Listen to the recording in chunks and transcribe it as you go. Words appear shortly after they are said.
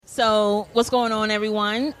So, what's going on,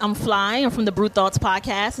 everyone? I'm Fly. I'm from the Brew Thoughts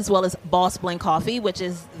podcast, as well as Boss Blend Coffee, which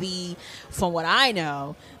is from what I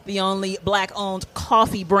know, the only black-owned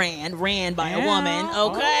coffee brand ran by a woman.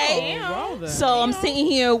 Okay. So I'm sitting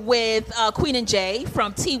here with Queen and Jay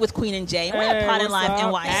from Tea with Queen and Jay. We're at Pod and Live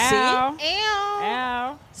NYC.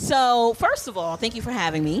 Ow. So, first of all, thank you for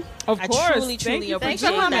having me. Of course. I truly appreciate that. Thanks for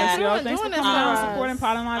coming supporting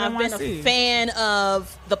Pod and Live NYC. I've been a fan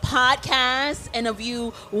of the podcast and of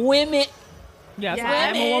you women. Yes, I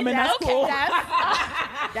am a woman. That's cool.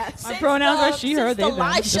 My pronouns are she, her, they,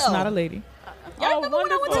 them. Just not a lady. Y'all remember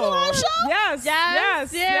when I went to the live show? Yes.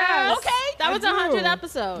 Okay. That was 100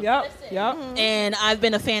 episode. Yep. And I've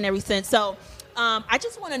been a fan ever since. So I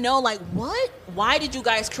just want to know, why did you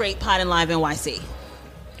guys create Pod and Live NYC?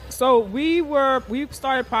 So we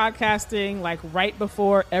started podcasting right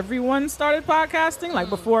before everyone started podcasting,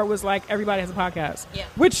 before it was everybody has a podcast. Yeah.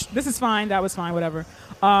 Which this is fine, that was fine, whatever.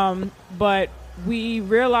 But we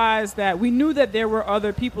realized that we knew that there were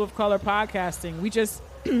other people of color podcasting. We just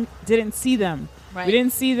didn't see them. Right. We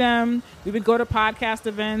didn't see them. We would go to podcast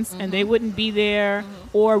events and they wouldn't be there,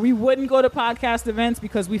 or we wouldn't go to podcast events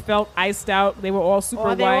because we felt iced out. They were all super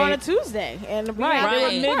white. Or they were on a Tuesday and they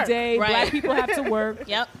were midday. Right. Black people have to work.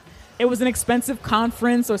 Yep. It was an expensive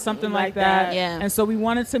conference or something like that. Yeah. And so we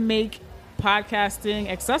wanted to make podcasting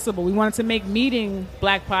accessible. We wanted to make meeting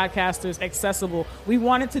black podcasters accessible. We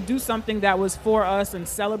wanted to do something that was for us and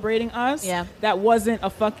celebrating us. Yeah. That wasn't a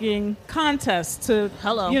fucking contest to,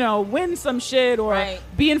 win some shit or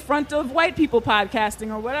be in front of white people podcasting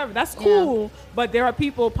or whatever. That's cool. Yeah. But there are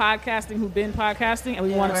people podcasting who've been podcasting, and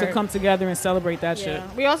we wanted to come together and celebrate that shit.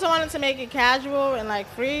 We also wanted to make it casual and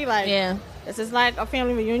free. This is a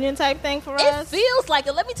family reunion type thing for us. It feels like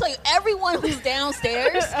it. Let me tell you, everyone who's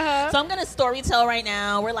downstairs. So I'm going to storytell right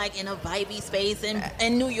now. We're in a vibey space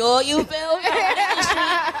in New York, you feel?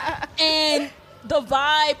 And the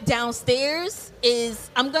vibe downstairs is,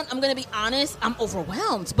 I'm gonna be honest, I'm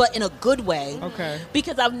overwhelmed, but in a good way. Okay.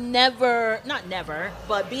 Because I've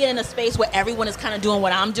but being in a space where everyone is kind of doing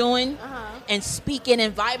what I'm doing and speaking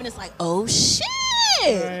and vibing, it's oh shit.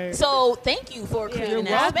 Right. So thank you for creating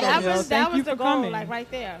that space. That was the goal, right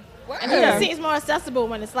there. And it seems more accessible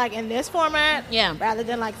when it's in this format, rather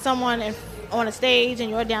than someone on a stage and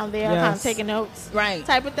you're down there kind of taking notes,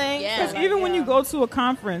 type of thing. Because even when you go to a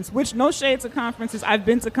conference, which no shade to conferences, I've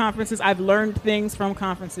been to conferences, I've learned things from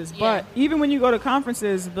conferences, but even when you go to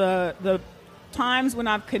conferences, the times when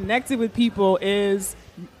I've connected with people is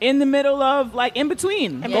in the middle of in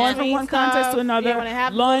between, going from one contest to another,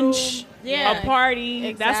 lunch. A party.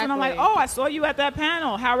 Exactly. That's when I'm I saw you at that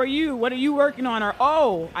panel. How are you? What are you working on? Or,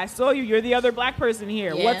 I saw you. You're the other black person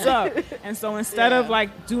here. Yeah. What's up? And so instead of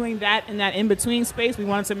doing that in that in-between space, we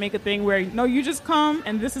wanted to make a thing where, no, you just come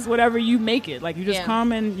and this is whatever you make it. You just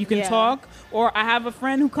come and you can talk. Or I have a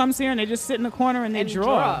friend who comes here and they just sit in the corner and they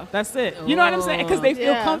draw. That's it. You know what I'm saying? Because they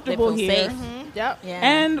feel comfortable they feel here. Safe. Yep. Yeah.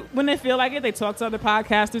 And when they feel like it, they talk to other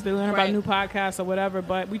podcasters. They learn about new podcasts or whatever.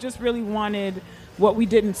 But we just really wanted what we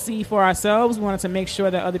didn't see for ourselves. We wanted to make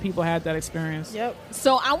sure that other people had that experience. Yep.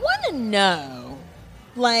 So I want to know,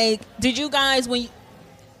 did you guys I'm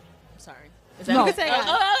sorry. Is that okay?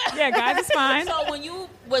 Yeah, guys, it's fine. So when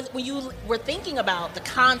you were thinking about the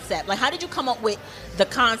concept, how did you come up with the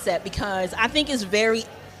concept? Because I think it's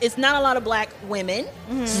not a lot of black women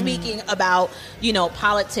speaking about,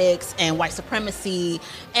 politics and white supremacy.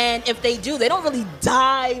 And if they do, they don't really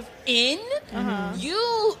dive in.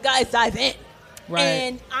 You guys dive in. Right.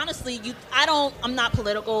 And honestly, I'm not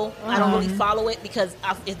political. I don't really follow it because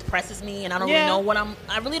it depresses me, and I don't really know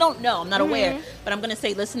I really don't know. I'm not aware. But I'm going to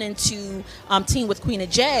say, listening to Tea with Queen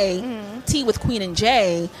and Jay,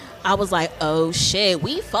 I was like, oh shit,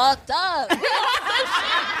 we fucked up.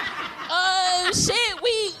 Oh shit,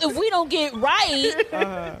 if we don't get right,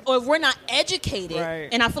 or if we're not educated,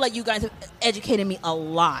 and I feel like you guys have educated me a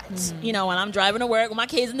lot. When I'm driving to work with my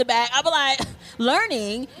kids in the back, I'll be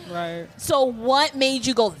learning. Right. So what made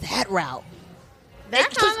you go that route?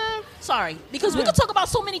 Sorry, because we could talk about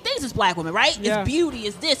so many things as black women, right? Yeah. It's beauty,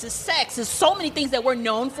 it's this, it's sex, it's so many things that we're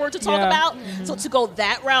known for to talk about. So to go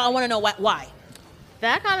that route, I want to know why.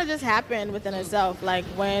 That kind of just happened within itself.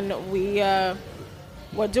 When we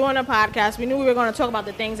were doing a podcast, we knew we were going to talk about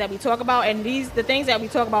the things that we talk about, and the things that we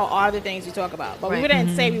talk about are the things we talk about. But we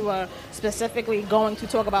didn't say we were specifically going to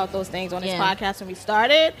talk about those things on this podcast when we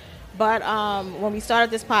started. But when we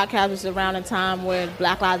started this podcast, it was around a time when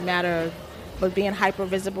Black Lives Matter was being hyper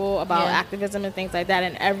visible about activism and things like that.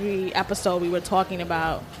 And every episode we were talking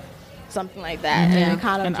about something like that. And it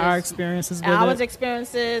kind of our experiences with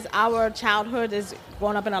experiences, our childhood is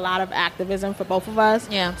growing up in a lot of activism for both of us.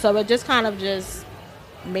 Yeah. So it just kind of just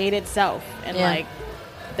made itself, and like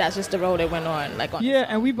that's just the road it went on. Like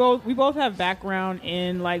and we both have background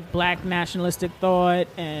in like Black nationalistic thought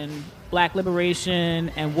and Black liberation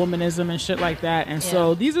and womanism and shit like that. And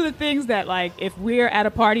so these are the things that, like, if we're at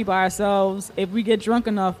a party by ourselves, if we get drunk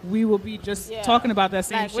enough, we will be just talking about that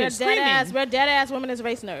same like, shit. We're dead ass women's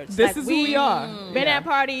race nerds. This is who we are. Been at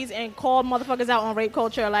parties and called motherfuckers out on rape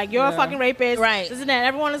culture. Like, you're a fucking rapist. Right. This and that.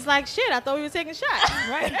 Everyone is like, shit, I thought we were taking shots.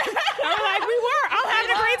 Right. I'm like, we were. I'm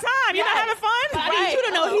having a great time. You're not having fun? I need you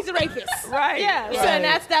to know he's a rapist. Right. Yeah. So, and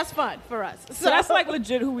that's fun for us. So that's like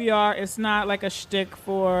legit who we are. It's not like a shtick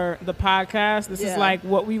for the podcast. This is like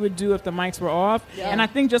what we would do if the mics were off. And I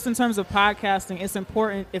think just in terms of podcasting, it's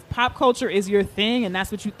important. If pop culture is your thing and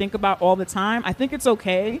that's what you think about all the time, I think it's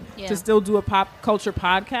okay to still do a pop culture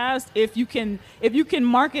podcast if you can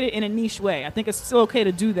market it in a niche way. I think it's still okay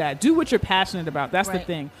to do that. Do what you're passionate about. That's the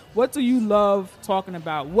thing. What do you love talking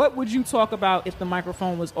about? What would you talk about if the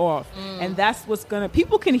microphone was off? And that's what's gonna.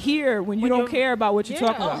 People can hear when you don't care about what you're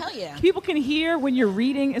talking about. Hell yeah. People can hear when you're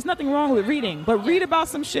reading. There's nothing wrong with reading, but read about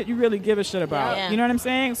some shit you really give a shit about. You know what I'm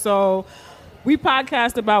saying? So we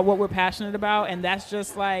podcast about what we're passionate about, and that's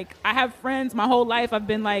just like, I have friends my whole life. I've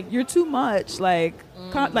been like, you're too much. Like,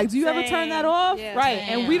 do you ever turn that off? Right.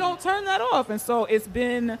 And we don't turn that off. And so it's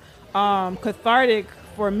been cathartic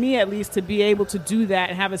for me, at least, to be able to do that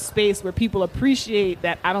and have a space where people appreciate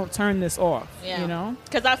that I don't turn this off. You know?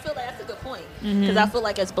 Because I feel that's a good point. Because I feel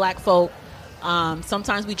like as Black folk,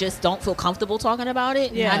 sometimes we just don't feel comfortable talking about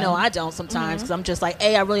it. I know I don't sometimes, because I'm just like,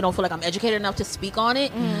 I really don't feel like I'm educated enough to speak on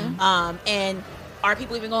it. And are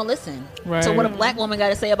people even going to listen? Right. So what a Black woman got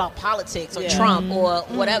to say about politics or Trump or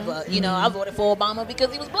whatever? You know, I voted for Obama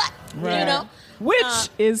because he was Black. Right. You know? Which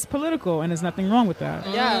is political, and there's nothing wrong with that.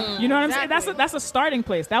 You know what I'm saying? That's a starting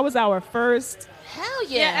place. That was our first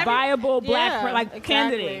viable Black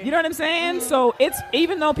candidate. You know what I'm saying? So it's,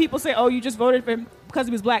 even though people say, oh, you just voted for him because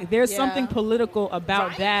he was Black, there's something political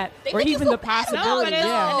about that, They or make you even feel the bad. possibility.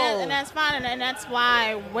 And that's fine, and that's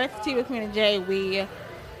why with Tea with Queen and Jay, we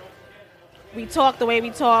talk the way we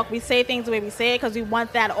talk, we say things the way we say it, because we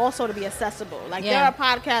want that also to be accessible. Like, there are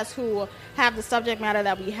podcasts who have the subject matter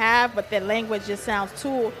that we have, but their language just sounds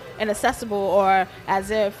too inaccessible, or as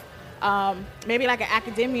if maybe like an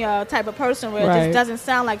academia type of person, where it just doesn't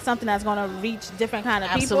sound like something that's going to reach different kind of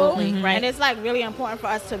people. Right. And it's like really important for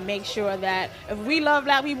us to make sure that if we love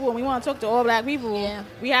Black people and we want to talk to all Black people,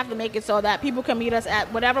 we have to make it so that people can meet us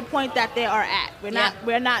at whatever point that they are at.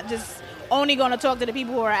 We're not just only going to talk to the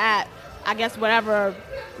people who are at, I guess, whatever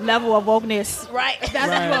level of wokeness, if that's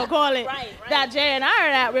what you want to call it, that Jay and I are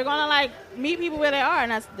at. We're gonna like meet people where they are,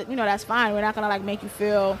 and that's fine. We're not gonna like make you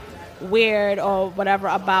feel weird or whatever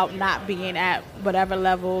about not being at whatever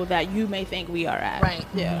level that you may think we are at. Right.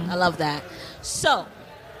 Yeah. I love that. So,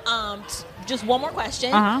 just one more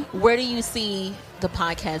question. Where do you see the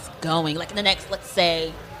podcast going? Like in the next, let's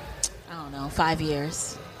say, I don't know, 5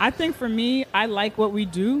 years? I think for me, I like what we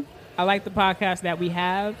do. I like the podcast that we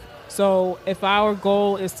have. So if our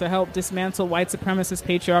goal is to help dismantle white supremacist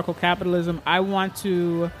patriarchal capitalism, I want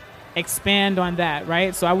to expand on that,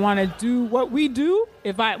 right? So I want to do what we do.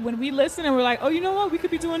 When we listen and we're like, oh, you know what, we could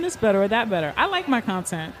be doing this better or that better. I like my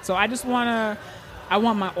content, so I just I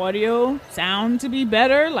want my audio sound to be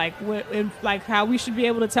better, like how we should be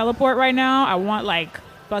able to teleport right now. I want like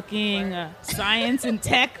fucking science and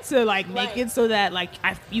tech to like make it so that like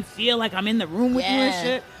you feel like I'm in the room with you and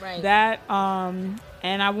shit. That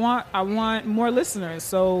and I want more listeners.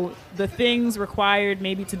 So the things required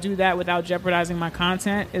maybe to do that without jeopardizing my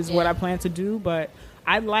content is what I plan to do. But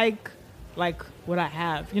I like what I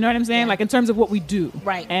have. You know what I'm saying? Like in terms of what we do.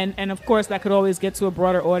 Right. And of course that could always get to a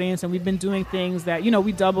broader audience, and we've been doing things that,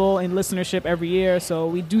 we double in listenership every year. So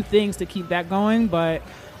we do things to keep that going. But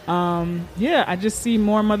I just see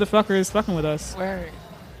more motherfuckers fucking with us. Word.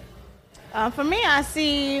 For me, I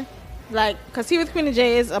see, because Tea with Queen and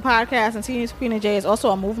Jay is a podcast, and Tea with Queen and Jay is also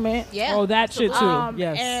a movement. Yeah. Oh, that shit too.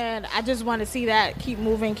 Yes. And I just want to see that keep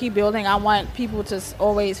moving, keep building. I want people to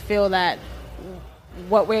always feel that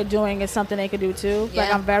what we're doing is something they could do too. Yeah.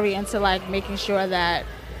 Like, I'm very into making sure that,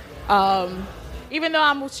 even though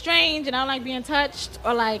I'm strange and I don't like being touched,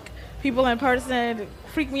 or people in person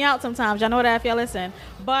freak me out sometimes. Y'all know that if y'all listen.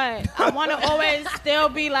 But I want to always still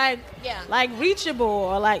be reachable,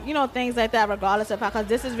 or things like that, regardless of how, because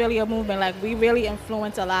this is really a movement. We really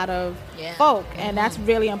influence a lot of folk, and that's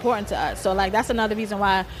really important to us. So that's another reason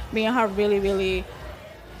why me and her really, really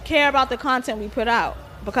care about the content we put out,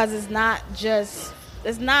 because it's not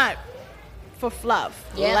for fluff.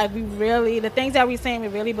 Yeah. We really, the things that we saying, we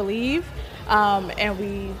really believe. and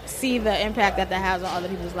we see the impact that has on other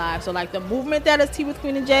people's lives. So like the movement that is Tea with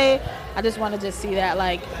Queen and Jay, I just want to just see that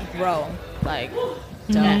like grow, like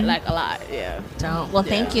that, like a lot. Yeah. Well,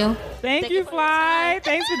 thank you. Thank you, Fly.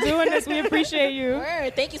 Thanks for doing this. We appreciate you.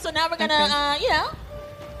 Word. Thank you. So now we're gonna,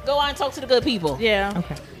 go on and talk to the good people. Yeah.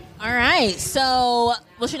 Okay. All right. So,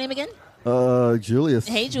 what's your name again? Julius.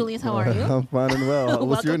 Hey, Julius. How are you? I'm fine and well.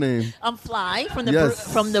 What's your name? I'm Fly from the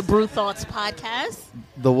Yes. from the Brew Thoughts podcast.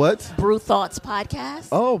 The what? Brew Thoughts podcast.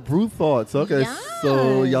 Oh, Brew Thoughts. Okay,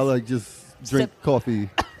 so Yes. y'all like just drink Sip. coffee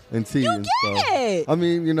and tea and stuff. it. I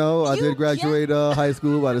mean, I You did graduate high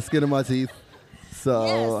school by the skin of my teeth. So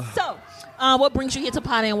Yes. So, what brings you here to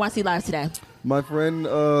Pod NYC Live today? my friend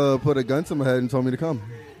put a gun to my head and told me to come.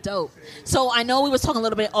 Dope. So I know we was talking a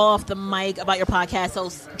little bit off the mic about your podcast. So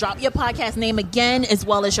drop your podcast name again as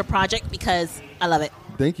well as your project because I love it.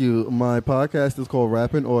 Thank you. My podcast is called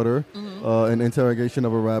Rap in Order, an interrogation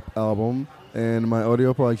of a rap album, and my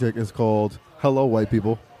audio project is called Hello, White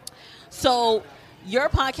People. So your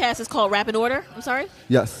podcast is called Rap in Order. I'm sorry.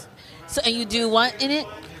 Yes. So and you do what in it?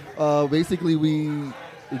 Basically, we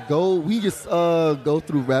just go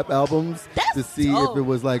through rap albums That's to see dope. if it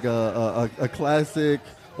was like a classic,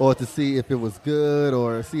 or to see if it was good,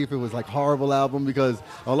 or see if it was like horrible album, because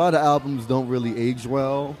a lot of albums don't really age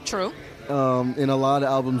well, True. and a lot of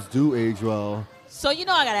albums do age well. So I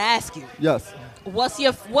gotta ask you, Yes.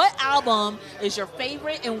 what album is your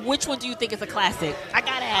favorite, and which one do you think is a classic? I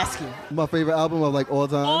gotta ask you. My favorite album of like all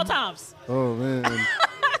time. All times. Oh man,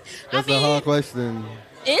 that's I mean, a hard question.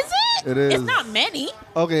 Is it? It is. It's not many.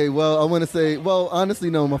 Okay, well, I want to say, honestly,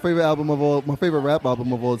 no. My favorite rap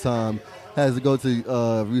album of all time has to go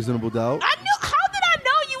to Reasonable Doubt. I knew. How did I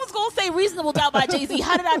know you was gonna say "Reasonable Doubt" by Jay-Z?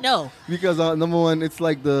 How did I know? Because number one, it's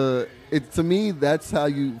like to me, that's how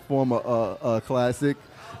you form a classic.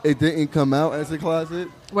 It didn't come out as a classic.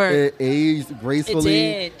 Word. It aged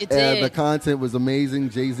gracefully. It did. The content was amazing.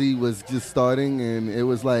 Jay-Z was just starting, and it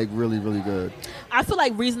was like really, really good. I feel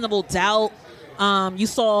like "Reasonable Doubt." You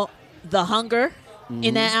saw the hunger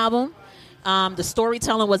in that album. The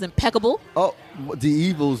storytelling was impeccable. Oh, The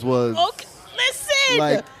Evils was Okay, listen.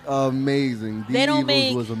 like amazing. The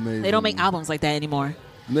Evils was amazing. They don't make albums like that anymore.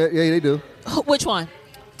 Yeah, they do. Which one?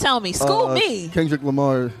 Tell me. School me. Kendrick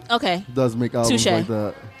Lamar Okay. does make albums Touche. like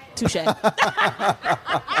that. Touche.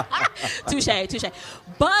 Touche.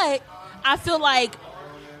 But I feel like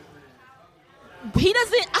he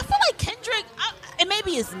doesn't. I feel like Kendrick. And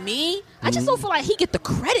maybe it's me. I just don't feel like he get the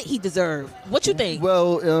credit he deserves. What you think?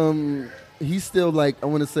 Well, he's still like, I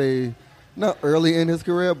want to say, not early in his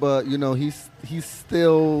career, but he's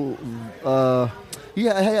still he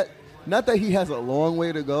had, not that he has a long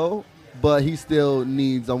way to go, but he still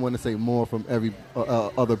needs, I want to say, more from every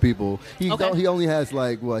other people. He only has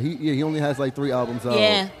like he only has like 3 albums out.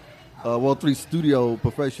 Yeah. 3 studio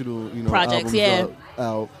professional Projects, albums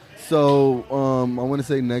out. So I want to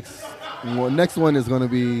say next one is going to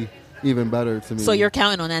be even better to me. So you're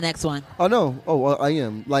counting on that next one? Oh no! I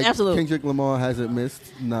am. Like Absolutely. Kendrick Lamar hasn't missed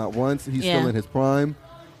not once. He's Yeah. still in his prime.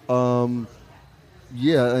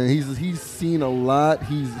 Yeah, and he's seen a lot.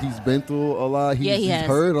 He's been through a lot. He's has.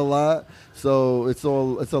 heard a lot. So it's a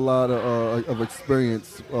lot of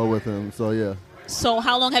experience with him. So yeah, So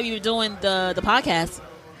how long have you been doing the podcast?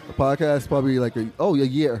 the podcast probably like a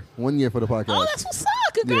year. 1 year for the podcast. Oh, that's what's up.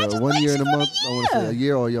 Yeah, Congratulations 1 year and a on month. I want to say a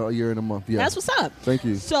year or a year and a month. Yeah, That's what's up. Thank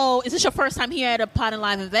you. So is this your first time here at a Pod and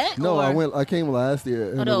Live event? No, or? I came last year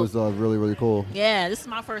and it dope. was really, really cool. Yeah, this is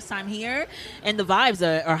my first time here, and the vibes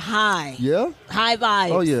are high. Yeah. High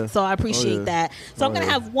vibes. Oh, yeah. So I appreciate Oh, yeah. that. So I'm Oh, going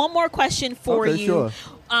to yeah. have one more question for Okay, you. sure.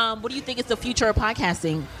 What do you think is the future of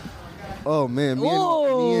podcasting? Oh man, me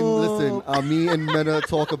and Mena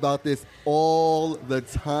talk about this all the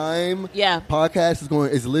time. Yeah. Podcast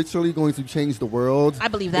is literally going to change the world. I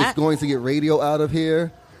believe that. It's going to get radio out of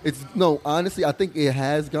here. Honestly, I think it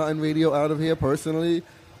has gotten radio out of here personally.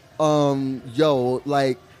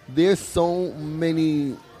 There's so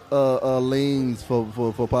many lanes for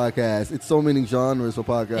podcasts. It's so many genres for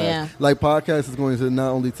podcasts. Yeah. Like podcast is going to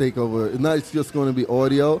not only take over, it's not just going to be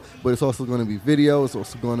audio, but it's also going to be video. It's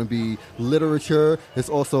also going to be literature. It's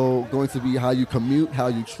also going to be how you commute, how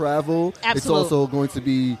you travel. Absolute. It's also going to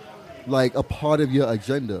be like a part of your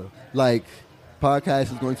agenda. Like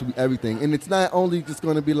podcast is going to be everything. And it's not only just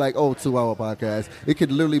going to be like, 2-hour podcast. It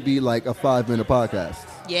could literally be like a 5-minute podcast.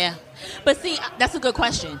 Yeah. But see, that's a good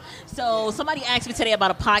question. So somebody asked me today about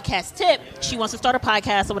a podcast tip. She wants to start a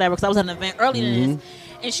podcast or whatever, because I was at an event earlier than this.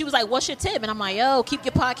 And she was like, what's your tip? And I'm like, keep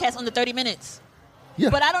your podcast under 30 minutes. Yeah.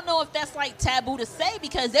 But I don't know if that's like taboo to say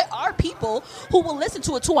because there are people who will listen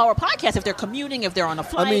to a 2-hour podcast if they're commuting, if they're on a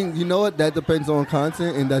flight. I mean, you know what? That depends on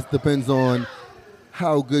content, and that depends on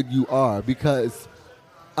how good you are. Because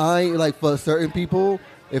for certain people,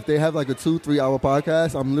 if they have like a 2-3 hour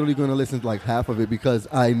podcast, I'm literally going to listen to like half of it because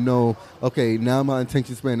I know, okay, now my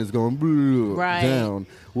attention span is going down.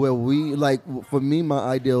 Where for me, my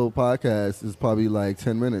ideal podcast is probably like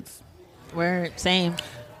 10 minutes. We're same.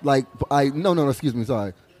 30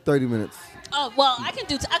 minutes. Oh well, I can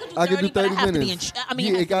do 30 but I have minutes. to be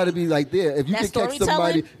in. It got to be like there. If you can catch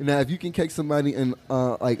somebody, if you can catch somebody in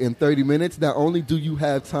 30 minutes, not only do you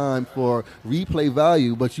have time for replay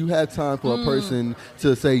value, but you have time for a person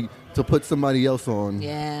to put somebody else on.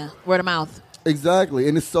 Yeah, word of mouth. Exactly,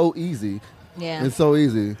 and it's so easy. Yeah, it's so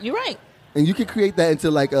easy. You're right. And you can create that into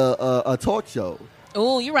like a talk show.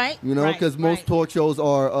 Oh, you're right. You know, because most talk shows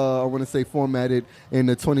are, I want to say, formatted in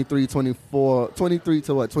the 23 to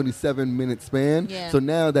 27 minute span. Yeah. So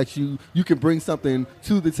now that you can bring something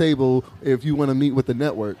to the table if you want to meet with the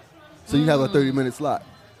network. So you have a 30-minute slot.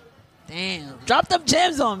 Damn. Drop them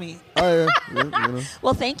gems on me. Oh, yeah.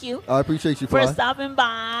 Well, thank you. I appreciate you, Fly. For stopping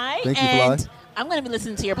by. Thank you, and Fly. I'm going to be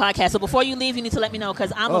listening to your podcast. So before you leave, you need to let me know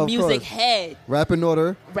because I'm a music head. Rap in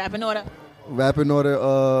Order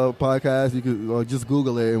podcast. You can just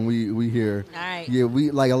Google it and we hear. All right. Yeah,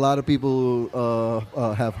 we like a lot of people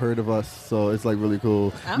have heard of us, so it's like really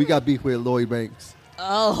cool. We got beef with Lloyd Banks.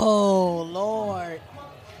 Oh Lord.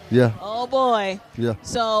 Yeah. Oh boy. Yeah.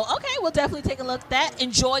 So okay, we'll definitely take a look at that.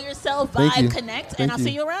 Enjoy yourself, Thank you. connect, Thank and I'll you.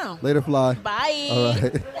 see you around. Later, Fly. Bye. All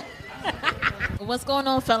right. What's going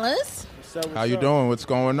on, fellas? How you doing? What's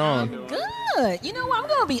going on? Good. You know what? I'm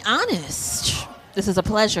going to be honest. This is a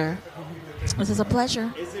pleasure. Is it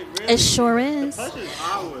really? It sure is.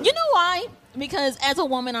 You know why? Because as a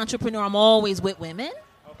woman entrepreneur, I'm always with women.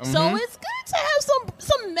 Mm-hmm. So it's good to have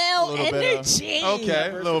some male energy. A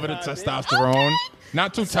little bit of testosterone. Okay.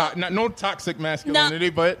 Not too no toxic masculinity,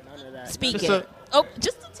 but speak just it.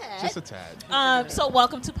 Just a tad. Just a tad. So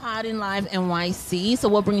welcome to Pod in Live NYC. So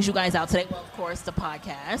what brings you guys out today? Well, of course, the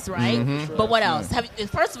podcast, right? Mm-hmm. But what else?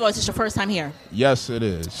 First of all, is this your first time here? Yes, it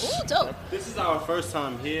is. Ooh, dope. This is our first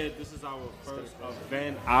time here. This is our first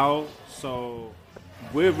event out. So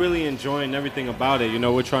we're really enjoying everything about it. You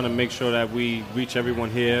know, we're trying to make sure that we reach everyone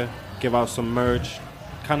here, give out some merch,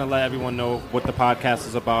 kind of let everyone know what the podcast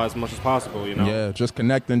is about as much as possible, you know? Yeah, just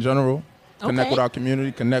connect in general. Connect with our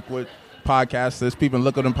community, connect with podcasters. People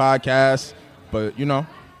look at them podcasts, but, you know.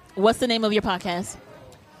 What's the name of your podcast?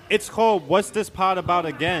 It's called What's This Pod About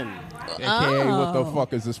Again? AKA, what the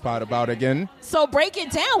fuck is this pod about again? So break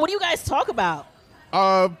it down. What do you guys talk about?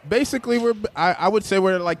 Basically, I would say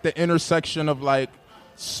we're like the intersection of like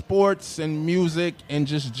sports and music and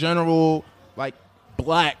just general like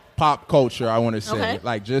black pop culture, I want to say. Okay.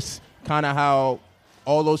 Like just kind of how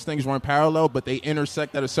all those things run parallel, but they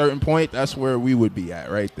intersect at a certain point. That's where we would be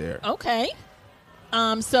at right there. Okay.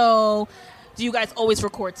 So do you guys always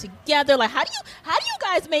record together? Like how do you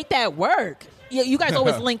guys make that work? You guys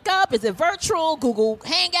always link up? Is it virtual? Google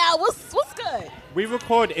Hangout? What's good? We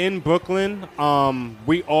record in Brooklyn.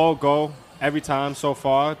 We all go every time so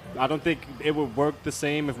far. I don't think it would work the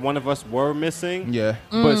same if one of us were missing. Yeah.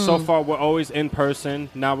 But so far, we're always in person.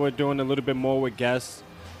 Now we're doing a little bit more with guests.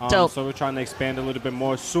 Dope. So we're trying to expand a little bit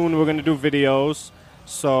more. Soon we're going to do videos.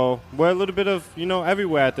 So we're a little bit of,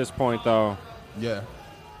 everywhere at this point, though. Yeah.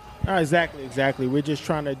 Exactly. We're just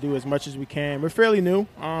trying to do as much as we can. We're fairly new.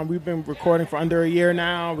 We've been recording for under a year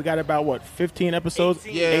now. We got about, 15 episodes?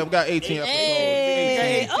 Yeah, we got 18 episodes.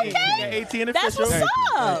 Hey, 18. okay. 18 official. That's what's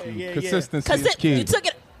up. Yeah. Consistency is key. You took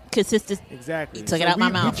it. Consistency. Exactly. You took it out my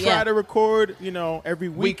mouth. We try to record, every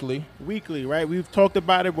week. Weekly, right? We've talked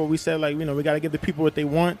about it, but we said, we got to give the people what they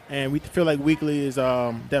want, and we feel like weekly is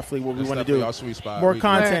definitely what we want to do. Our sweet spot. More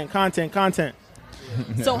weekly. content.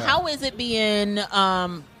 So how is it being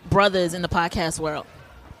brothers in the podcast world?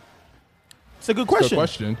 It's a good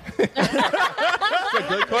question. It's a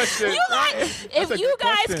good question. If you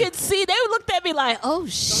guys could see, they looked at me like, oh,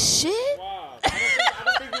 shit. Wow. I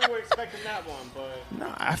don't think we were expecting that one, but...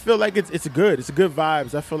 No, I feel like it's good. It's good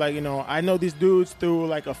vibes. I feel like, I know these dudes through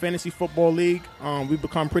like a fantasy football league. We've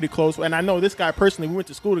become pretty close. And I know this guy personally. We went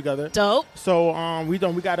to school together. Dope. So we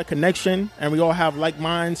got a connection, and we all have like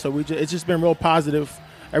minds. So it's just been real positive.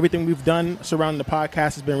 Everything we've done surrounding the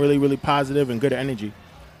podcast has been really, really positive and good energy.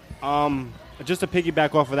 Just to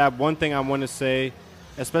piggyback off of that, one thing I want to say,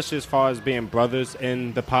 especially as far as being brothers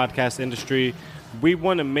in the podcast industry, we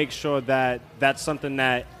want to make sure that that's something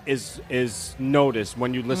that is noticed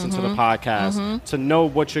when you listen to the podcast, to know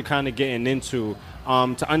what you're kind of getting into,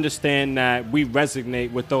 to understand that we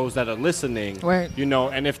resonate with those that are listening, right. you know,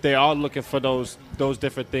 and if they are looking for those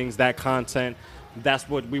different things, that content, that's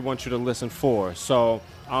what we want you to listen for. So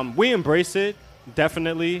we embrace it,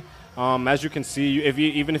 definitely. As you can see,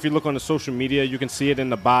 even if you look on the social media, you can see it in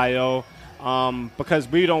the bio. Because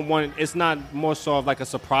we don't want, it's not more so of like a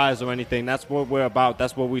surprise or anything. That's what we're about.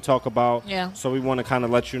 That's what we talk about. Yeah. So we want to kind of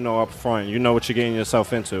let you know up front. You know what you're getting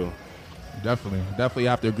yourself into. Definitely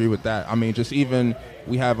have to agree with that. I mean, just even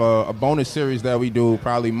we have a bonus series that we do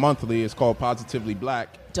probably monthly. It's called Positively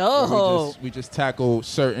Black. Dope. We just tackle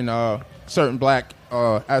certain black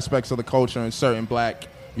aspects of the culture and certain black,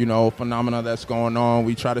 you know, phenomena that's going on.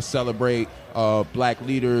 We try to celebrate black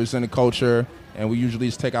leaders in the culture, and we usually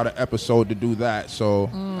just take out an episode to do that. So,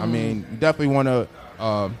 I mean, definitely want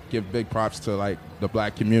to give big props to, like, the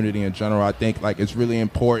black community in general. I think, like, it's really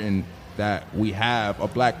important that we have a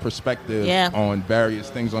black perspective on various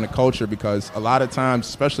things on the culture, because a lot of times,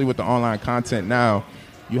 especially with the online content now,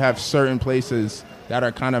 you have certain places that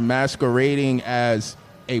are kind of masquerading as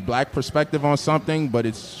a black perspective on something, but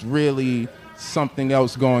it's really something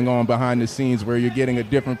else going on behind the scenes where you're getting a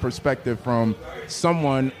different perspective from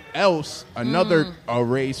someone else, another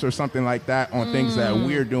race or something like that, on things that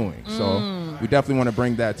we're doing. So we definitely want to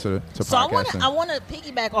bring that to podcasting. I want to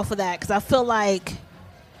piggyback off of that, because I feel like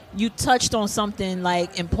you touched on something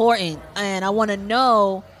like important, and I want to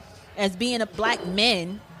know, as being a black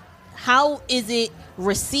man, how is it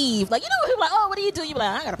received? Like, you know, people are like, oh, what do? You be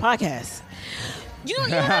like, I got a podcast. You know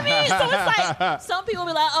what I mean? So it's like, some people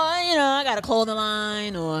be like, oh, you know, I got a clothing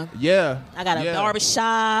line, or I got a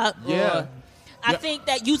barbershop. Or I think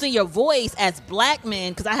that using your voice as black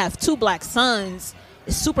men, because I have 2 black sons,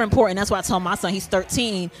 is super important. That's why I told my son, he's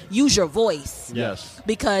 13, use your voice. Yes.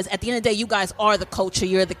 Because at the end of the day, you guys are the culture.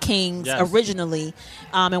 You're the kings originally.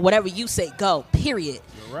 And whatever you say, go, period.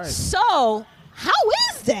 You're right. So how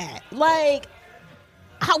is that? Like,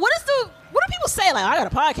 what do people say? Like, I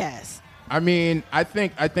got a podcast. I mean, I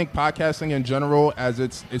think podcasting in general, as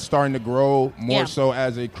it's starting to grow more so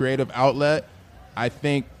as a creative outlet, I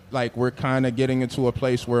think, like, we're kind of getting into a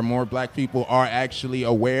place where more black people are actually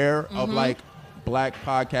aware of, like, black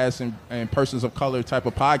podcasts and persons of color type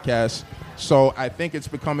of podcasts. So I think it's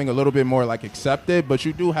becoming a little bit more, like, accepted. But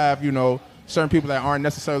you do have, you know, certain people that aren't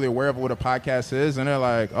necessarily aware of what a podcast is, and they're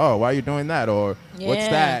like, oh, why are you doing that? Or what's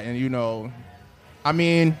that? And, you know, I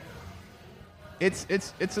mean, it's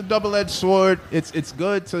a double-edged sword. It's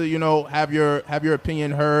good to, you know, have your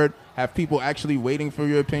opinion heard, have people actually waiting for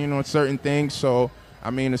your opinion on certain things. So, I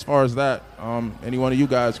mean, as far as that, any one of you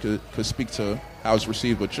guys could speak to how it's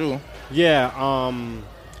received with you. Yeah,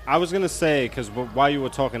 I was going to say, because while you were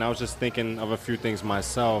talking, I was just thinking of a few things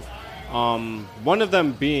myself. One of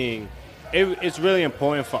them being, it's really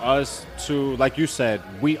important for us to, like you said,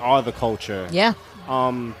 we are the culture. Yeah.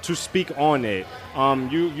 To speak on it.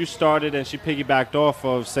 You started, and she piggybacked off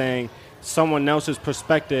of saying someone else's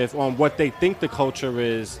perspective on what they think the culture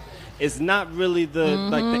is not really the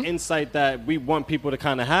like the insight that we want people to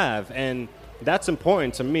kind of have, and that's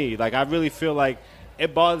important to me. Like, I really feel like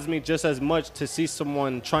it bothers me just as much to see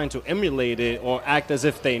someone trying to emulate it or act as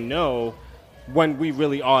if they know, when we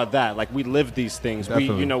really are that. Like, we live these things.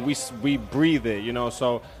 Definitely. We, you know, we breathe it, you know.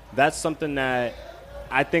 So that's something that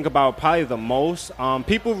I think about probably the most.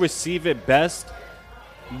 People receive it best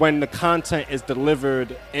when the content is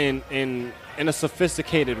delivered in a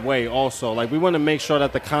sophisticated way also. Like, we want to make sure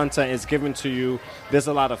that the content is given to you. There's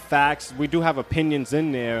a lot of facts. We do have opinions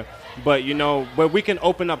in there, but, you know, where we can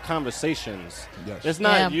open up conversations. Yes. It's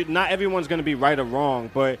not not everyone's going to be right or wrong,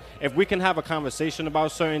 but if we can have a conversation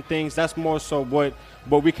about certain things, that's more so what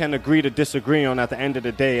we can agree to disagree on at the end of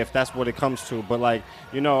the day, if that's what it comes to. But, like,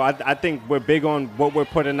 you know, I think we're big on what we're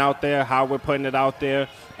putting out there, how we're putting it out there,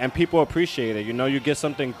 and people appreciate it. You know, you get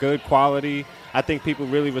something good quality, I think people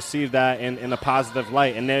really receive that in a positive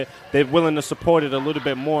light, and they're willing to support it a little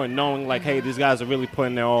bit more, knowing, like, hey, these guys are really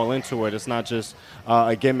putting their all into it. It's not just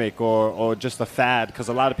a gimmick or just a fad, because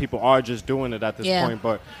a lot of people are just doing it at this point,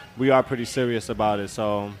 but we are pretty serious about it.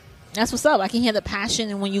 So that's what's up. I can hear the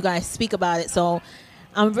passion when you guys speak about it. So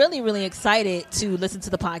I'm really, really excited to listen to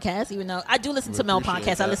the podcast, even though I do listen to Mel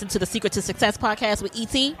podcasts. I listen to the Secret to Success podcast with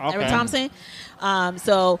E.T. Eric Thompson.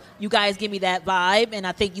 So you guys give me that vibe, and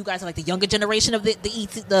I think you guys are like the younger generation of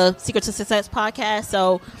the Secret to Success podcast.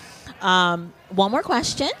 So one more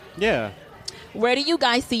question. Yeah. Where do you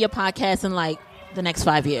guys see your podcast in, like, the next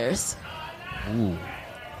 5 years? Ooh.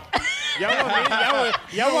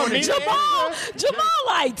 Y'all want me? Jamal,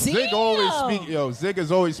 like, damn. Zig always speak. Yo, Zig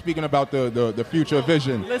is always speaking about the future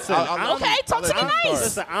vision. Listen, Okay, talk to me nice.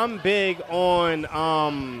 Listen, I'm big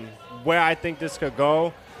on where I think this could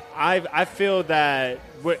go. I feel that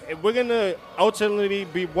we're gonna ultimately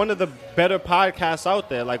be one of the better podcasts out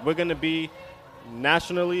there. Like, we're gonna be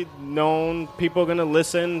nationally known. People are gonna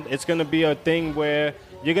listen. It's gonna be a thing where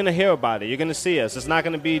you're gonna hear about it. You're gonna see us. It's not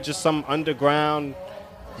gonna be just some underground.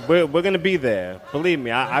 We're gonna be there. Believe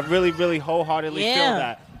me, I really, really wholeheartedly feel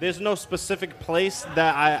that. There's no specific place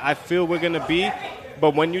that I feel we're gonna be.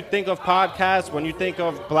 But when you think of podcasts, when you think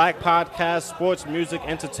of black podcasts, sports, music,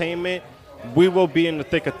 entertainment, we will be in the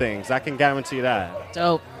thick of things. I can guarantee that.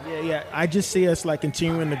 Dope. Yeah. I just see us like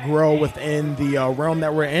continuing to grow within the realm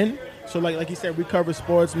that we're in. So like you said, we cover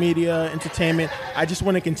sports, media, entertainment. I just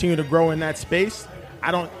want to continue to grow in that space. I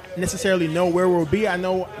don't necessarily know where we'll be. I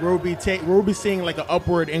know where we'll be seeing like an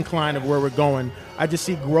upward incline of where we're going. I just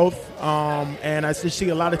see growth, and I just see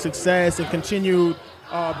a lot of success and continued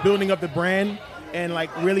building up the brand and like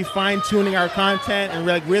really fine tuning our content and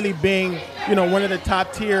like really being, one of the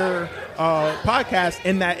top tier podcasts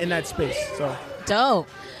in that space. So dope.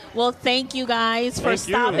 Well, thank you guys for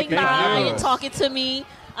stopping by and talking to me.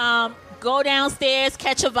 Go downstairs,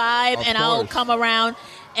 catch a vibe, and I'll come around.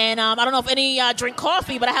 And I don't know if any drink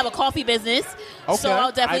coffee, but I have a coffee business. Okay. So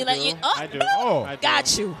I'll definitely let you. I do.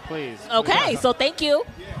 Got you. Please. Okay, so thank you.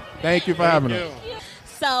 Thank you for having us.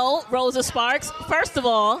 So, Rosa Sparks, first of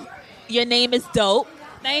all, your name is dope.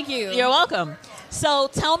 Thank you. You're welcome. So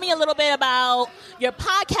tell me a little bit about your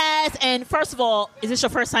podcast. And first of all, is this your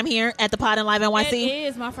first time here at the Pod and Live NYC? It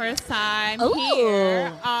is my first time Ooh.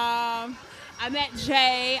 here. I met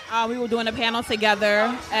Jay. We were doing a panel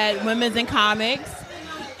together at Women's in Comics.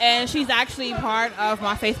 And she's actually part of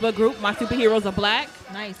my Facebook group, My Superheroes Are Black.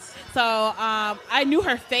 Nice. So I knew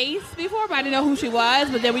her face before, but I didn't know who she was.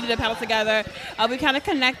 But then we did a panel together. We kind of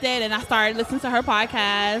connected, and I started listening to her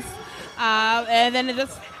podcast. And then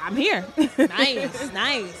I'm here.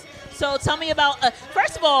 Nice. So tell me about,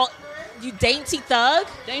 first of all, you Dainty Thug.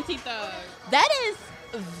 Dainty Thug. That is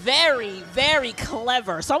very, very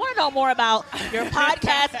clever. So I want to know more about your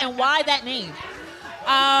podcast and why that name.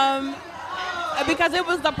 Because it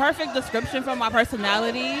was the perfect description for my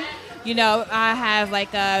personality. I have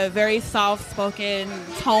like a very soft-spoken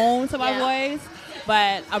tone to my voice,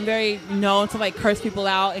 but I'm very known to like curse people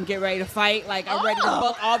out and get ready to fight. Like I'm ready to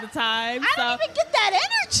fuck all the time. I don't even get that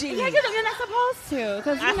energy. Yeah, you're not supposed to.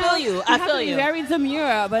 Cause, I feel you. I feel you. Very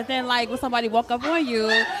demure, but then like when somebody walk up on you,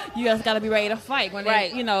 you just gotta be ready to fight when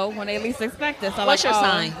they, when they least expect it. So what's your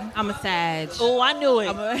sign? I'm a Sag. Oh, I knew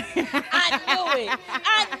it. I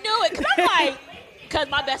knew it. Cause I'm like. Because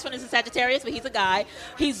my best friend is a Sagittarius, but he's a guy.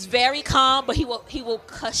 He's very calm, but he will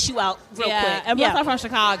cuss you out real quick. And plus I'm from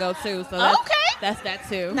Chicago too, so that's that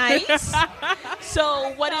too. Nice.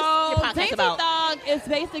 So what is your podcast about? Dainty Thug is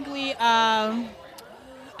basically an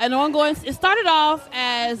ongoing. It started off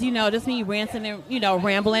as just me ranting and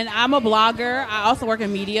rambling. I'm a blogger. I also work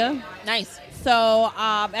in media. Nice. So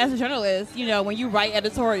as a journalist, when you write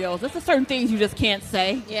editorials, there's certain things you just can't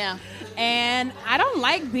say. Yeah. And I don't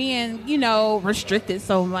like being, restricted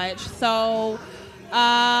so much. So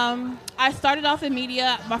I started off in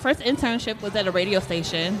media. My first internship was at a radio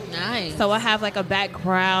station. Nice. So I have like a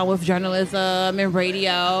background with journalism and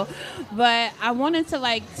radio. But I wanted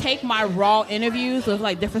to take my raw interviews with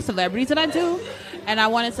different celebrities that I do. And I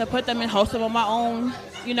wanted to put them and host them on my own,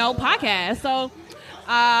 podcast. So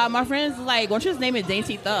my friends was like, why don't you just name it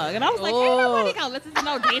Dainty Thug? And I was like, ain't nobody gonna listen to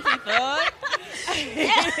no Dainty Thug.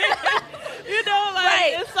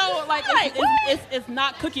 It's so it's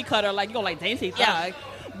not cookie cutter. Like you go Dainty Thug. Yeah.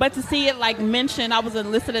 But to see it mentioned, I was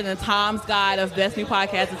listed in the Tom's Guide of Best New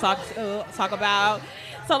Podcasts to talk about.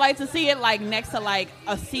 So to see it next to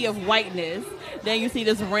a sea of whiteness, then you see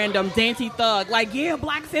this random Dainty Thug,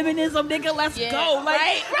 black feminism, nigga, let's go.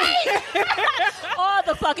 Right. All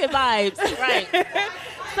the fucking vibes. Right.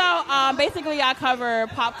 So basically I cover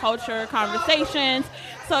pop culture conversations.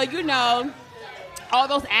 So all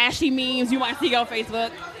those ashy memes you might see on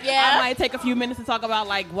Facebook. Yeah. I might take a few minutes to talk about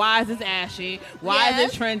why is this ashy? Why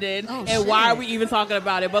is it trending? And why are we even talking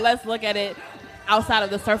about it? But let's look at it outside of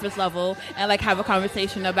the surface level and have a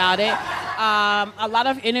conversation about it. A lot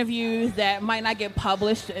of interviews that might not get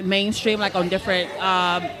published in mainstream, like on different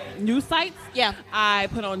news sites. Yeah. I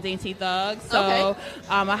put on Dainty Thug. So Okay.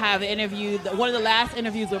 I have interviewed one of the last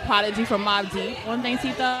interviews with Prodigy from Mobb Deep on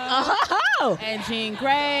Dainty Thug. Oh. And Jean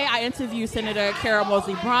Grey. I interviewed Senator Carol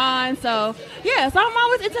Moseley Braun. So so I'm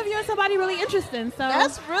always interviewing somebody really interesting. So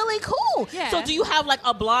That's really cool. Yeah. So do you have like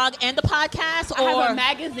a blog and a podcast? Or I have a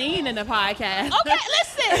magazine in the podcast. Okay,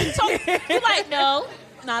 listen. So you're like, no,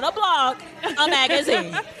 not a blog, a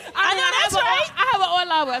magazine. I know that's right. I have an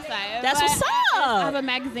online website. That's but what's up. I have a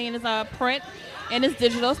magazine. It's a print and it's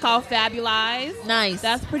digital. It's called Fabulize. Nice.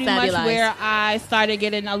 That's pretty much Fabulize. where I started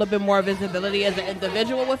getting a little bit more visibility as an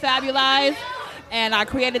individual with Fabulize. And I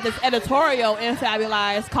created this editorial in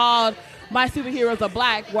Fabulize called My Superheroes Are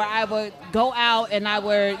Black, where I would go out and I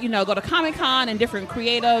would, go to Comic-Con and different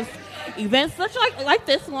creatives events such like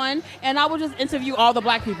this one, and I would just interview all the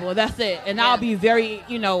black people. That's it. And I'll be very,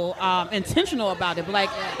 intentional about it. But like,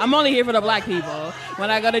 I'm only here for the black people.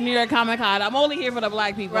 When I go to New York Comic Con, I'm only here for the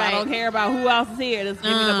black people. Right. I don't care about who else is here. Just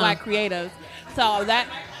give me the black creatives. So that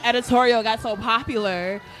editorial got so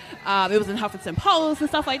popular. It was in Huffington Post and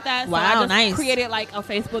stuff like that. So Wow, I just nice. created like a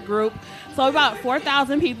Facebook group. So about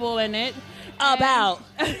 4,000 people in it. About.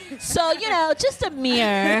 So, just a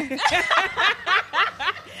mere. Just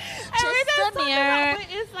a mere. But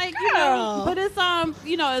it's like, Girl. but it's,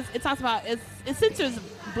 it talks about, it centers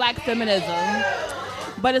black feminism,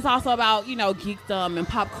 but it's also about, geekdom and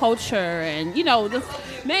pop culture and, this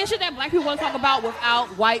main shit that black people want to talk about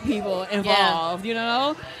without white people involved,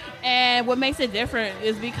 And what makes it different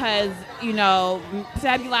is because,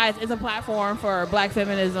 Fabulize is a platform for black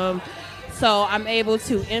feminism. So I'm able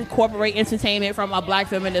to incorporate entertainment from a black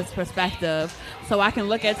feminist perspective. So I can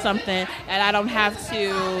look at something and I don't have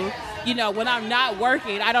to, when I'm not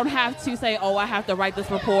working, I don't have to say, oh, I have to write this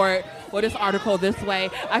report or this article this way.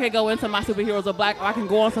 I can go into My Superheroes Are Black, or I can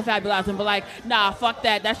go on some Fabulize and be like, nah, fuck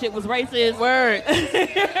that. That shit was racist. Word.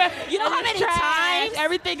 You know how many times?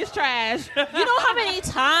 Everything is trash. You know how many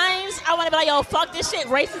times I want to be like, yo, fuck this shit,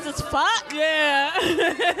 racist as fuck?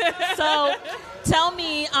 Yeah. So tell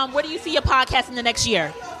me, where do you see your podcast in the next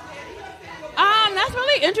year? That's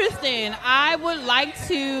really interesting. I would like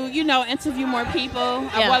to, interview more people.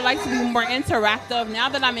 I would like to be more interactive. Now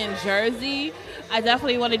that I'm in Jersey, I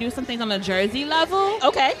definitely want to do some things on the Jersey level.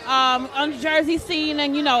 Okay. On the Jersey scene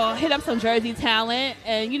and, hit up some Jersey talent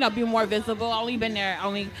and, be more visible. I've only been there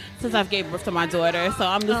since I've gave birth to my daughter. So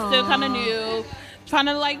I'm just still kind of new. Trying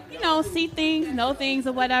to, see things, know things,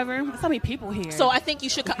 or whatever. There's so many people here. So I think you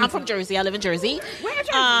should come. I'm from Jersey. I live in Jersey. Where in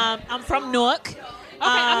Jersey? I'm from Newark. Okay,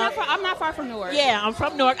 I'm not far from Newark. Yeah, I'm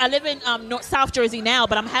from Newark. I live in South Jersey now,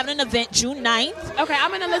 but I'm having an event June 9th. Okay,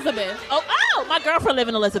 I'm in Elizabeth. Oh, my girlfriend lives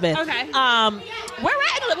in Elizabeth. Okay. Where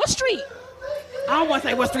at? What street? I don't want to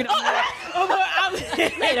say what street.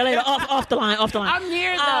 Later, off the line. I'm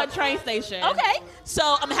near the train station. Okay,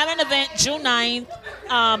 so I'm having an event June 9th.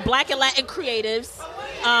 Black and Latin Creatives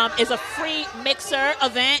is a free mixer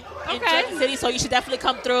event in Jersey City, so you should definitely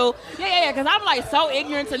come through. Yeah, because I'm like so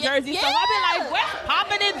ignorant to Jersey, so I be like, what's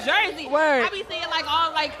popping in Jersey? Word. I be seeing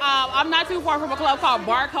I'm not too far from a club called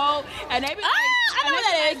Barcode, and they be like, I know what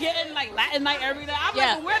that is. Getting like Latin night every day. I'm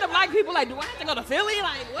like, where the black people? Like, do I have to go to Philly?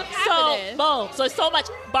 Like, what's happening? Boom. So it's so much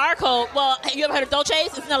Barcode. Well, have you ever heard of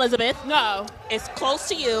Dolce's? It's in Elizabeth. No. It's close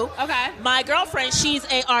to you. Okay. My girlfriend, she's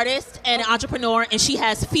an artist and an entrepreneur, and she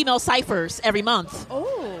has female ciphers every month.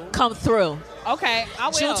 Ooh. Come through. Okay, I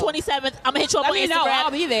will. June 27th. I'm gonna hit you up on Instagram. Know.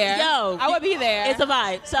 I'll be there. Yo, I will be there. It's a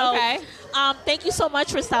vibe. So, thank you so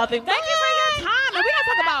much for stopping. Thank you for your time. And we gotta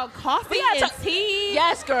talk about coffee and tea.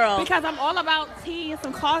 Yes, girl. Because I'm all about tea and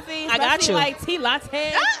some coffee. I got you. Like tea latte.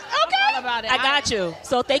 Okay. I'm all about it. I got you.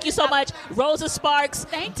 So thank you so much, Rosa Sparks.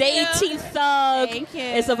 Thank Dainty you. Thug. Thank you.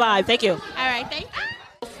 It's a vibe. Thank you. All right. Thank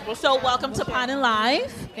you. So welcome to Pine and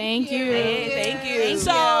Live. Thank you. Thank you.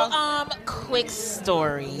 So, quick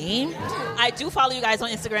story. I do follow you guys on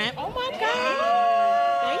Instagram. Oh my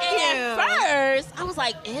God. Thank you. And at first, I was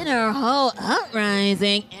like, Inner Hoe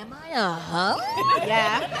Uprising. Am I a hoe?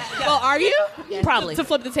 Yeah. Well, are you? Yeah. Probably. To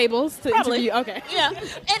flip the tables to Probably. interview. Okay. Yeah.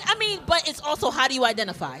 And I mean, but it's also how do you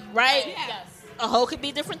identify, right? Yes. A hoe could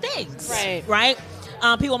be different things. Right. Right?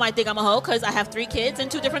 People might think I'm a hoe because I have 3 kids and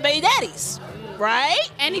 2 different baby daddies. Right?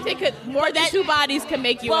 Anything could, more than 2 bodies can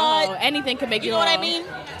make you a hoe. Anything can make you a hoe. You know what I mean?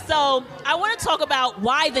 So I want to talk about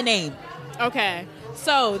why the name. Okay.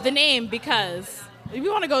 So the name, because if you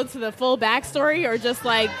want to go to the full backstory or just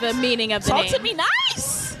like the meaning of the name. Talk to me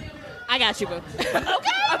nice. I got you, boo. Okay.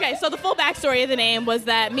 Okay, so the full backstory of the name was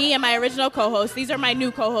that me and my original co-host, these are my new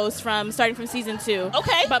co-hosts starting from season 2.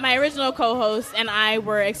 Okay. But my original co-host and I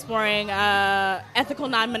were exploring ethical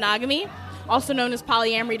non-monogamy. also known as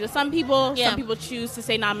polyamory to some people. Yeah. Some people choose to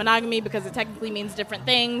say non-monogamy because it technically means different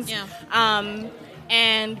things. Yeah.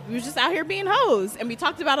 And we were just out here being hoes, and we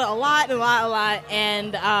talked about it a lot,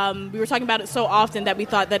 and we were talking about it so often that we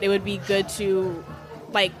thought that it would be good to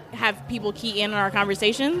like have people key in on our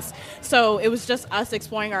conversations. So it was just us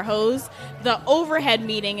exploring our hoes. The overhead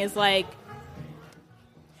meeting is like,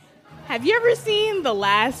 have you ever seen the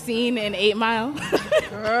last scene in 8 Mile?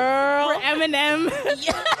 Girl. Where Eminem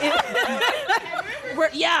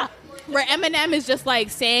where Eminem is just like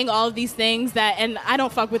saying all of these things that, and I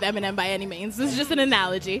don't fuck with Eminem by any means, this is just an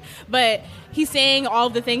analogy, but he's saying all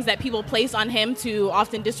of the things that people place on him to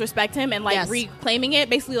often disrespect him and like Yes. reclaiming it,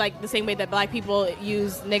 basically like the same way that black people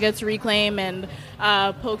use nigga to reclaim, and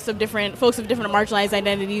folks of different marginalized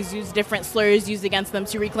identities use different slurs used against them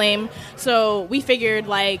to reclaim. So we figured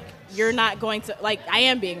like, you're not going to, like, I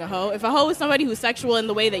am being a hoe. If a hoe is somebody who's sexual in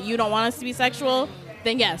the way that you don't want us to be sexual,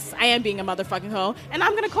 then yes, I am being a motherfucking hoe, and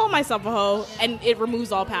I'm gonna call myself a hoe, and it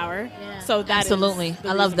removes all power. Yeah. So that Absolutely. is the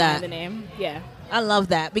I love reason that. behind the name. Yeah, I love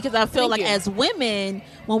that because I feel Thank like you. as women,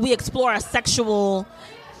 when we explore our sexual,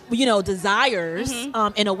 desires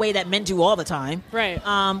in a way that men do all the time, Right.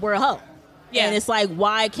 We're a hoe. Yeah. And it's like,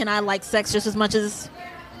 why can I like sex just as much as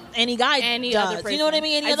any guy any does? other person. You know what I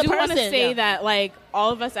mean? Any other do person. want to say Yeah. that like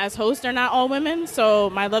all of us as hosts are not all women. So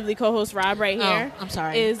my lovely co-host Rob right here, I'm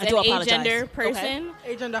sorry. is I do an apologize. agender person.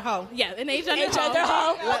 Agender hoe. Yeah, an agender Agender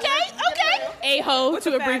hoe. hoe. Okay. A hoe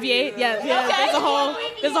to abbreviate. Yeah.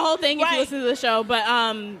 Okay. There's a whole thing if Right. you listen to the show. But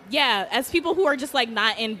yeah, as people who are just like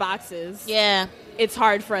not in boxes, Yeah. it's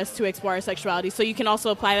hard for us to explore our sexuality. So you can also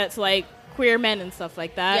apply that to like queer men and stuff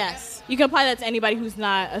like that. Yes. You can apply that to anybody who's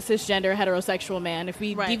not a cisgender heterosexual man. If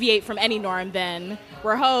we Right. deviate from any norm, then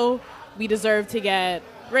we're hoe. We deserve to get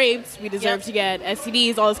raped. We deserve Yep. to get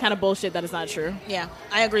STDs. All this kind of bullshit that is not true. Yeah,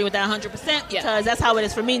 I agree with that 100% because Yeah. that's how it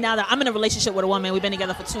is for me now that I'm in a relationship with a woman. We've been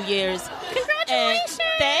together for 2 years. Congratulations!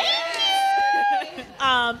 Thank you.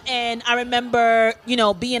 And I remember,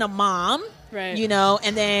 being a mom, Right.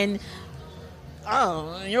 and then,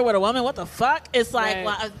 oh, you're with a woman? What the fuck? It's like, Right.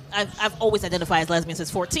 well, I've always identified as lesbian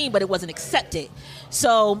since 14, but it wasn't accepted.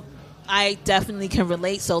 So I definitely can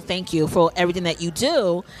relate. So thank you for everything that you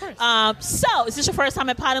do. So is this your first time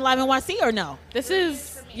at Pod and Live NYC or no? This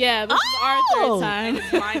is our third time.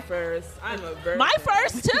 It's my first. I'm a virgin. My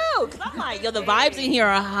first too, because I'm like, the vibes in here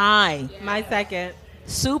are high, My second.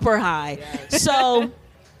 super high. So,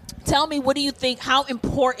 tell me, what do you think? How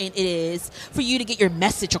important it is for you to get your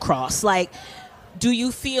message across? Like, do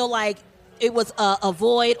you feel like it was a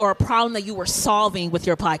void or a problem that you were solving with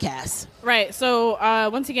your podcast? Right. So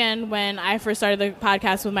once again, when I first started the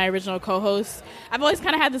podcast with my original co-host, I've always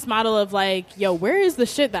kind of had this model of like, yo, where is the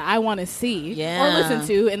shit that I want to see Yeah. or listen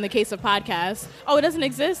to in the case of podcasts? Oh, it doesn't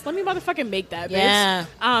exist? Let me motherfucking make that, bitch.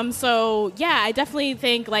 Yeah. So, yeah, I definitely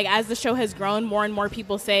think like as the show has grown, more and more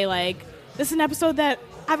people say like, this is an episode that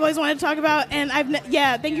I've always wanted to talk about, and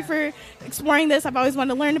thank you for exploring this. I've always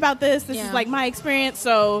wanted to learn about this. This Yeah. is like my experience.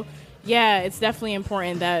 So, yeah, it's definitely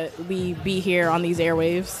important that we be here on these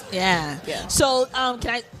airwaves. Yeah. Yeah. So,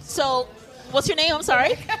 what's your name? I'm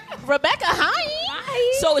sorry. Rebecca, hi.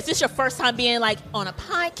 Hi. So, is this your first time being like on a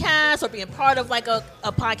podcast or being part of like a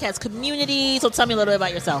podcast community? So, tell me a little bit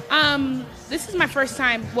about yourself. This is my first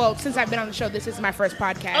time. Well, since I've been on the show, this is my first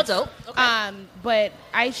podcast. Oh, dope. Okay. But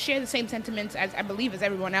I share the same sentiments as I believe as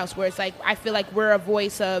everyone else, where it's like I feel like we're a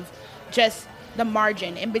voice of just the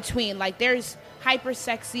margin in between. Like there's hyper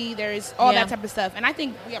sexy, there's all Yeah. that type of stuff, and I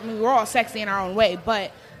think we're all sexy in our own way,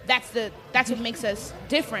 but. That's what makes us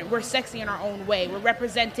different. We're sexy in our own way. We're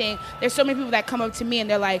representing. There's so many people that come up to me and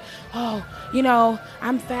they're like, oh,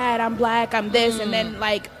 I'm fat, I'm black, I'm this, and then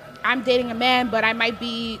like I'm dating a man, but I might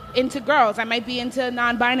be into girls. I might be into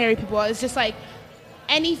non-binary people. It's just like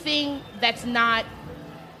anything that's not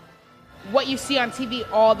what you see on TV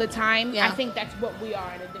all the time. Yeah. I think that's what we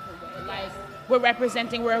are in a different way. Like we're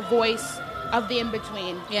representing. We're a voice of the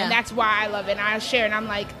in-between, Yeah. and that's why I love it. And I share, and I'm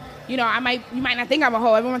like. You might not think I'm a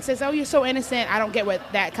hoe. Everyone says, "Oh, you're so innocent." I don't get where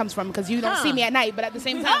that comes from because you don't see me at night, but at the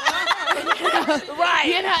same time, Right.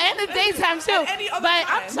 and the daytime too. any other But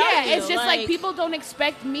time. yeah, you, it's just like- like people don't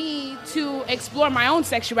expect me to explore my own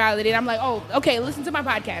sexuality, and I'm like, "Oh, okay, listen to my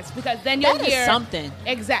podcast because then you'll That is hear something.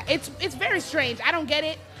 Exactly. It's very strange. I don't get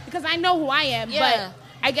it because I know who I am, Yeah. but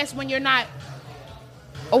I guess when you're not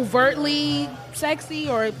overtly sexy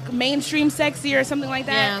or mainstream sexy or something like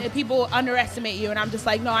that, Yeah. people underestimate you, and I'm just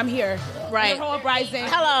like, no, I'm here. Right. Your whole uprising.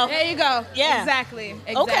 Hello. There you go. Yeah. Exactly.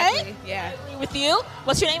 Okay. Yeah. With you?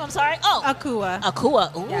 What's your name? I'm sorry. Oh, Akua.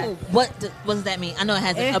 Akua. Ooh. Yes. What does that mean? I know it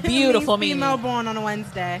has It a beautiful means meaning. female born on a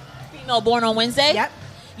Wednesday. Female born on Wednesday? Yep.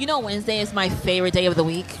 You know, Wednesday is my favorite day of the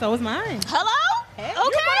week. So is mine. Hello? Hey, Okay. You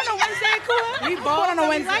born on a Wednesday, cool? We both on a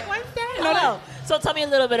Wednesday. Like Wednesday? Hello. So tell me a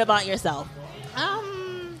little bit about yourself.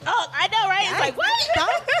 Oh, I know, right? It's like, what? Stop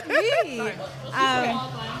me. No,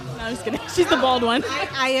 I'm just kidding. She's the bald one.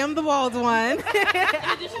 I am the bald one. In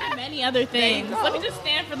addition to many other things. Let me just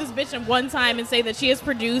stand for this bitch at one time and say that she has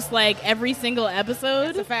produced like every single episode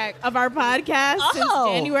That's a fact. of our podcast since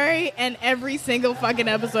January, and every single fucking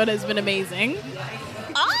episode has been amazing.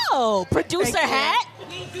 Oh, producer hat.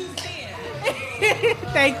 Thank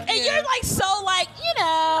you. And you're like so like, you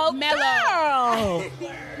know, mellow. Girl.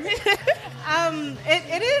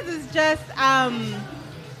 It is. It's just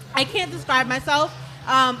I can't describe myself.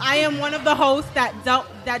 I am one of the hosts that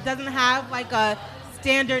doesn't have like a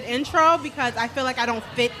standard intro because I feel like I don't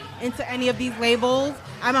fit into any of these labels.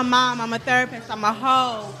 I'm a mom. I'm a therapist. I'm a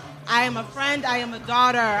hoe. I am a friend. I am a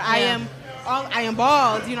daughter. I am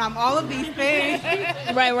bald. You know, I'm all of these things.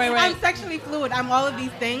 Right. I'm sexually fluid. I'm all of these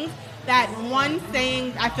things. That one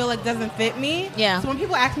saying I feel like doesn't fit me. Yeah. So when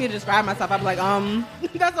people ask me to describe myself, I'm like,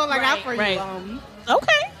 that's all I got for Right. you.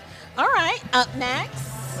 Okay. All right. Up next.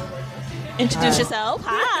 Introduce yourself.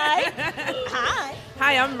 Hi. Hi.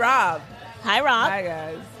 Hi, I'm Rob. Hi, Rob. Hi,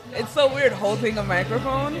 guys. It's so weird holding a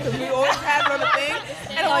microphone because we always have it on the thing.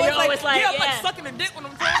 And I'm you're always like, I'm yeah. like sucking a dick when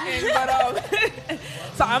I'm talking. But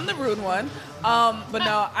so I'm the rude one. But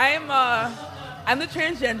no, I'm the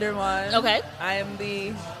transgender one. Okay. I am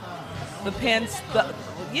the pants.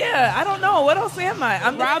 I don't know. What else am I?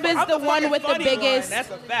 Rob is the one with the biggest,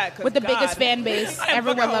 That's a fact. 'cause with the God, biggest fan base. I am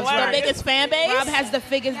Everyone fucking loves hilarious. Rob. The biggest fan base? Rob has the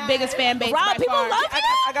biggest fan base. Rob, by people far. love you?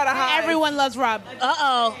 I got a high. Everyone loves Rob,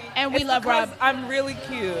 Uh-oh. and we It's love because Rob. I'm really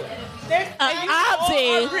cute. Obvi.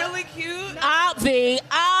 I'm really cute. Obvi.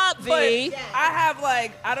 But I have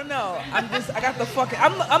like I don't know. I got the fucking.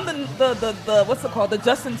 I'm the what's it called? The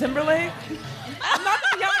Justin Timberlake. I'm not the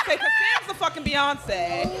Beyonce because Sam's the fucking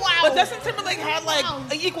Beyonce. Wow. But Justin Timberlake had like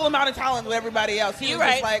an equal amount of talent with everybody else. He was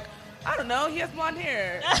just like I don't know. He has blonde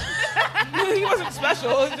hair. He wasn't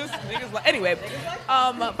special. It's just niggas like anyway.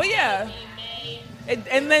 But yeah.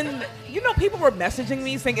 And then, you know, people were messaging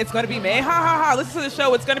me saying it's going to be May. Ha, ha, ha. Listen to the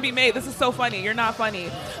show. It's going to be May. This is so funny. You're not funny.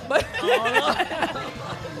 But,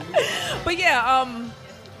 but yeah,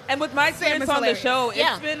 and with my experience on the show,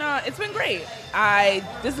 it's been great.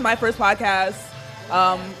 This is my first podcast,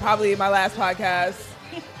 probably my last podcast,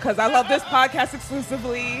 because I love this podcast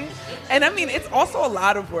exclusively. And I mean, it's also a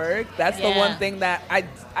lot of work. That's the one thing that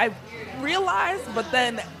I realized, but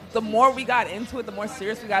then the more we got into it, the more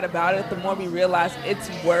serious we got about it, the more we realized it's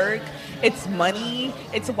work, it's money,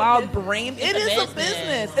 it's a wild brain. It is a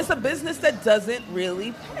business. It's a business that doesn't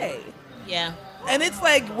really pay. Yeah. And it's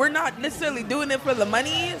like we're not necessarily doing it for the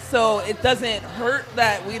money, so it doesn't hurt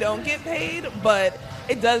that we don't get paid, but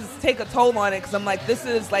it does take a toll on it because I'm like, this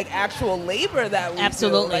is like actual labor that we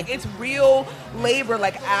Absolutely. do. Like it's real labor,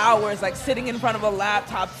 like hours, like sitting in front of a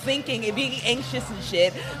laptop, thinking and being anxious and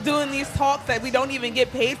shit, doing these talks that we don't even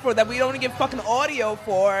get paid for, that we don't even get fucking audio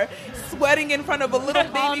for, sweating in front of a little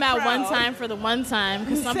baby All about crowd. one time for the one time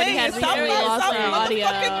because somebody had Saying, recently lost their audio.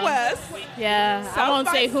 motherfucking West. Yeah, I won't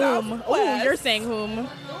say whom. Southwest. Oh, you're saying whom.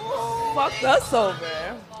 Fucked us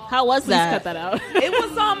over. How was Please that? cut that out. It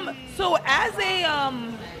was so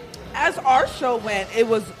as our show went, it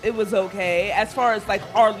was okay. As far as like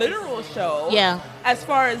our literal show, Yeah. As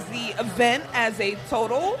far as the event as a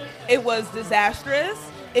total, it was disastrous.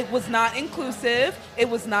 It was not inclusive. It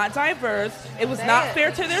was not diverse. It was not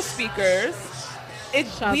fair to their speakers.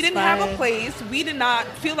 Shots We didn't have a fired. place. We did not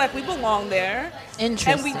feel like we belonged there.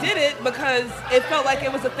 Interesting. And we did it because it felt like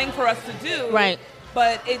it was a thing for us to do. Right.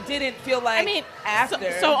 But it didn't feel like I mean,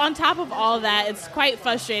 after. So on top of all that, it's quite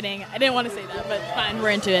frustrating. I didn't want to say that, but fine,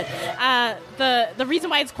 we're into it. The reason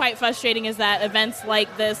why it's quite frustrating is that events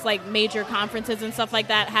like this, like major conferences and stuff like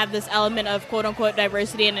that, have this element of quote unquote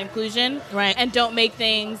diversity and inclusion, Right. And don't make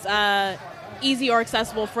things easy or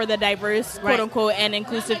accessible for the diverse quote unquote and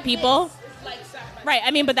inclusive people. Right,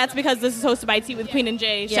 I mean, but that's because this is hosted by Tea with Queen and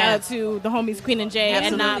Jay. Shout Yeah. out to the homies Queen and Jay, and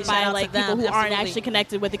Absolutely. not Shout by out like to them. people who aren't Absolutely. actually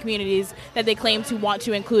connected with the communities that they claim to want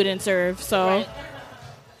to include and serve. So, Right.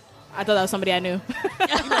 I thought that was somebody I knew.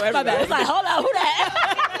 My bad. It's like, hold on, who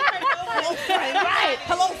that? Right.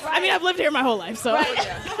 Hello. I mean, I've lived here my whole life, so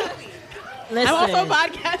Listen. I'm also a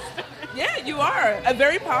podcaster. Yeah, you are a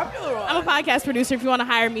very popular one. I'm a podcast producer. If you want to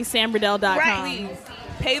hire me, samriddell.com. Please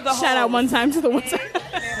pay the Shout out hoes. one time to the one time.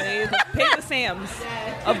 Pay the Sams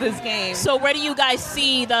of this game. So where do you guys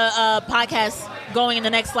see the podcast going in the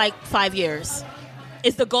next, 5 years?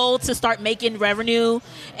 Is the goal to start making revenue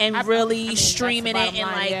and really streaming it that's the and,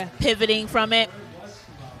 bottom line, yeah. pivoting from it?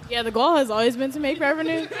 Yeah, the goal has always been to make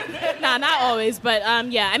revenue. Nah, not always, but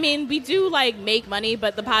yeah. I mean, we do like make money,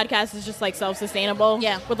 but the podcast is just like self-sustainable.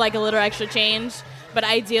 Yeah. With like a little extra change. But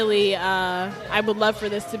ideally, I would love for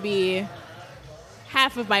this to be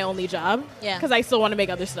half of my only job. Yeah. Because I still want to make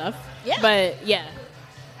other stuff. Yeah. But yeah.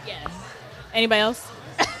 Anybody else?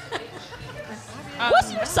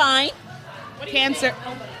 What's your sign? Cancer.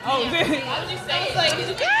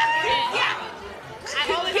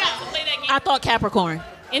 I thought Capricorn.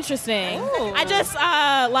 Interesting. Ooh. I just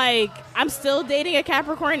I'm still dating a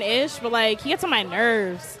Capricorn-ish, but like he gets on my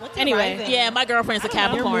nerves. Anyway, Yeah, my girlfriend's a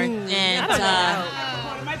Capricorn, and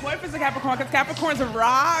My boyfriend's a Capricorn because Capricorn's a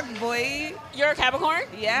rock, boy. you're a Capricorn.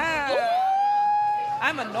 Yeah.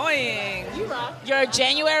 I'm annoying. You're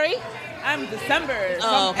January. I'm December. So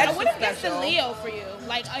Oh, I'm okay. I extra would have guessed a special. Leo for you.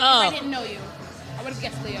 Like, if Oh. I didn't know you, I would have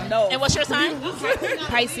guessed Leo. No. And what's your sign?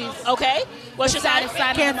 Pisces. Okay. What's your sign?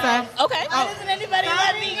 Cancer. Okay. doesn't anybody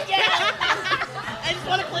let me guess? I just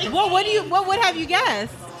want to play. Well, what would have you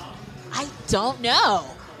guessed? I don't know.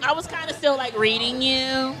 I was kind of still like reading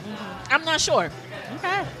you. I'm not sure.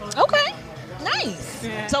 Okay. Okay. Nice.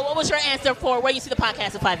 So what was your answer for where you see the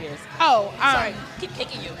podcast in 5 years? Oh, Sorry, keep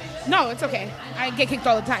kicking you. No, it's okay. I get kicked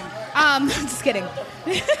all the time. Just kidding.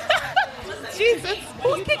 Jesus.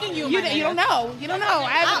 Who's kicking you? You don't know. You don't know.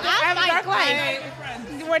 I have a dark life.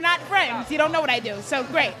 We're not friends. You don't know what I do. So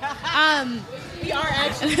great. We are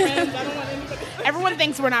actually friends. I don't want anybody. Everyone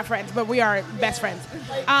thinks we're not friends, but we are best friends.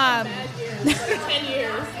 10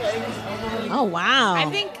 years. Oh wow. I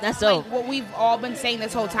think that's like, dope. what we've all been saying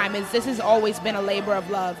this whole time is this has always been a labor of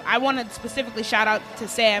love. I want to specifically shout out to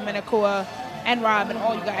Sam and Akua and Rob and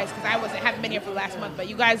all you guys because haven't been here for the last month, but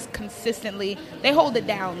you guys consistently they hold it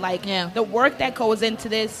down. Like the work that goes into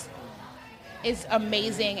this is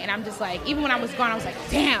amazing, and I'm just like, even when I was gone, I was like,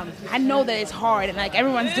 damn, I know that it's hard, and like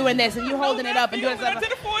everyone's doing this, and you're holding it up and doing stuff.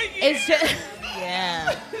 It's just.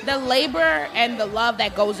 Yeah. The labor and the love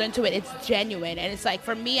that goes into it, it's genuine. And it's like,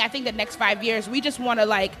 for me, I think the next 5 years, we just want to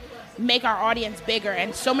like make our audience bigger.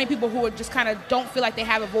 And so many people who are just kind of don't feel like they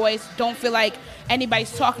have a voice, don't feel like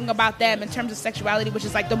anybody's talking about them in terms of sexuality, which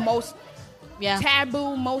is like the most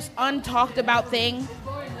taboo, most untalked about thing.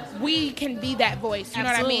 We can be that voice. You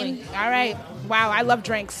know what I mean? All right. Wow. I love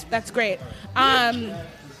drinks. That's great. I'm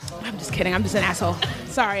just kidding. I'm just an asshole.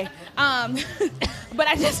 Sorry. But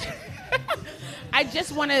I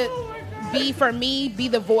just want to be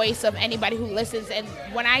the voice of anybody who listens. And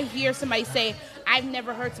when I hear somebody say, I've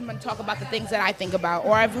never heard someone talk about the things that I think about,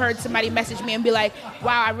 or I've heard somebody message me and be like,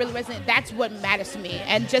 wow, I really resonate. That's what matters to me.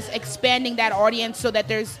 And just expanding that audience so that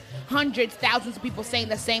there's hundreds, thousands of people saying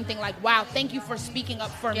the same thing, like, wow, thank you for speaking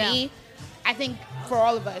up for me. I think for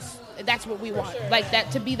all of us, that's what we want. Like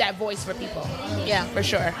that, to be that voice for people. Yeah. For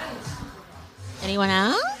sure. Anyone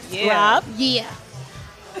else? Yeah. Rob? Yeah.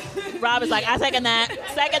 Rob is like, I second that.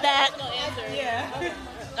 Second that. No answer. Yeah.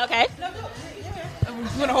 Okay.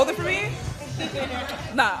 You want to hold it for me?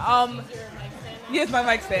 Nah. Here's my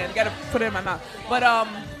mic stand. You gotta put it in my mouth. But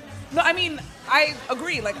no, I mean, I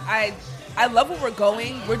agree. Like, I love where we're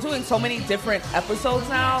going. We're doing so many different episodes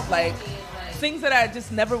now. Like, things that I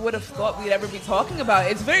just never would have thought we'd ever be talking about.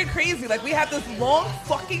 It's very crazy. Like, we have this long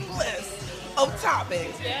fucking list of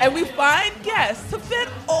topics, and we find guests to fit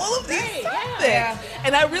all of these topics. Yeah.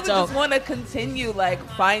 And I really just want to continue like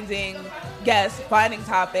finding guests, finding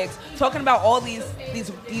topics, talking about all these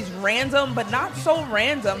random but not so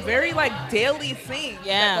random, very like daily things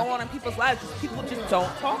that go on in people's lives. People just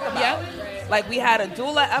don't talk about. Like we had a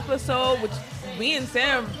doula episode, which me and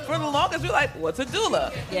Sam for the longest we were like, what's a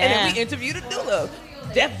doula? And then we interviewed a doula.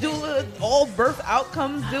 Death doula, all birth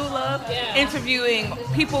outcomes doula, interviewing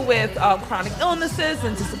people with chronic illnesses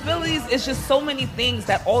and disabilities. It's just so many things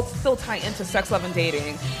that all still tie into sex, love, and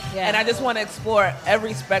dating. And I just want to explore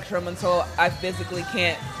every spectrum until I physically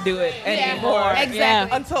can't do it anymore.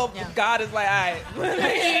 Exactly. Until God is like, all right.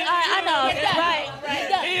 I know.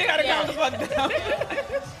 Right. You gotta calm the fuck down.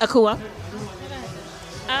 Akua?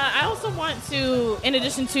 I also want to, in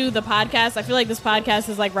addition to the podcast, I feel like this podcast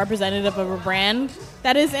is like representative of a brand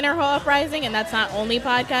that is Inner Hoe Uprising, and that's not only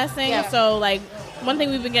podcasting. Yeah. So like one thing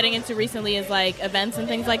we've been getting into recently is like events and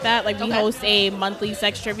things like that. Like we host a monthly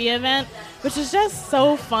sex trivia event, which is just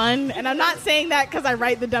so fun. And I'm not saying that because I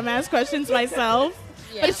write the dumbass questions myself.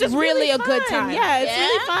 But it's just really a fun. good time. Yeah, it's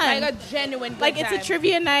really fun. Like a genuine good Like time. it's a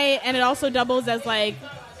trivia night, and it also doubles as like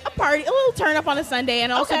a party, a little turn up on a Sunday,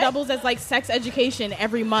 and also doubles as like sex education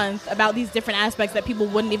every month about these different aspects that people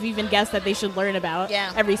wouldn't have even guessed that they should learn about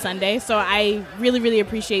every Sunday. So I really, really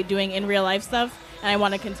appreciate doing in real life stuff, and I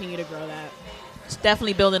want to continue to grow that. It's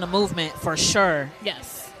definitely building a movement for sure.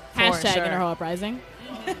 Yes. For Hashtag sure. Inner Hoe Uprising.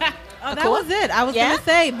 Oh, that was it. I was going to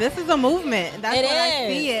say, this is a movement. That's It what I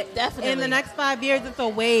is. see it. Definitely. In the next 5 years, it's a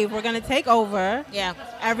wave. We're going to take over. Yeah.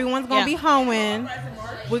 Everyone's going to be hoeing.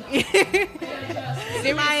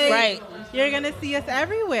 Right. You're going to see us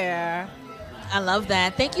everywhere. I love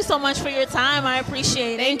that. Thank you so much for your time. I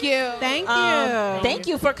appreciate it. Thank you. Thank you. Thank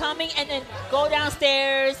you for coming. And then go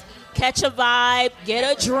downstairs, catch a vibe,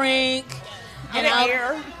 get a drink. Get it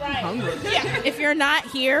here. Yeah. If you're not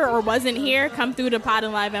here or wasn't here, come through to Pod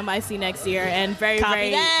and Live NYC next year. And very, Copy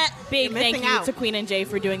very that. big You're thank missing you out. to Queen and Jay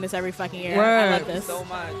for doing this every fucking year. Word. I love this. So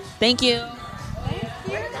much. Thank you.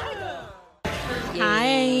 Hi.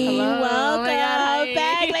 Hello. Welcome Oh my God, hi.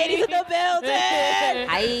 back, ladies in the building.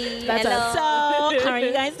 Hi. That's us. So, how are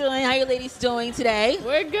you guys doing? How are you ladies doing today?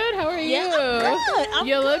 We're good. How are you? Yeah, I'm good. I'm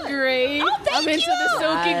You look good. great. Oh, thank I'm into you. the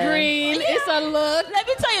silky green. Yeah. It's a look. Let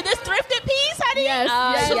me tell you, this thrifted piece, honey, Yes,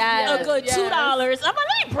 yes, a good yes. $2. I'm gonna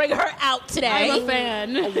let me bring her out today. I'm a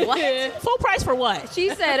fan. What? Full price for what? She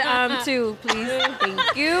said, two, please.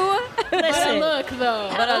 Thank you. But a Listen. look, though.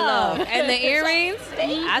 But a love. And the earrings,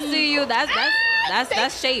 I see you.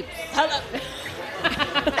 That's shapes. Hello.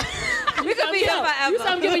 We could be here You forever. said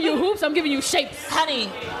I'm giving you hoops. I'm giving you shapes. Honey,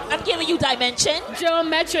 I'm giving you dimension.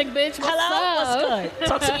 Geometric, bitch. What's Hello? up? What's good?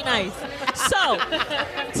 Talk to me nice. So,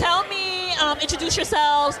 tell me, introduce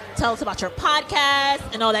yourselves, tell us about your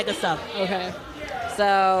podcast, and all that good stuff. Okay.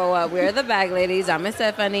 So we're the Bag Ladies. I'm Miss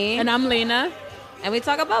Stephanie. And I'm Lena. And we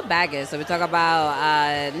talk about baggage. So we talk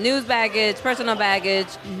about news baggage, personal baggage,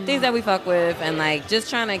 things that we fuck with, and like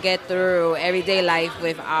just trying to get through everyday life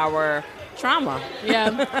with our trauma. Yeah.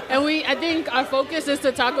 And I think our focus is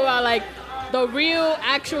to talk about like the real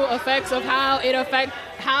actual effects of how it affects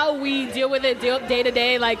how we deal with it day to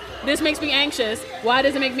day. Like, this makes me anxious. Why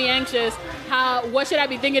does it make me anxious? What should I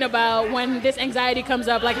be thinking about when this anxiety comes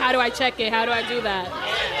up? Like, how do I check it? How do I do that?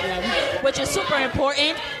 Yeah. Which is super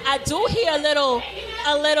important. I do hear a little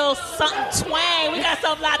something twang. We got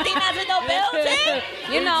some Latinas in the building.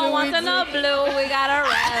 You know, once in a blue, we got a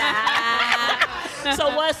red.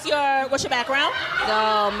 So what's your background?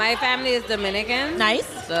 So my family is Dominican. Nice.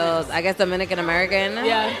 So I guess Dominican American.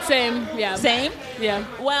 Yeah, same. Yeah. Same? Yeah.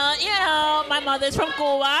 Well, you know, my mother's from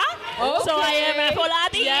Cuba. So I am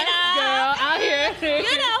Afro-Latina. Yes, girl, out here.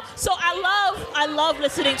 You know, so I love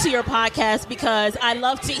listening to your podcast because I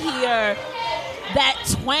love to hear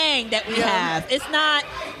that twang that we have. It's not,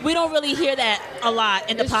 we don't really hear that a lot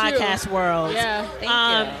in the It's podcast true. world. Yeah.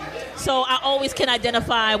 Thank you. So I always can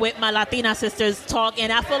identify with my Latina sisters talk,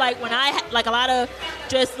 and I feel like when like a lot of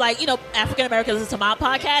just like, you know, African Americans listen to my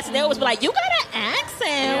podcast, and they always be like, "You got an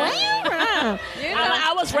accent? Where you from?"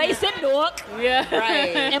 I was raised in Newark. Yeah.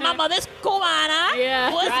 Right. And my mother's Cubana.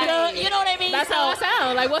 Yeah. What's Right. good? You know what I mean? That's how I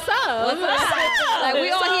sound. Like, what's up? What's up? Like, we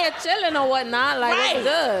all here chilling or whatnot. Like, Right. it's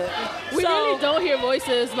good. We So- really don't hear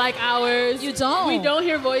voices like ours. You don't. We don't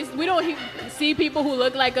hear We don't see people who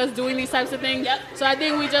look like us doing these types of things. Yep. So I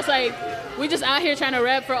think we just out here trying to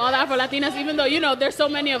rep for all the Afro Latinas, even though, you know, there's so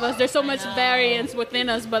many of us. There's so much variance within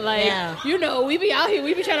us. But, like, Yeah. you know, we be out here.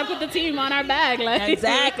 We be trying to put the team on our back. Like,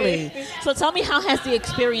 Exactly. So tell me, how has the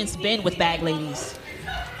experience been with Bag Ladies?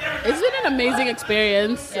 It's been an amazing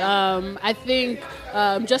experience. I think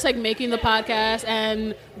just like making the podcast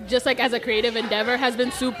and just like as a creative endeavor has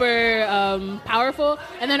been super powerful.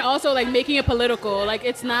 And then also like making it political. Like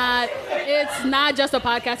it's not just a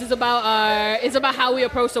podcast. It's about how we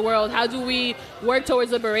approach the world. How do we work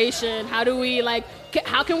towards liberation? How do we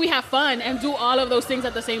how can we have fun and do all of those things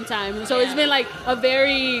at the same time? And so it's been like a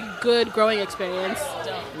very good growing experience.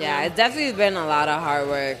 Yeah, it's definitely been a lot of hard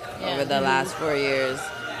work over the last 4 years.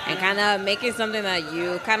 And kind of making something that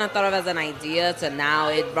you kind of thought of as an idea to now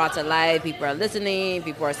it brought to life. People are listening,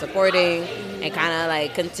 people are supporting, and kind of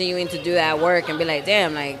like continuing to do that work and be like,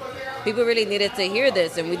 damn, like people really needed to hear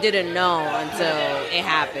this, and we didn't know until it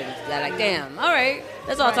happened. They're like, damn, all right,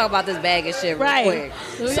 let's all talk about this bag of shit real quick.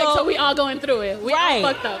 So we all going through it. We all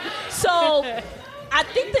fucked up. So I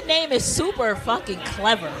think the name is super fucking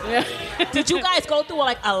clever. Yeah. Did you guys go through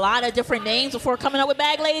like a lot of different names before coming up with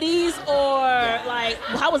Bag Ladies, or like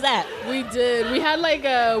how was that? We did. We had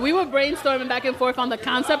we were brainstorming back and forth on the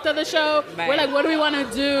concept of the show. Right. We're like, what do we want to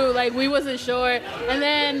do? Like, we wasn't sure. And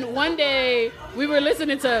then one day we were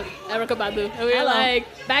listening to Erykah Badu, and we were like,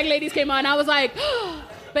 Bag Ladies came on. I was like,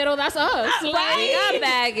 pero that's us. We got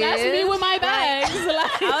baggage. That's me with my bags.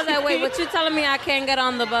 I was like, wait, what you telling me I can't get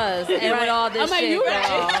on the bus and with all this I'm like, shit, you girl?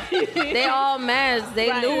 right. They all mess. They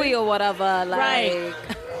Louis or whatever. Like, Right.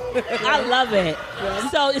 I love it.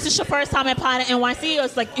 So is this your first time at Pod NYC, or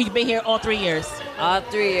it's like you've been here all 3 years? All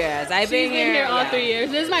 3 years. I've She's been here all 3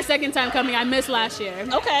 years. This is my second time coming. I missed last year.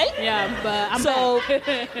 Okay. Yeah, but I'm so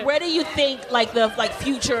back. where do you think like the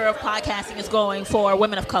future of podcasting is going for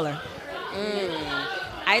women of color?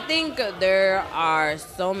 I think there are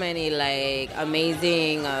so many like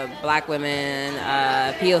amazing black women,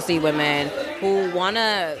 POC women who want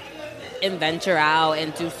to venture out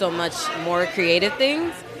and do so much more creative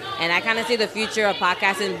things. And I kind of see the future of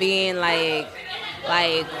podcasting being like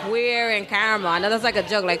queer and caramel. I know that's like a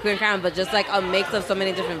joke, like queer and caramel, but just like a mix of so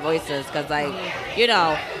many different voices. Because like, you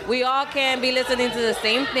know, we all can be listening to the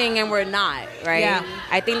same thing and we're not, right? Yeah.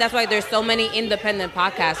 I think that's why there's so many independent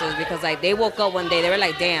podcasters, because like they woke up one day, they were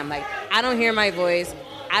like, damn, like I don't hear my voice.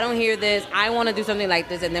 I don't hear this. I want to do something like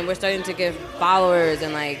this. And then we're starting to get followers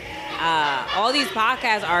and like all these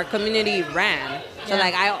podcasts are community ran. So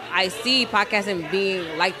like I see podcasting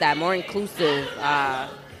being like that, more inclusive.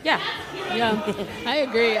 Yeah, I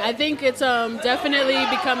agree. I think it's definitely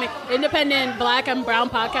becoming independent black and brown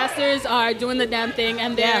podcasters are doing the damn thing,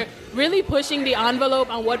 and they're really pushing the envelope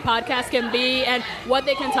on what podcasts can be and what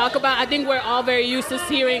they can talk about. I think we're all very used to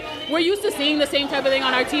seeing the same type of thing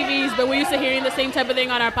on our TVs, but we're used to hearing the same type of thing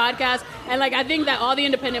on our podcast. And like I think that all the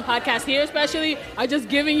independent podcasts here especially are just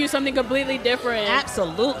giving you something completely different.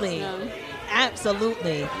 Absolutely.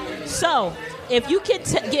 Absolutely. So, if you could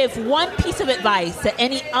give one piece of advice to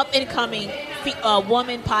any up-and-coming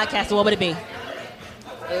woman podcaster, what would it be?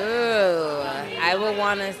 Ooh, I would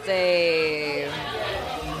want to say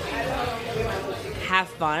have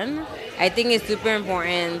fun. I think it's super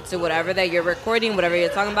important to whatever that you're recording, whatever you're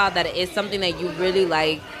talking about, that it's something that you really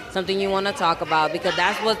like, something you want to talk about, because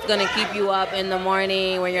that's what's going to keep you up in the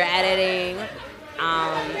morning when you're editing.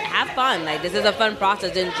 Have fun. Like, this is a fun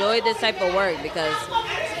process. Enjoy this type of work, because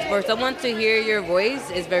for someone to hear your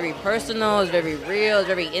voice is very personal, it's very real, it's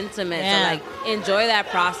very intimate. So like, enjoy that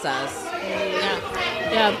process.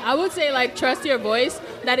 Yeah, I would say like trust your voice,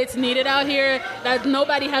 that it's needed out here, that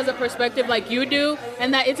nobody has a perspective like you do,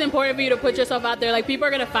 and that it's important for you to put yourself out there. Like, people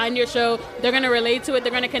are gonna find your show, they're gonna relate to it,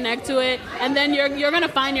 they're gonna connect to it, and then you're gonna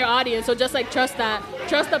find your audience. So just like trust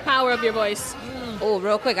the power of your voice. Oh,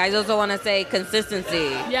 real quick, I just want to say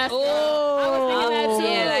consistency. Yes. Oh, I was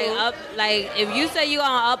thinking that too. like if you say you're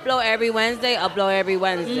gonna upload every Wednesday, upload every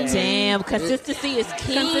Wednesday. Damn, consistency is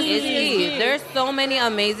key. It's key. There's so many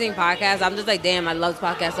amazing podcasts. I'm just like, damn, I love this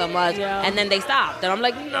podcast so much. Yeah. And then they stop. Then I'm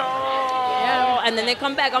like, no. Yeah. And then they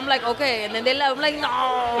come back. I'm like, okay. And then they left. I'm like, no.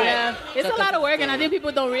 Yeah. It's a lot of work, and I think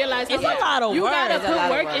people don't realize it's a lot of work. You gotta put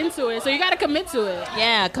work into it, so you gotta commit to it.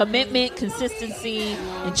 Yeah, commitment, consistency,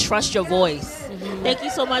 and trust your voice. Thank you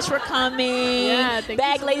so much for coming. Yeah, thank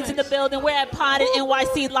Bag you so ladies in the building. We're at Potted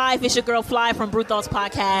NYC Live. It's your girl Fly from Brew Thoughts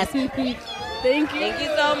Podcast. Thank you. Thank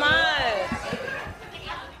you so much.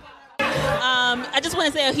 I just want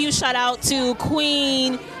to say a huge shout out to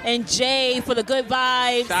Queen and Jay for the good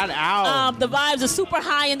vibes. Shout out. The vibes are super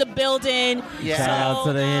high in the building. Yeah. Shout out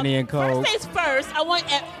to the Henny and Coke. First things first, I want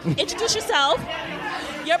introduce yourself,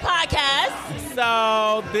 your podcast.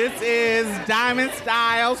 So this is Diamond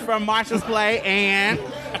Styles from Marsha's Play and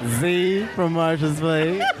Z from Marsha's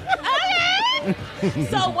Play. Okay.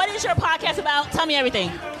 So what is your podcast about? Tell me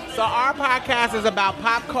everything. So our podcast is about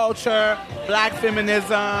pop culture, black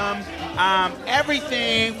feminism,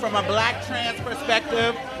 everything from a black trans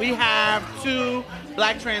perspective. We have 2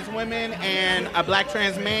 black trans women and a black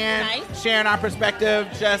trans man sharing our perspective,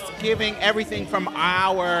 just giving everything from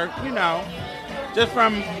our, just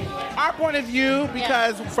from our point of view,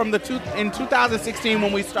 because in 2016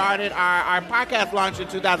 when we started, our podcast launched in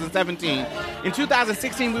 2017. In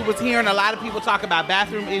 2016, we was hearing a lot of people talk about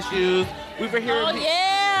bathroom issues. We were hearing, you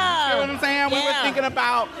know what I'm saying? We were thinking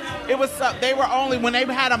about, they were only, when they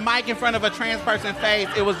had a mic in front of a trans person's face,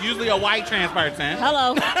 it was usually a white trans person.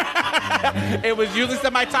 Hello. It was usually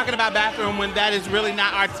somebody talking about bathroom when that is really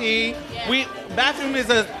not our tea. Bathroom is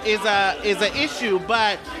a issue,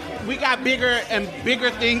 but we got bigger and bigger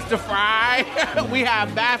things to fry. We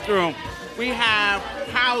have bathroom, we have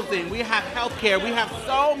housing, we have healthcare, we have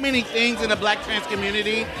so many things in the black trans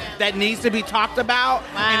community that needs to be talked about.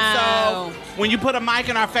 Wow. And so when you put a mic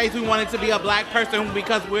in our face, we wanted to be a black person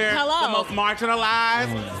because we're the most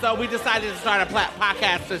marginalized. So we decided to start a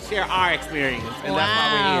podcast to share our experience, and that's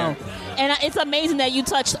why we're here. And it's amazing that you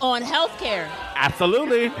touched on healthcare.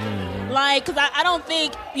 Absolutely. Like, because I don't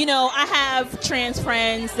think, I have trans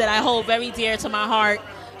friends that I hold very dear to my heart.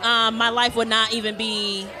 My life would not even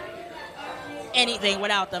be anything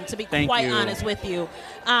without them, to be quite honest with you.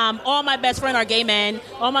 All my best friends are gay men.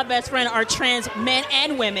 All my best friends are trans men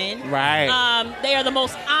and women. Right. They are the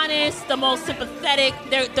most honest, the most sympathetic.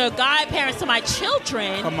 They're the godparents to my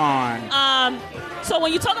children. Come on. So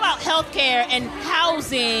when you talk about healthcare and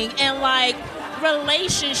housing and like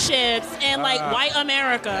relationships and like white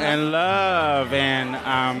America and love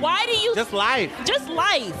and why do you just life? Just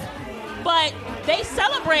life. But they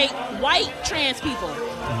celebrate white trans people.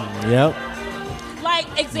 Yep. Like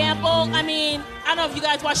example, I mean, I don't know if you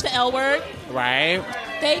guys watched the L Word. Right.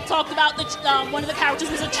 They talked about the one of the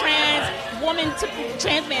characters was a trans woman to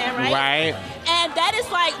trans man, right? Right. And that is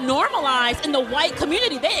like normalized in the white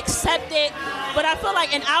community. They accept it, but I feel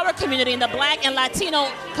like in our community, in the Black and Latino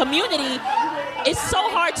community, it's so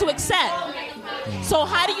hard to accept. So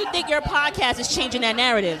how do you think your podcast is changing that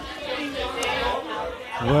narrative?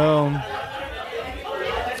 Well,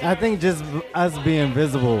 I think just us being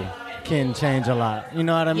visible can change a lot. You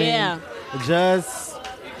know what I mean? Yeah. Just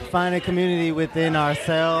find a community within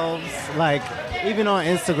ourselves. Like, even on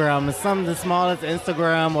Instagram, some of the smallest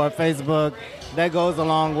Instagram or Facebook, that goes a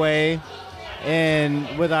long way.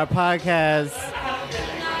 And with our podcast,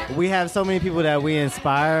 we have so many people that we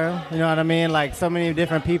inspire. You know what I mean? Like, so many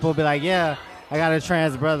different people be like, yeah, I got a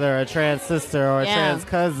trans brother, a trans sister, or a trans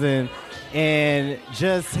cousin. And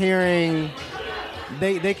just hearing,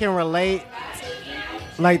 they can relate,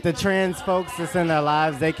 like the trans folks that's in their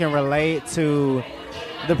lives, they can relate to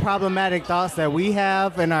the problematic thoughts that we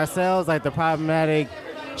have in ourselves, like the problematic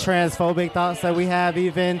transphobic thoughts that we have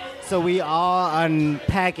even. So we all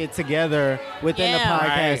unpack it together within the podcast.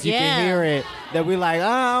 Right. You can hear it. That we like, oh,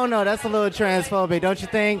 I don't know, that's a little transphobic, don't you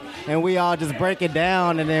think? And we all just break it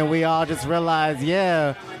down, and then we all just realize,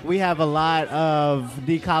 yeah, we have a lot of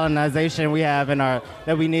decolonization we have in our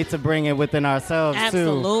that we need to bring in within ourselves too.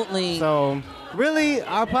 Absolutely. So really,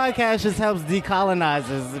 our podcast just helps decolonize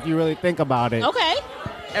us if you really think about it. Okay.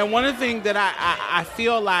 And one of the things that I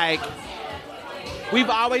feel like we've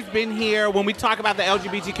always been here when we talk about the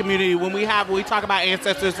LGBT community, when we talk about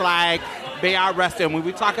ancestors like Bayard Rustin, when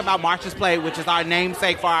we talk about Marcia's Plate, which is our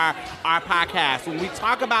namesake for our podcast, when we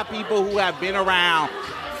talk about people who have been around,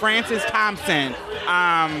 Francis Thompson,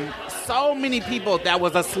 so many people that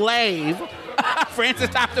was a slave. Francis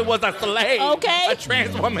Thompson was a slave. Okay. A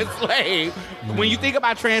trans woman slave. When you think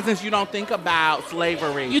about transness, you don't think about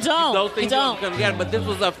slavery. You don't. Those things You don't. come together. But this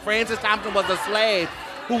was Francis Thompson was a slave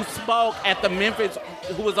who spoke at the Memphis,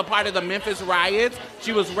 who was a part of the Memphis riots.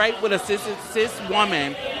 She was raped with a cis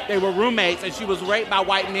woman. They were roommates, and she was raped by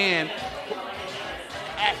white men.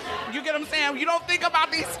 You get what I'm saying? You don't think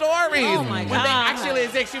about these stories. Oh, my When God. they actually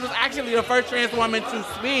exist. She was actually the first trans woman to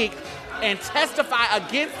speak and testify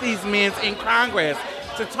against these men in Congress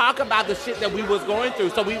to talk about the shit that we was going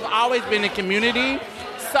through. So we've always been a community.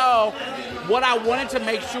 So what I wanted to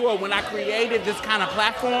make sure when I created this kind of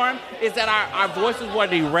platform is that our voices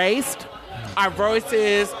weren't erased. Our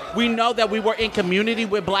voices, we know that we were in community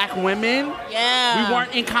with black women. Yeah. We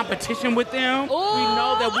weren't in competition with them. We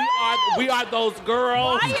know that we are those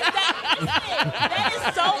girls. Why is that? Listen, that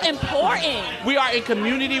is so important. We are in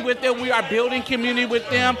community with them. We are building community with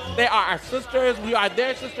them. They are our sisters. We are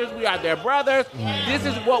their sisters. We are their brothers. This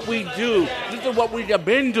is what we do. This is what we have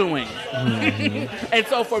been doing. And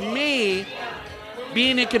so for me,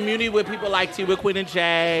 being in community with people like Tiwa Queen and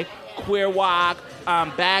Jay, Queer Walk,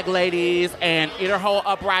 Bag Ladies, and Inner Whole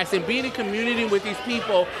Uprising, being in community with these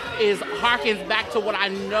people harkens back to what I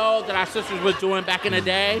know that our sisters were doing back in the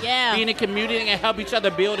day. Yeah. Being in community and help each other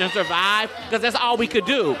build and survive, because that's all we could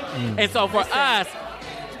do. And so for us,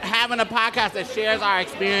 having a podcast that shares our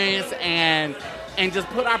experience and just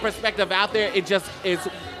put our perspective out there, it just is,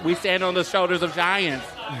 we stand on the shoulders of giants.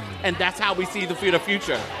 And that's how we see the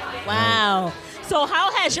future. Wow. So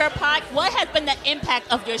how has what has been the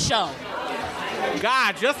impact of your show?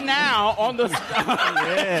 God, just now on the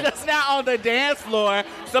just now on the dance floor,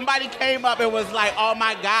 somebody came up and was like, "Oh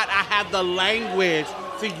my God, I have the language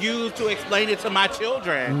to use to explain it to my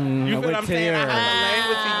children." You feel what I'm saying? I have the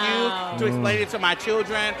language to use to explain it to my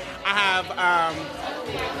children. I have,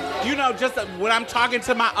 just when I'm talking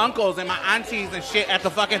to my uncles and my aunties and shit at the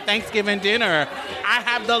fucking Thanksgiving dinner, I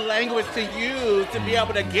have the language to use to be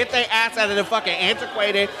able to get their ass out of the fucking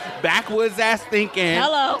antiquated, backwoods ass thinking.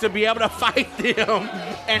 Hello. To be able to fight them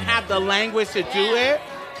and have the language to do it.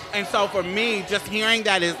 And so for me, just hearing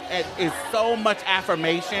that is so much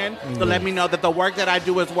affirmation to let me know that the work that I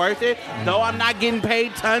do is worth it. Though I'm not getting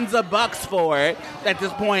paid tons of bucks for it, at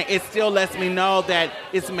this point, it still lets me know that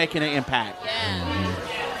it's making an impact. Yeah.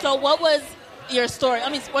 So what was your story? I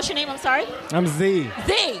mean, what's your name? I'm sorry? I'm Z.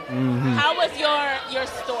 Z. How was your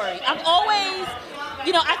story? I'm always,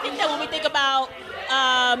 I think that when we think about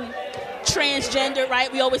transgender,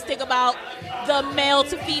 right, we always think about the male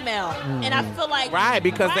to female. And I feel like... Right,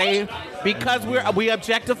 because we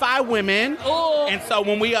objectify women. Ooh. And so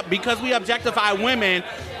because we objectify women,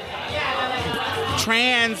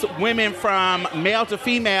 trans women from male to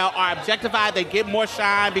female are objectified. They get more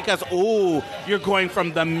shine because, ooh, you're going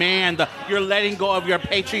from the man, you're letting go of your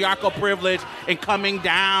patriarchal privilege and coming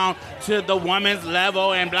down to the woman's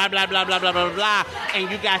level and blah, blah, blah, blah, blah, blah, blah. And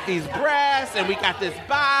you got these breasts and we got this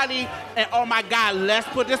body. And oh my God, let's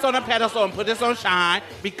put this on a pedestal and put this on shine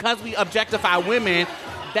because we objectify women.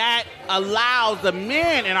 That allows the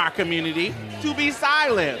men in our community to be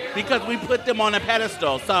silent because we put them on a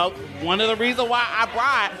pedestal. So one of the reasons why I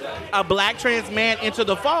brought a black trans man into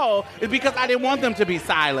the fold is because I didn't want them to be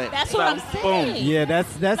silent. That's what I'm saying. Boom. Yeah,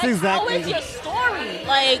 that's Like, exactly. how is your story?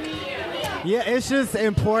 Like, Yeah, it's just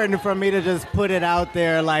important for me to just put it out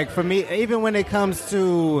there. Like for me, even when it comes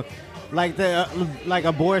to like like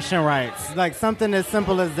abortion rights, like something as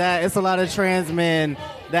simple as that, it's a lot of trans men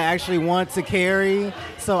that actually want to carry.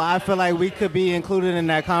 So I feel like we could be included in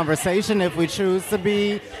that conversation if we choose to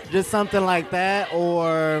be, just something like that,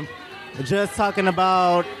 or just talking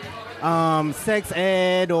about sex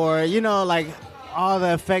ed, or like all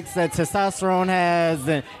the effects that testosterone has,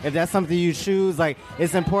 and if that's something you choose, like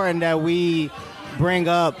it's important that we bring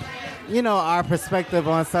up our perspective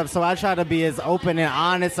on stuff. So I try to be as open and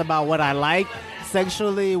honest about what I like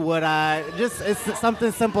sexually, it's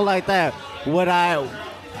something simple like that.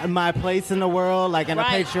 My place in the world, like in a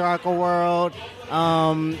patriarchal world,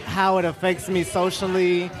 how it affects me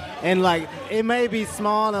socially, and like it may be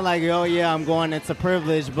small and like, oh yeah, I'm going into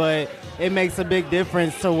privilege, but it makes a big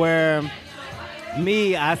difference to where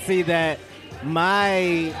I see that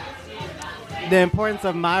the importance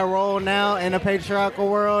of my role now in a patriarchal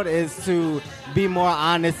world is to be more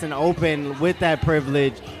honest and open with that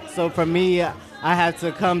privilege. So for me, I have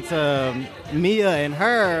to come to Mia and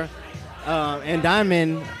her and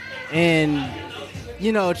Diamond and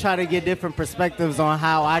try to get different perspectives on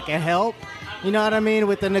how I can help, you know what I mean,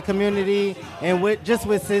 within the community, and with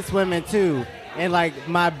cis women too. And like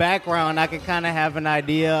my background, I can kind of have an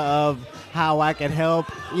idea of how I can help,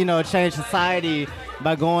 change society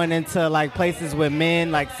by going into like places with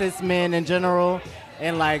men, like cis men in general,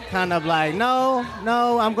 and like kind of like, no,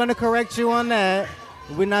 I'm going to correct you on that.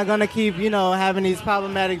 We're not going to keep, having these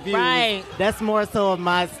problematic views. Right. That's more so of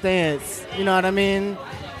my stance. You know what I mean?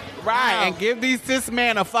 Right, and give these cis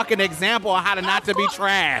men a fucking example of how to not to be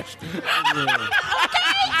trashed.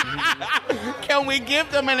 Can we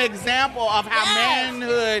give them an example of how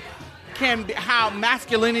manhood how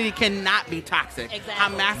masculinity cannot be toxic? Exactly. How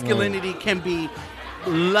masculinity can be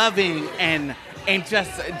loving and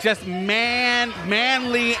just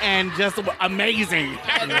manly and just amazing.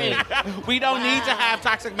 We don't need to have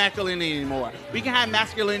toxic masculinity anymore. We can have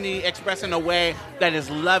masculinity expressed in a way that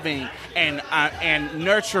is loving and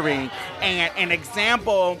nurturing and an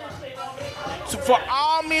example for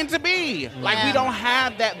all men to be. Like we don't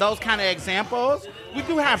have those kind of examples. We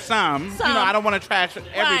do have some. I don't want to trash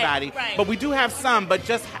everybody, but we do have some. But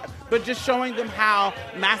just showing them how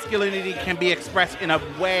masculinity can be expressed in a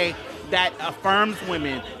way that affirms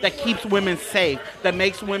women, that keeps women safe, that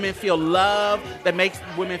makes women feel loved, that makes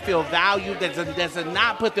women feel valued, that does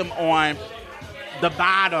not put them on the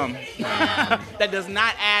bottom, that does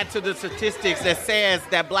not add to the statistics that says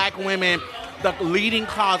that black women, the leading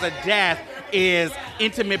cause of death is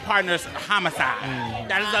intimate partners homicide.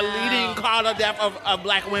 That is a leading cause of death of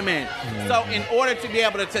black women. So in order to be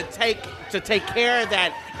able to take care of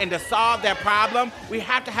that and to solve that problem, we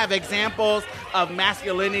have to have examples of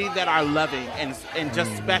masculinity that are loving and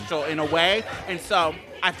just special in a way. And so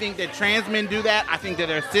I think that trans men do that. I think that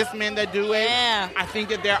there are cis men that do it. Yeah. I think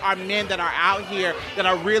that there are men that are out here that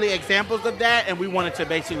are really examples of that, and we wanted to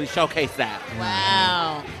basically showcase that.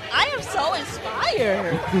 Wow. I am so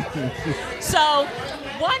inspired. So,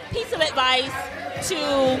 one piece of advice to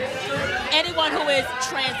anyone who is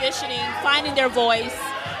transitioning, finding their voice,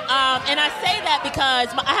 and I say that because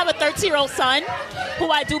I have a 13-year-old son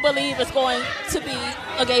who I do believe is going to be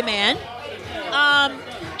a gay man.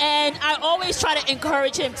 And I always try to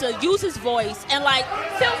encourage him to use his voice and, like,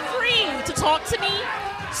 feel free to talk to me.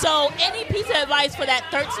 So any piece of advice for that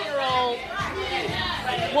 13-year-old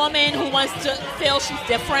woman who wants to feel she's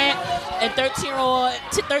different and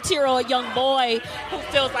 13-year-old young boy who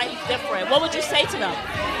feels like he's different, what would you say to them?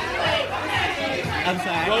 I'm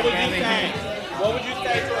sorry. What would you say? What would you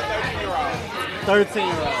say to a 13-year-old?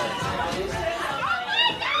 13-year-old.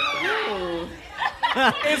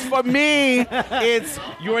 It's for me,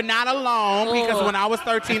 you're not alone, because when I was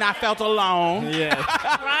 13, I felt alone. Yeah.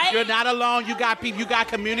 Right? You're not alone. You got people, you got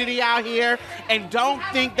community out here. And don't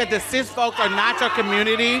think that the cis folks are not your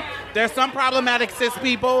community. There's some problematic cis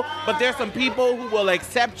people, but there's some people who will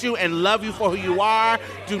accept you and love you for who you are.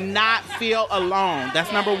 Do not feel alone.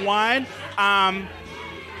 That's number one.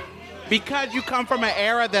 because you come from an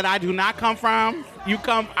era that I do not come from.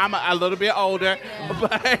 I'm a little bit older,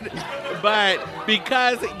 but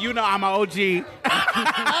because I'm an OG. Okay.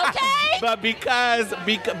 But because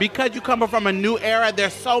you come from a new era,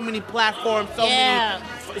 there's so many platforms,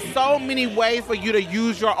 so many ways for you to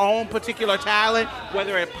use your own particular talent,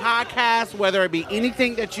 whether it podcasts, whether it be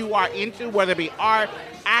anything that you are into, whether it be art,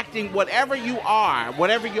 acting, whatever you are,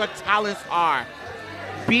 whatever your talents are,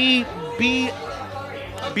 be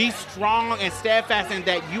strong and steadfast in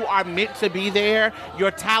that you are meant to be there.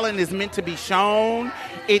 Your talent is meant to be shown.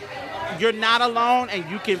 You're not alone, and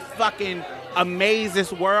you can fucking amaze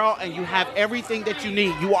this world, and you have everything that you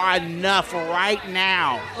need. You are enough right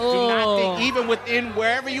now. Oh. Do not think, even within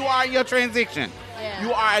wherever you are in your transition,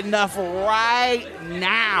 you are enough right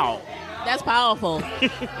now. That's powerful.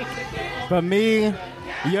 For me,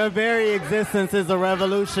 your very existence is a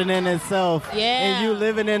revolution in itself. Yeah. And you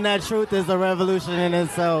living in that truth is a revolution in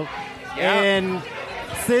itself. Yeah. And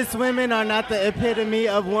cis women are not the epitome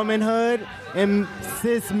of womanhood, and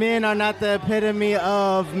cis men are not the epitome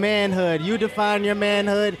of manhood. You define your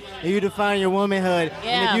manhood, and you define your womanhood.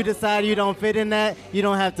 Yeah. And if you decide you don't fit in that, you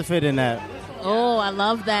don't have to fit in that. Oh, I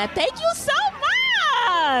love that. Thank you so much.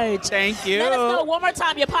 Thank you. Let us know one more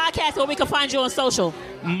time your podcast where we can find you on social.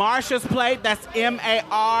 Marsha's Plate, that's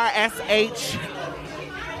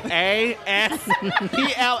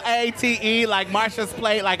MARSHASPLATE, like Marsha's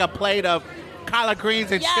Plate, like a plate of collard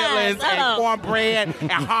greens and chitlins and cornbread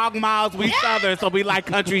and hog miles. We Southern, so we like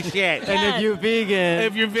country shit. And if you're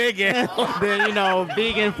vegan, then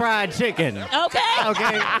vegan fried chicken. Okay.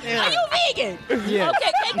 Okay. Are you vegan? Yes.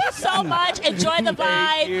 Okay, thank you so much. Enjoy the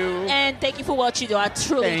vibe. And thank you for what you do. I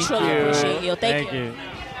truly appreciate you. Thank you.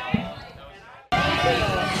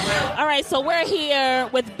 All right, so we're here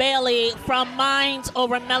with Bailey from Minds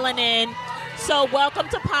Over Melanin. So welcome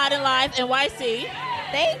to Pod and Live NYC.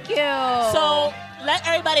 Thank you. So let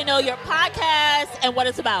everybody know your podcast and what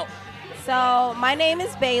it's about. So my name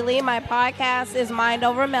is Bailey. My podcast is Mind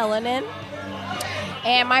Over Melanin.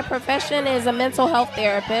 And my profession is a mental health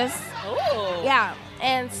therapist. Ooh. Yeah.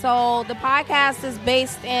 And so the podcast is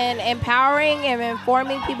based in empowering and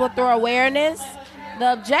informing people through awareness.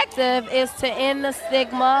 The objective is to end the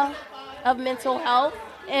stigma of mental health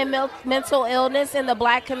and mental illness in the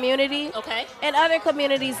Black community and other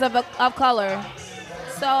communities of color.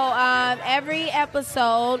 So every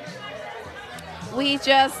episode, we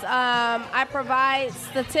just, I provide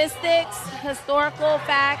statistics, historical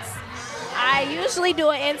facts. I usually do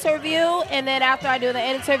an interview, and then after I do the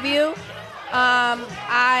interview,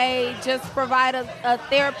 I just provide a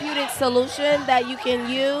therapeutic solution that you can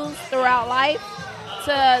use throughout life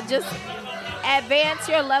to just advance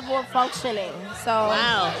your level of functioning. So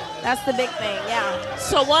that's the big thing, yeah.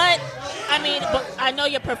 So but I know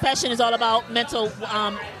your profession is all about mental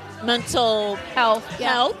health.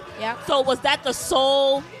 Yeah. So was that the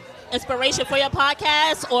sole inspiration for your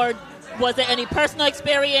podcast, or was there any personal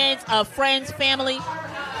experience of friends, family?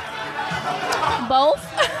 Both.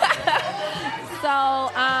 So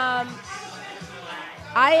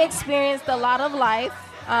I experienced a lot of life.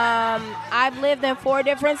 I've lived in 4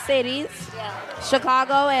 different cities: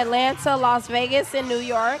 Chicago, Atlanta, Las Vegas, and New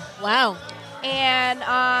York. Wow. And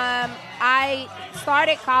I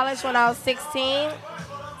started college when I was 16.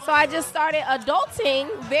 So I just started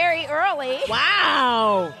adulting very early.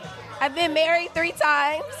 Wow. I've been married 3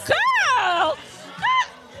 times. Girl!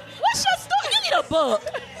 What's your story? You need a book.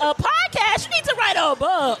 A podcast? You need to write a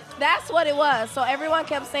book. That's what it was. So everyone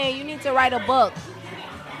kept saying, you need to write a book.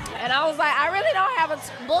 And I was like, I really don't have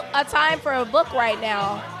a time for a book right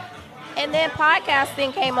now. And then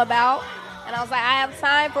podcasting came about. And I was like, I have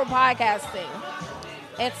time for podcasting.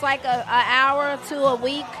 It's like an hour or 2 a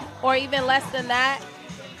week, or even less than that.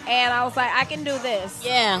 And I was like, I can do this.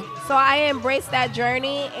 Yeah. So I embraced that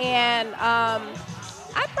journey, and I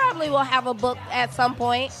probably will have a book at some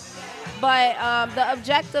point. But the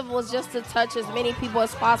objective was just to touch as many people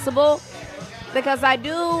as possible, because I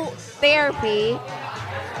do therapy,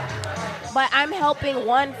 but I'm helping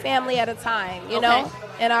one family at a time, you know?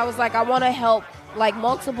 And I was like, I want to help like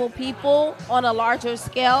multiple people on a larger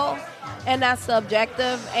scale, and that's the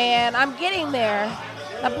objective, and I'm getting there.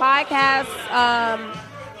 The podcast,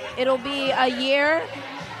 it'll be a year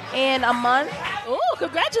in a month. Ooh,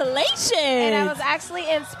 congratulations. And I was actually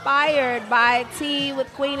inspired by Tea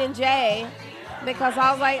with Queen and Jay, because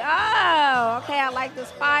I was like, oh, okay, I like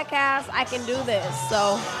this podcast. I can do this.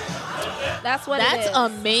 So that's what it is. That's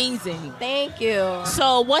amazing. Thank you.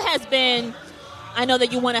 So what has been, I know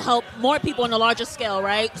that you want to help more people on a larger scale,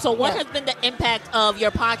 right? So what has been the impact of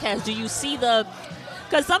your podcast? Do you see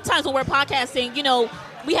because sometimes when we're podcasting,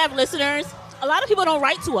 we have listeners, a lot of people don't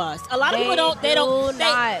write to us. A lot of people don't. They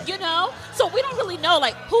you know. So we don't really know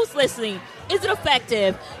like who's listening. Is it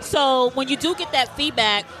effective? So when you do get that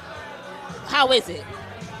feedback, how is it?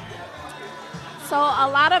 So a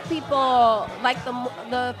lot of people, like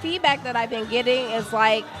the feedback that I've been getting is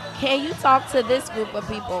like, can you talk to this group of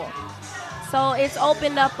people? So it's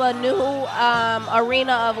opened up a new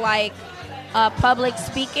arena of like public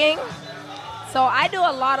speaking. So I do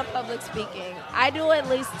a lot of public speaking. I do at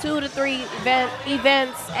least 2 to 3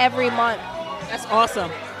 events every month. That's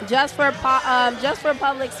awesome. Just for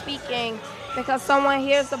public speaking, because someone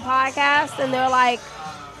hears the podcast and they're like,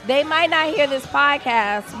 they might not hear this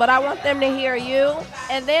podcast, but I want them to hear you.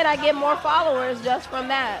 And then I get more followers just from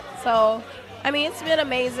that. So, I mean, it's been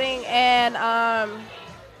amazing. And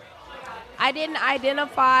I didn't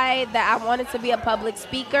identify that I wanted to be a public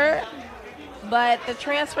speaker, but the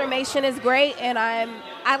transformation is great, and I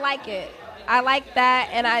like it. I like that,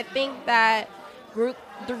 and I think that group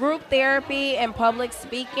therapy and public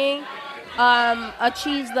speaking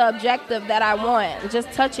achieves the objective that I want,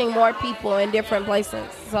 just touching more people in different places.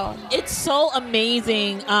 So it's so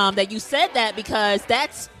amazing that you said that, because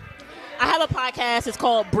I have a podcast. It's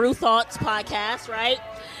called Brew Thoughts Podcast, right?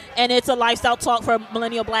 And it's a lifestyle talk for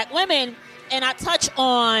millennial Black women, and I touch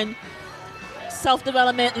on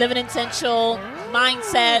self-development, living intentional,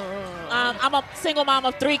 mindset. I'm a single mom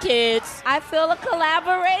of 3 kids. I feel a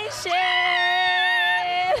collaboration.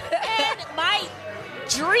 And my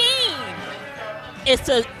dream is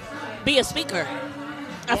to be a speaker.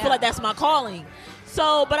 I feel like that's my calling.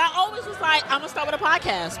 So, but I always was like, I'm going to start with a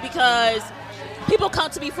podcast, because people come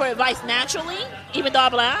to me for advice naturally, even though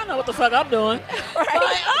I'm like, I don't know what the fuck I'm doing. Right.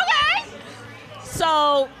 But, okay.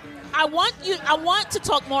 So I want to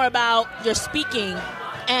talk more about your speaking,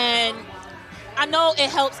 and I know it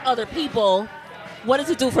helps other people. What does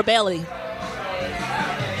it do for Bailey?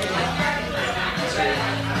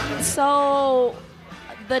 So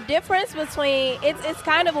the difference between it's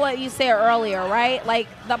kind of what you said earlier, right? Like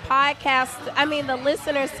the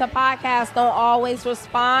listeners to podcasts don't always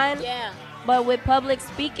respond. Yeah. But with public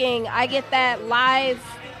speaking, I get that live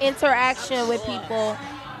interaction with people.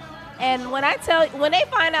 And when they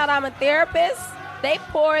find out I'm a therapist, they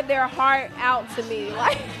pour their heart out to me,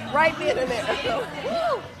 like right then and there.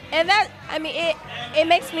 And that, I mean, it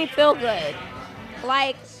makes me feel good.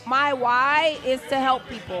 Like, my why is to help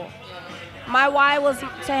people. My why was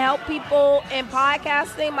to help people in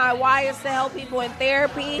podcasting. My why is to help people in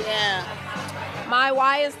therapy. Yeah. My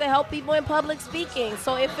why is to help people in public speaking.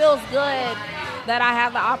 So it feels good that I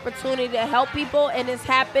have the opportunity to help people, and it's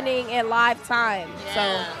happening in live time.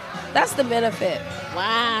 Yeah. So that's the benefit.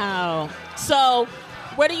 Wow. So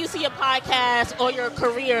where do you see your podcast or your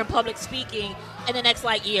career in public speaking in the next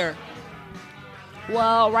year?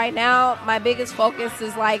 Well, right now, my biggest focus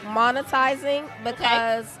is monetizing,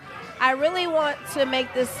 because I really want to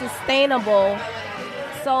make this sustainable,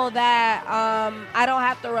 so that I don't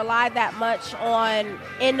have to rely that much on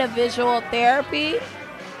individual therapy.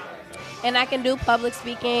 And I can do public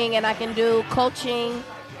speaking, and I can do coaching.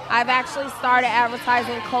 I've actually started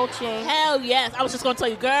advertising coaching. Hell yes. I was just going to tell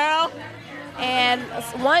you, girl. And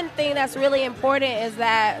one thing that's really important is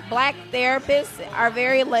that Black therapists are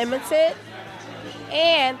very limited,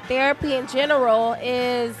 and therapy in general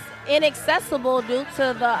is inaccessible due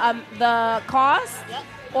to the cost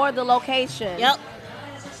or the location. Yep.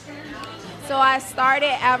 So I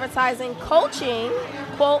started advertising coaching,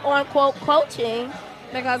 quote unquote coaching,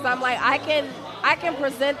 because I'm like, I can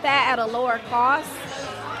present that at a lower cost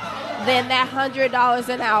than that $100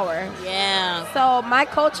 an hour. Yeah. So my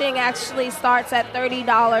coaching actually starts at $30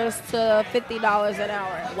 to $50 an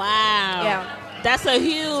hour. Wow. Yeah. That's a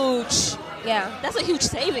huge. Yeah. That's a huge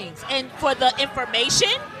savings. And for the information.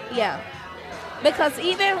 Yeah. Because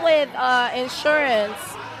even with insurance,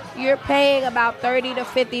 you're paying about $30 to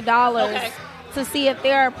 $50 to see a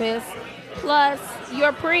therapist, plus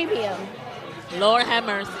your premium. Lord have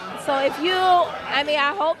mercy. So if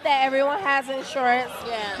I hope that everyone has insurance.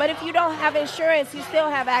 Yeah. But if you don't have insurance, you still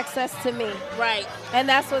have access to me. Right. And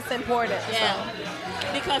that's what's important. Yeah.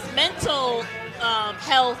 So. Because mental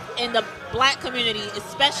health in the Black community,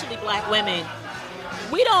 especially Black women,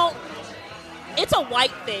 it's a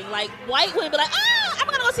white thing. Like, white women be like, I'm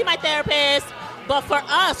going to go see my therapist. But for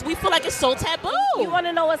us, we feel like it's so taboo. You want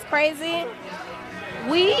to know what's crazy?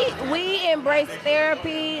 We embrace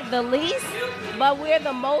therapy the least, but we're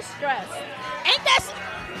the most stressed.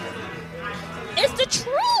 It's the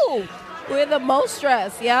truth. We're the most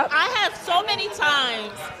stressed, yep. I have so many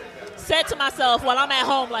times said to myself while I'm at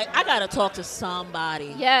home, like, I got to talk to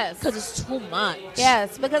somebody. Yes. Because it's too much.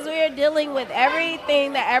 Yes, because we are dealing with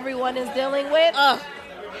everything that everyone is dealing with.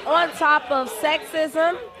 on top of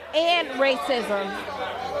sexism and racism.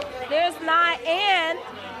 There's not, and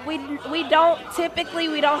we don't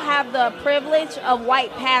have the privilege of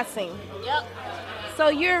white passing. Yep. So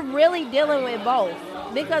you're really dealing with both,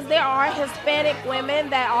 because there are Hispanic women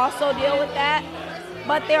that also deal with that,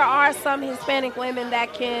 but there are some Hispanic women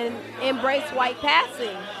that can embrace white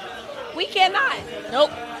passing. We cannot. Nope.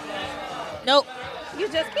 You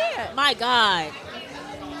just can't. My God.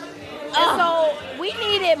 And so we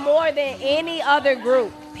need it more than any other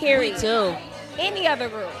group, period. Me too. Any other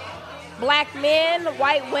group. Black men,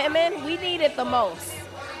 white women, we need it the most.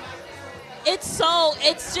 It's so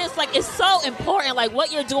important. Like,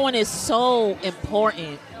 what you're doing is so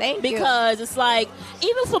important. Thank you. Because it's like,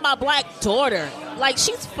 even for my black daughter, like,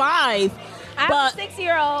 she's 5. I'm but, a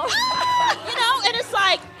 6-year-old. And it's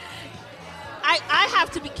like, I have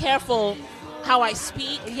to be careful how I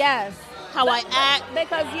speak. Yes. How I act.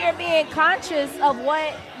 Because you're being conscious of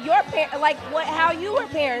what your how you were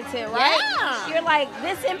parented, right? Yeah. You're like,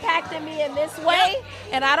 this impacted me in this way,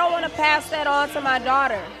 and I don't want to pass that on to my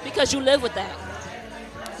daughter. Because you live with that.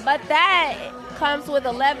 But that comes with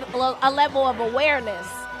a level of awareness.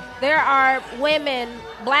 There are women,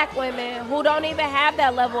 black women, who don't even have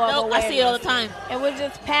that level of awareness. I see it all the time. And we're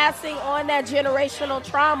just passing on that generational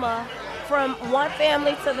trauma from one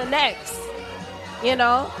family to the next,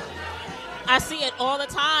 I see it all the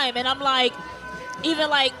time, and I'm like, even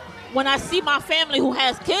like when I see my family who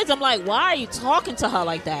has kids, I'm like, why are you talking to her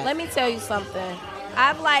like that? Let me tell you something.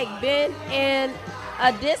 I've been in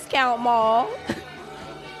a discount mall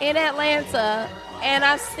in Atlanta, and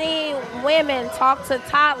I've seen women talk to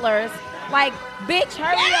toddlers like, bitch,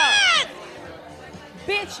 hurry up.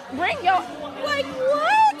 Bitch, bring your, like,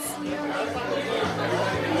 what?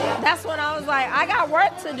 That's when I was like, I got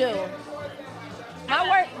work to do.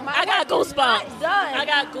 I got goosebumps. Done. I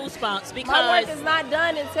got goosebumps because my work is not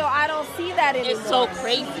done until I don't see that anymore. It's so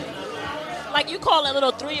crazy. Like, you calling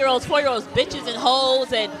little 3-year-olds, 4-year-olds bitches and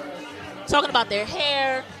hoes and talking about their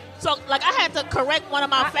hair. So, like, I had to correct one of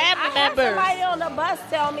my family members. I had somebody on the bus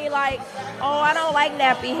tell me, like, oh, I don't like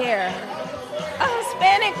nappy hair. A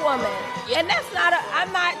Hispanic woman. Yeah. And that's not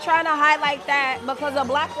I'm not trying to highlight that, because a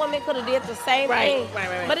black woman could have did the same thing.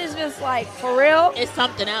 Right. But it's just like, for real? It's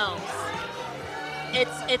something else.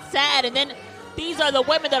 It's sad. And then these are the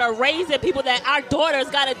women that are raising people that our daughters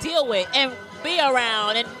got to deal with and be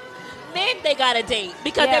around. And men they got to date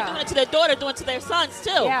because they're doing it to their daughter, doing it to their sons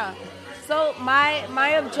too. Yeah. So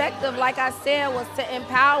my objective, like I said, was to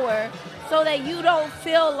empower so that you don't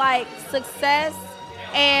feel like success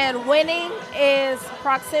and winning is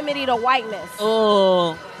proximity to whiteness.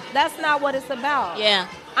 Oh. That's not what it's about. Yeah.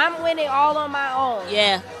 I'm winning all on my own.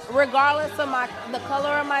 Yeah. Regardless of the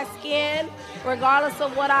color of my skin, regardless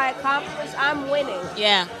of what I accomplish, I'm winning.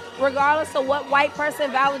 Yeah. Regardless of what white person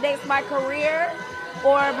validates my career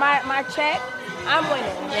or my check, I'm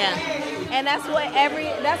winning. Yeah. And that's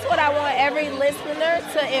what I want every listener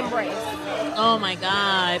to embrace. Oh my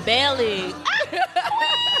God, Bailey.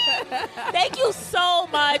 Thank you so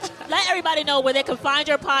much. Let everybody know where they can find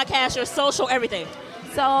your podcast, your social, everything.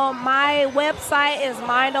 So my website is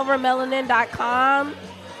mindovermelanin.com.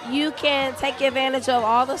 You can take advantage of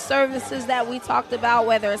all the services that we talked about,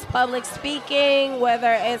 whether it's public speaking,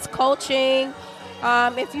 whether it's coaching.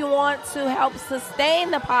 If you want to help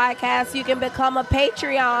sustain the podcast, you can become a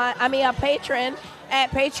patron at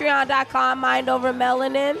patreon.com,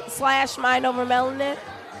 mindovermelanin/mindovermelanin.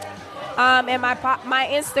 And my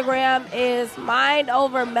Instagram is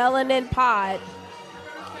mindovermelaninpod.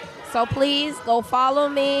 So please go follow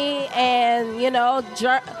me and,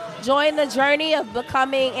 join the journey of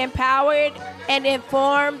becoming empowered and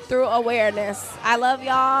informed through awareness. I love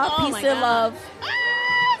y'all. Oh, Peace and love.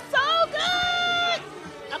 So good.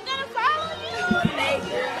 I'm going to follow you. Thank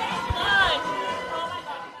you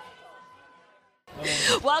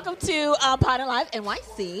so much. Welcome to Pod and Life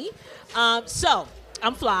NYC. So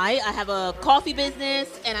I'm Fly. I have a coffee business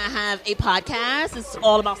and I have a podcast. It's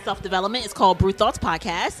all about self-development. It's called Brew Thoughts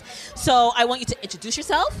Podcast. So I want you to introduce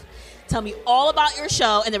yourself, tell me all about your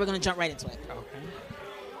show, and then we're going to jump right into it. Okay.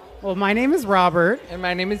 Well, my name is Robert. And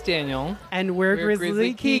my name is Daniel. And we're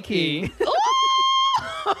Grizzly Kiki.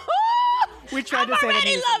 We tried to say that. I'm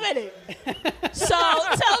already loving it. So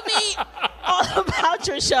tell me all about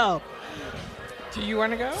your show. Do you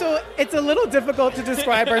want to go? So it's a little difficult to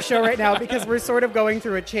describe our show right now because we're sort of going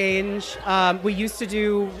through a change. We used to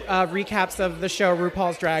do recaps of the show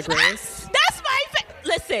RuPaul's Drag Race. That's my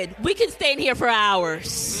listen, we can stay in here for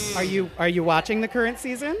hours. Are you watching the current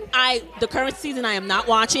season? The current season I am not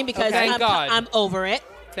watching because I'm over it.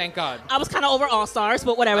 Thank God. I was kind of over All Stars,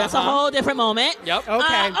 but whatever. That's a whole different moment. Yep.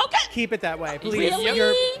 Okay. Okay. Keep it that way, please.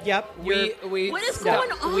 Really? What is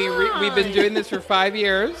going on? We've been doing this for 5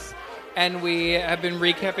 years, and we have been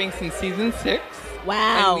recapping since season 6.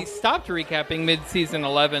 Wow. And we stopped recapping mid-season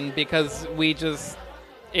 11 because we just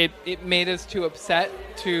it made us too upset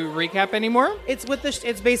to recap anymore. It's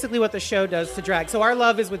basically what the show does to drag. So our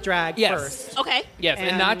love is with drag Yes. first. Okay. Yes,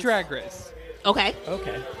 and not Drag Race. Okay.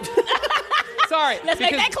 Okay. Sorry. Let's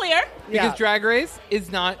make that clear. Because Drag Race is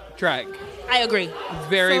not drag. I agree. It's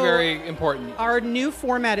very, So- very important. Our new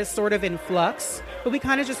format is sort of in flux, but we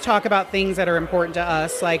kind of just talk about things that are important to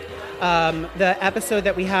us, like the episode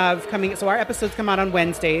that we have coming. So our episodes come out on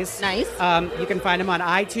Wednesdays. Nice. You can find them on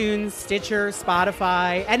iTunes, Stitcher,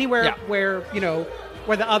 Spotify, anywhere where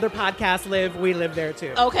where the other podcasts live. We live there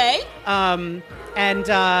too. Okay.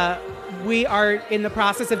 We are in the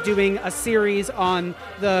process of doing a series on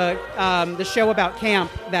the show about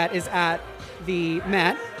camp that is at the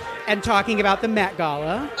Met and talking about the Met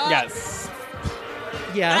Gala. Yes.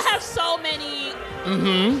 Yes. I have so many.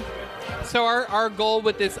 Mm-hmm. So our goal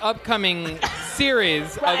with this upcoming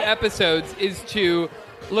series of episodes is to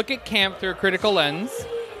look at camp through a critical lens,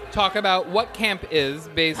 talk about what camp is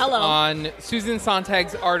based on Susan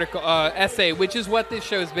Sontag's article essay, which is what this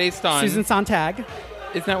show is based on. Susan Sontag.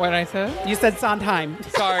 Isn't that what I said? You said Sondheim.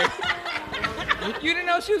 Sorry. You didn't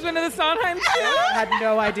know she was one of the Sondheim too? I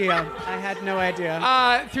had no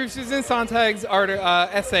idea. Through Susan Sontag's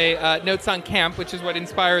essay, Notes on Camp, which is what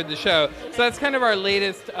inspired the show. So that's kind of our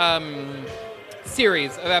latest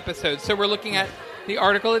series of episodes. So we're looking at the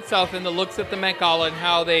article itself and the looks at the Met Gala and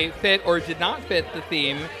how they fit or did not fit the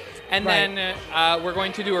theme. And then we're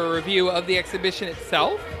going to do a review of the exhibition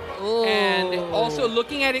itself. Ooh. And also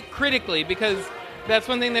looking at it critically, because that's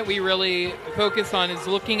one thing that we really focus on, is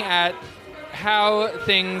looking at how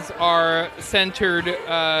things are centered,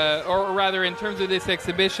 or rather in terms of this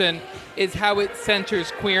exhibition, is how it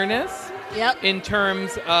centers queerness in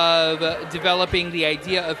terms of developing the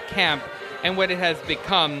idea of camp and what it has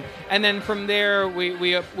become. And then from there,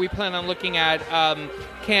 we plan on looking at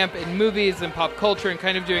camp in movies and pop culture and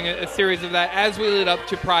kind of doing a series of that as we lead up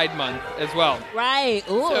to Pride Month as well. Right.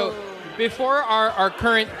 Ooh. So before our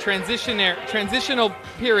current transitional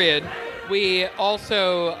period, we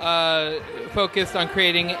also focused on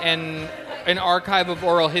creating an archive of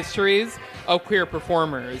oral histories of queer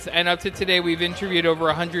performers. And up to today, we've interviewed over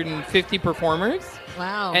 150 performers.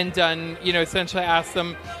 Wow. And done, essentially asked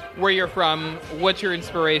them where you're from, what's your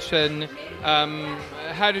inspiration,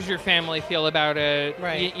 how does your family feel about it,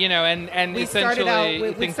 right? And we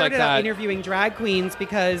essentially we started out interviewing drag queens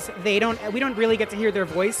because we don't really get to hear their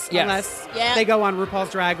voice unless they go on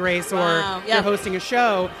RuPaul's Drag Race or they're hosting a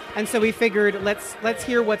show. And so we figured let's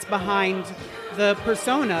hear what's behind the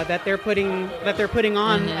persona that they're putting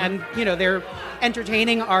on, and they're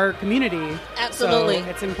entertaining our community. Absolutely. So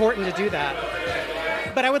it's important to do that.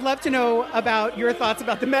 But I would love to know about your thoughts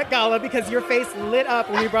about the Met Gala, because your face lit up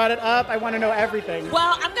when you brought it up. I want to know everything.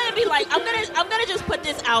 Well, I'm gonna just put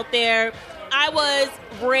this out there. I was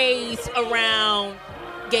raised around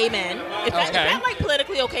gay men. Is that like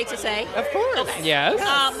politically okay to say? Of course. Okay. Yes.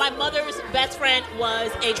 My mother's best friend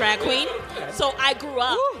was a drag queen, so I grew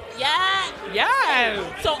up.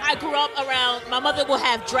 So I grew up around. My mother will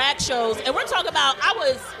have drag shows, and we're talking about.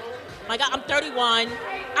 My God, I'm 31.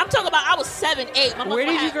 I'm talking about I was 7, 8. Where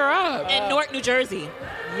did you grow up? In Newark, New Jersey.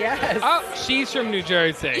 Yes. Oh, she's from New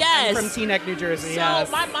Jersey. Yes. I'm from Teaneck, New Jersey. So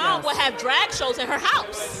my mom would have drag shows at her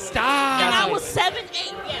house. Stop. And I was 7,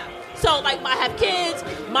 8. Yeah. So I have kids.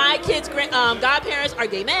 My kids' godparents are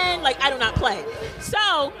gay men. I do not play.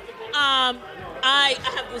 So I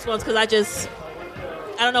have goosebumps because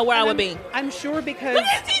I don't know where I would be. I'm sure because look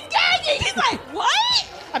at he's gagging. He's like, what?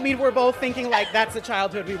 I mean, we're both thinking that's the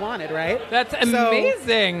childhood we wanted, right? That's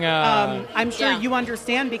amazing. I'm sure you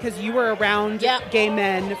understand because you were around gay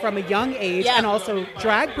men from a young age and also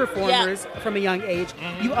drag performers from a young age.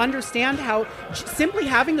 Mm-hmm. You understand how simply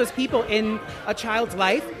having those people in a child's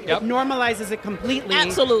life it normalizes it completely.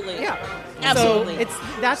 Absolutely. Yeah. Absolutely. So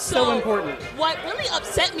that's so important. What really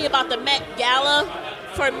upset me about the Met Gala,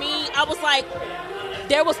 for me, I was like,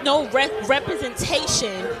 there was no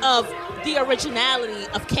representation of the originality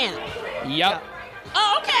of camp. Yep.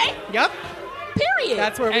 Oh, okay. Yep. Period.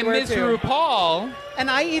 That's where we were Miss too. RuPaul and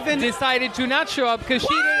I even decided to not show up because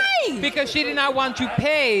she did not want to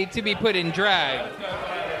pay to be put in drag.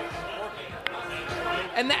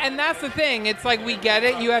 And that's the thing. It's like, we get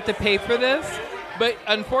it. You have to pay for this. But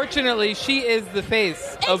unfortunately, she is the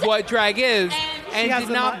face of what drag is, and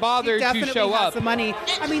did not bother to show up. The money.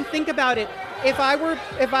 I mean, think about it. If I were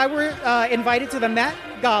invited to the Met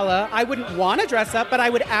Met Gala, I wouldn't want to dress up, but I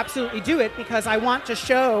would absolutely do it because I want to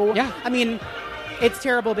show. Yeah. I mean, it's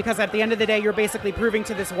terrible because at the end of the day, you're basically proving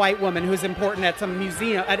to this white woman who's important at some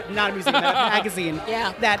museum, not a museum, at a magazine,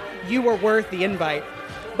 that you were worth the invite.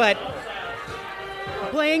 But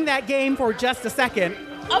playing that game for just a second,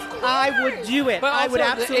 I would do it. But I would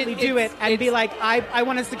also, absolutely do it and be like, I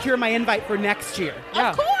want to secure my invite for next year.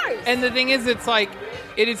 Of course. And the thing is, it's like,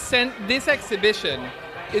 this exhibition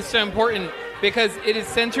is so important because it is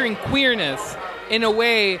centering queerness in a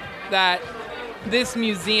way that this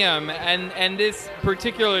museum and this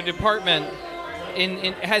particular department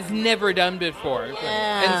has never done before.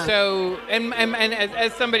 And so, and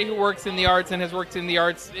as somebody who works in the arts and has worked in the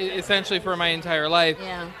arts essentially for my entire life,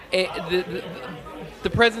 the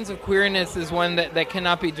presence of queerness is one that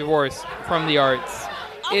cannot be divorced from the arts.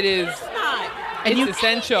 It is. And it's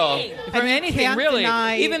essential from anything, really.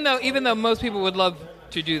 Even though most people would love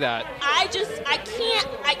to do that. I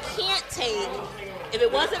can't take, if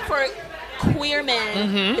it wasn't for queer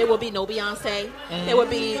men, there would be no Beyonce. There would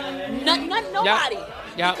be nobody.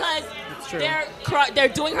 Yeah. Because they're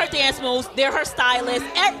doing her dance moves. They're her stylist.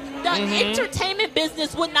 The entertainment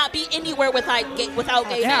business would not be anywhere without gay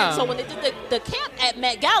men. So when they did the camp at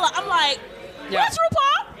Met Gala, I'm like, where's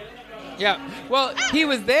RuPaul? Yeah. Well, he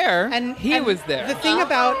was there. He was there. The thing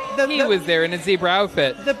about he was there in a zebra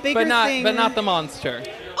outfit. The bigger thing, but not the monster.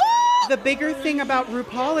 The bigger thing about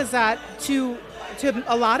RuPaul is that to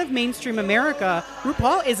a lot of mainstream America,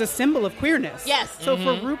 RuPaul is a symbol of queerness. Yes. So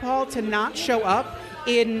for RuPaul to not show up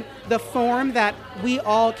in the form that we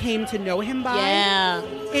all came to know him by,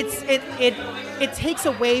 it takes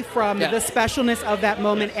away from the specialness of that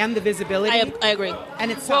moment and the visibility. I agree.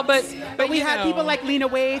 And it sucks. But we had people like Lena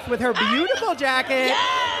Waithe with her beautiful jacket.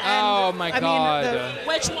 Oh my God.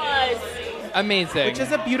 Which was amazing. Which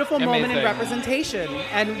is a beautiful moment in representation.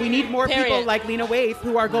 And we need more people like Lena Waithe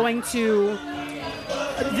who are going to...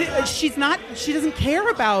 She doesn't care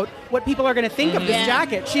about what people are going to think of this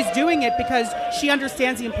jacket. She's doing it because she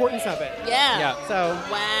understands the importance of it. Yeah. So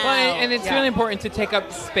well, and it's really important to take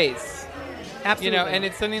up space. Absolutely. And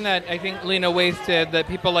it's something that I think Lena Waithe did, that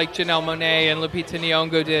people like Janelle Monáe and Lupita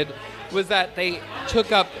Nyong'o did, was that they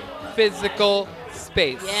took up physical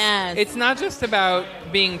space. Yes. It's not just about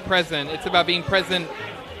being present. It's about being present,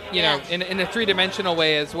 in a three-dimensional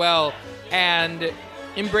way as well. And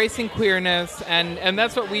embracing queerness, and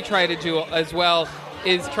that's what we try to do as well,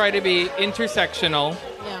 is try to be intersectional,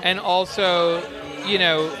 and also,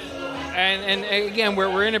 and again,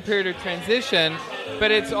 we're in a period of transition,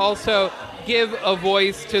 but it's also give a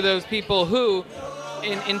voice to those people who,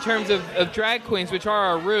 in terms of drag queens, which are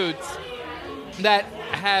our roots, that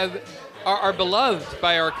are beloved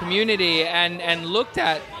by our community and looked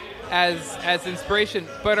at as inspiration,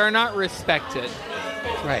 but are not respected.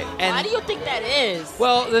 Right. And why do you think that is?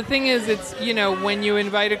 Well, the thing is, it's, when you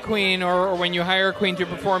invite a queen or when you hire a queen to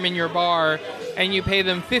perform in your bar and you pay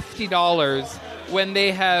them $50 when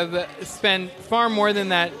they have spent far more than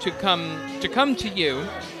that to come to you,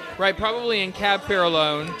 right? Probably in cab fare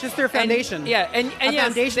alone. Just their foundation. And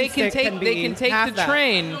yes, they can take the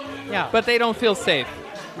train, but they don't feel safe.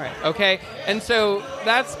 Right. Okay. And so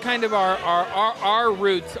that's kind of our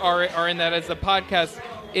roots are in that as a podcast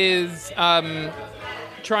is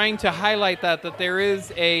trying to highlight that there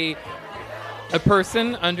is a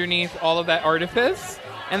person underneath all of that artifice,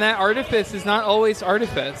 and that artifice is not always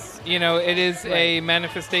artifice. It is a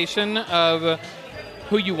manifestation of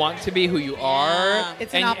who you want to be, who you are,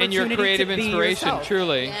 It's an and your opportunity creative to be inspiration. yourself.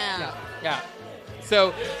 Truly. Yeah.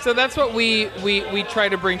 So that's what we try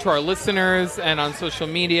to bring to our listeners and on social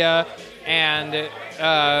media, and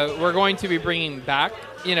we're going to be bringing back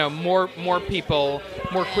more people,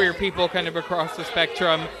 more queer people kind of across the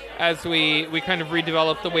spectrum as we kind of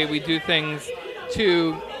redevelop the way we do things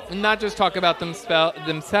to not just talk about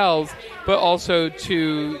themselves, but also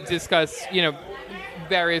to discuss,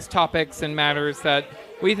 various topics and matters that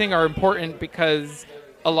we think are important, because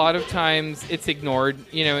a lot of times it's ignored,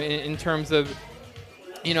 in terms of,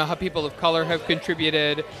 how people of color have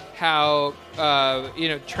contributed, how,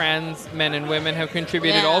 trans men and women have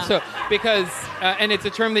contributed also. Because, and it's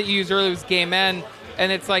a term that you used earlier, was gay men.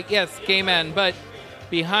 And it's like, yes, gay men. But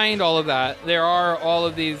behind all of that, there are all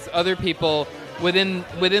of these other people within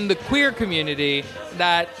the queer community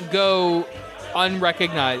that go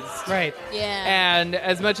unrecognized. Right. Yeah. And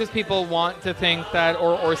as much as people want to think that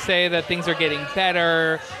or say that things are getting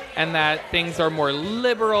better and that things are more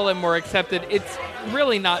liberal and more accepted, it's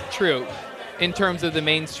really not true in terms of the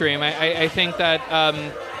mainstream. I think that,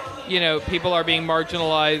 people are being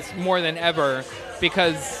marginalized more than ever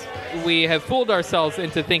because we have fooled ourselves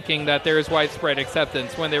into thinking that there is widespread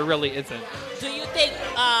acceptance when there really isn't. Do you think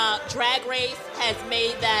Drag Race has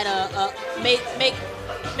made that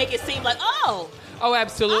make it seem like Oh,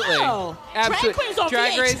 absolutely. Drag Queens on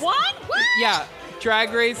VH1? What? Yeah.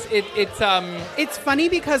 Drag Race, It's funny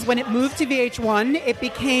because when it moved to VH1, it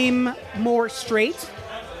became more straight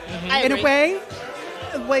in a way.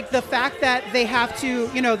 Like the fact that they have to,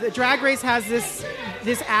 the Drag Race has this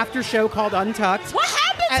after show called Untucked. What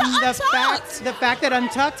happened to Untucked? The fact that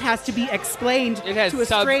Untucked has to be explained to a straight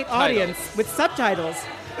subtitles. audience with subtitles,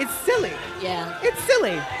 it's silly. Yeah. It's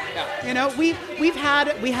silly. Yeah. We had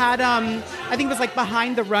I think it was like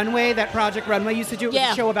Behind the Runway that Project Runway used to do. It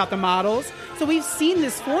was a show about the models. So we've seen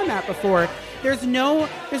this format before. There's no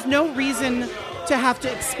reason to have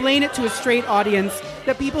to explain it to a straight audience.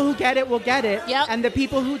 The people who get it will get it, and the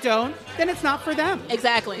people who don't, then it's not for them.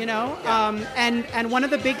 Exactly. And one of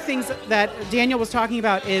the big things that Daniel was talking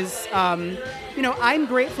about is, I'm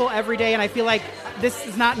grateful every day, and I feel like this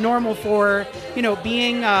is not normal for,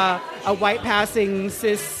 being a white passing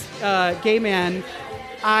cis gay man.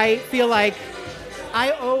 I feel like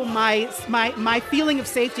I owe my feeling of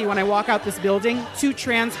safety when I walk out this building to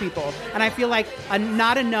trans people, and I feel like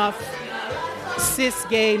not enough cis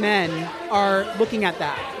gay men are looking at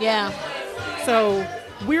that. Yeah. So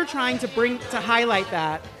we're trying to highlight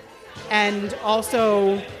that, and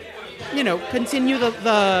also, continue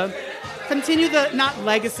the not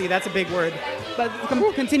legacy. That's a big word, but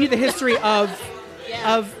continue the history of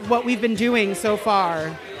what we've been doing so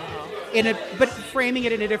far, but framing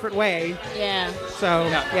it in a different way. Yeah. So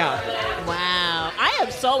yeah. Wow, I am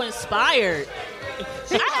so inspired.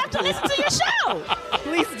 I have to listen to your show.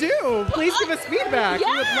 Please do. Please give us feedback. Yes.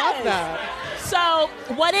 We would love that. So,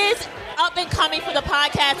 what is up and coming for the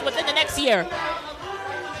podcast within the next year?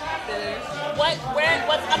 What's up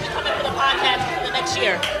and coming for the podcast for the next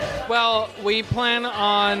year? Well, we plan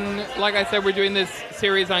on, like I said, we're doing this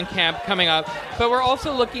series on camp coming up, but we're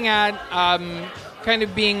also looking at kind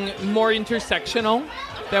of being more intersectional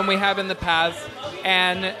than we have in the past.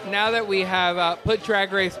 And now that we have put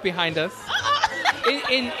Drag Race behind us,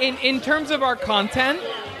 in terms of our content,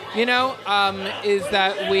 is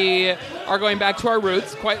that we are going back to our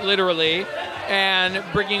roots, quite literally, and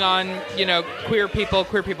bringing on, queer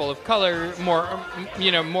people of color,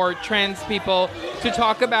 more trans people, to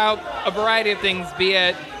talk about a variety of things, be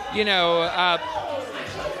it,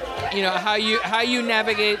 how you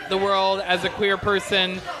navigate the world as a queer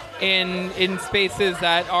person in spaces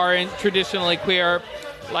that aren't traditionally queer,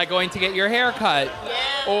 like going to get your hair cut,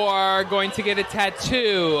 or going to get a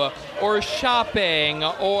tattoo, or shopping,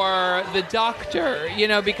 or the doctor,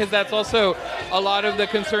 because that's also a lot of the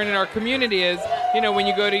concern in our community is, when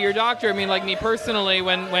you go to your doctor, I mean, like me personally,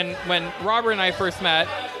 when Robert and I first met,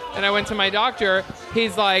 and I went to my doctor,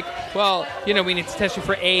 he's like, well, we need to test you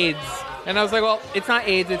for AIDS. And I was like, well, it's not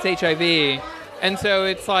AIDS, it's HIV. And so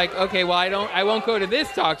it's like, okay, well, I won't go to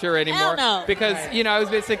this doctor anymore. No. Because, I was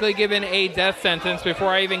basically given a death sentence before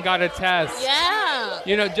I even got a test. Yeah.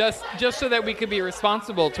 Just so that we could be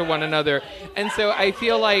responsible to one another. And so I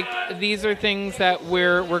feel like these are things that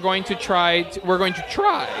we're going to try. We're going to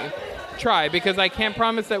try, because I can't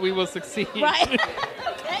promise that we will succeed. Right.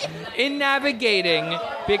 In navigating,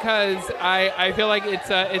 because I feel like it's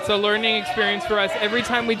a learning experience for us every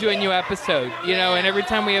time we do a new episode, and every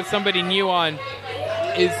time we have somebody new on,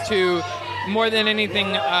 is to, more than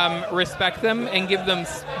anything, respect them and give them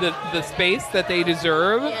the space that they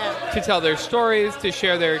deserve to tell their stories, to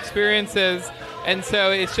share their experiences. And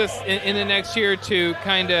so it's just in the next year to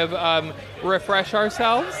kind of refresh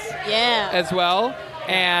ourselves as well,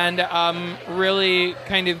 and really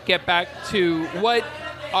kind of get back to what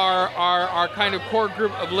our kind of core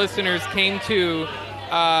group of listeners came to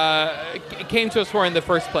us for in the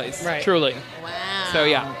first place. Right. Truly. Wow. So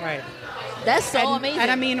yeah. Right. That's so amazing. And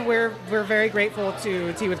I mean, we're very grateful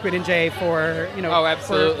to Tea with Quinn and Jay for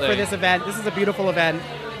absolutely. for this event. This is a beautiful event,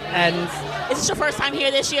 and is this your first time here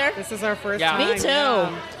this year? This is our first time. Me too.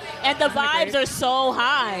 Yeah. And the vibes are so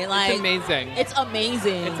high. Like, it's amazing. It's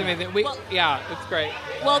amazing. It's amazing. It's great.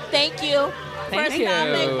 Well, thank you. Thank you.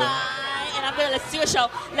 And I'm going to let's do a show.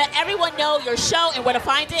 Let everyone know your show and where to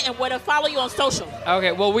find it and where to follow you on social.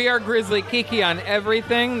 Okay, well, we are Grizzly Kiki on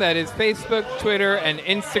everything. That is Facebook, Twitter, and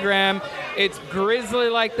Instagram. It's Grizzly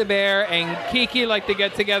like the bear and Kiki like the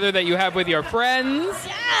get-together that you have with your friends.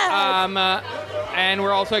 Yes. And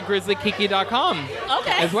we're also at grizzlykiki.com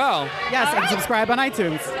as well. Yes, and subscribe on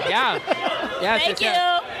iTunes. Yeah. Yes, Thank you.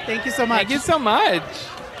 Thank you so much. Thank you so much.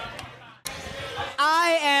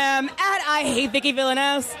 I am at I Hate Vicky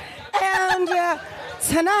Villanose, and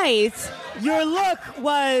tonight your look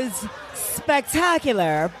was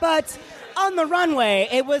spectacular, but on the runway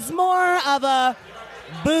it was more of a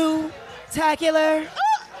boo-tacular.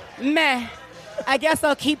 Meh. I guess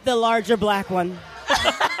I'll keep the larger black one.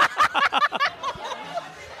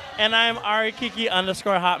 And I'm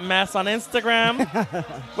Arikiki_hot mess on Instagram.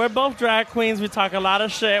 We're both drag queens. We talk a lot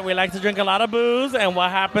of shit. We like to drink a lot of booze, and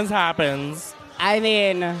what happens, happens. I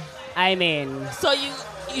mean. So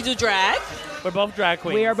you do drag? We're both drag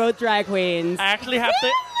queens. We are both drag queens. I actually have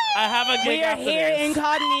to. I have a gig We are after here this.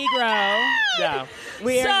 incognito. Yeah.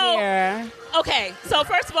 We are here. Okay, so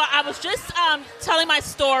first of all, I was just telling my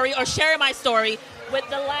story or sharing my story with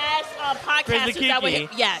the last podcast that we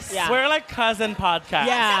Yes. Yeah. We're like cousin podcast.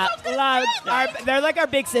 Yeah, they're like our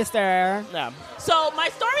big sister. Yeah. So my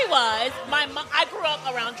story was, I grew up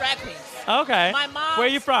around drag queens. Okay. My mom. Where are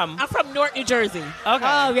you from? I'm from Newark, New Jersey. Okay.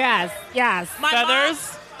 Oh, yes. My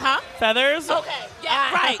Feathers? Mom, huh? Feathers? Okay.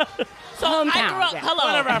 Yeah, right. So I grew up. yeah. Hello.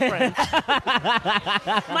 What a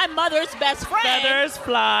reference. My mother's best friend. Feathers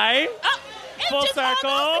fly. Full just all circle.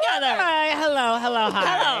 goes together. Hi, hello, hi.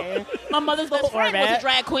 Hello. My mother's best friend was a orbit.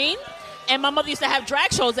 drag queen, and my mother used to have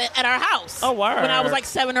drag shows at our house. Oh, word. When I was like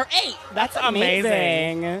 7 or 8. That's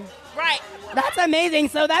amazing. Right. That's amazing.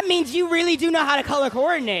 So that means you really do know how to color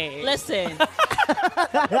coordinate. Listen,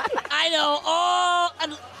 I know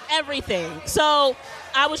everything. So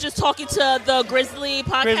I was just talking to the Grizzly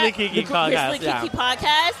podcast, Grizzly Kiki podcast, Grizzly Kiki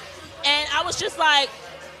podcast, and I was just like,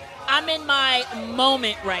 I'm in my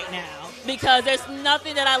moment right now because there's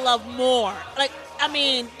nothing that I love more. Like, I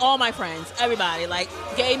mean, all my friends, everybody, like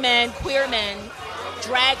gay men, queer men,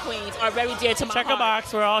 drag queens are very dear to my heart. Check a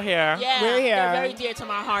box. We're all here. Yeah, We're here. They're very dear to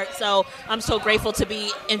my heart. So I'm so grateful to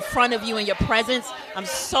be in front of you in your presence. I'm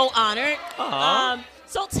so honored.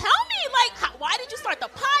 So tell me, like, why did you start the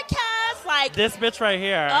podcast? Like This bitch right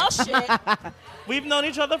here. Oh shit. We've known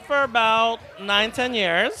each other for about 9-10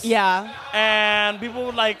 years. Yeah. And people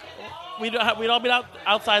would like, we'd all be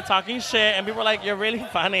outside talking shit, and people were like, "You're really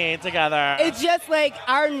funny together." It's just like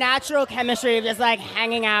our natural chemistry of just like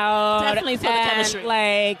hanging out. Definitely feel the and, chemistry.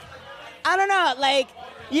 Like, I don't know, like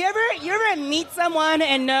you ever meet someone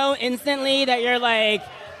and know instantly that you're like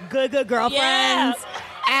good girlfriends, Yeah.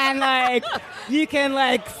 and like you can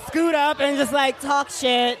like scoot up and just like talk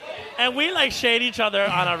shit. And we like shade each other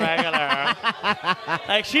on a regular.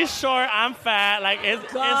 Like she's short, I'm fat. Like it's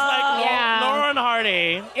like Yeah. Laura and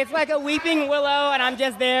Hardy. It's like a weeping willow, and I'm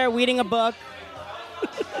just there reading a book.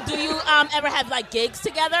 Do you ever have like gigs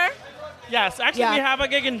together? Yes, actually Yeah. we have a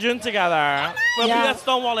gig in June together. We'll be Yeah. at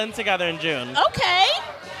Stonewall Inn together in June. Okay.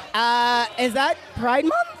 Is that Pride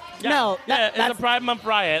Month? Yeah. No, Yeah, that's it's a Pride Month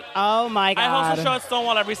riot. Oh my god! I host a show at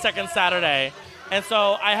Stonewall every second Saturday. And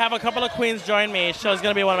so I have a couple of queens join me. Show's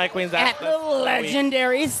going to be one of my queens At the this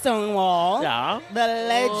legendary Stonewall. Yeah. The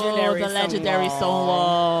legendary the legendary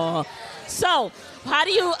Stonewall. So, how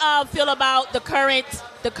do you feel about the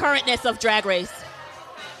currentness of Drag Race?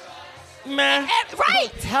 Meh. Right.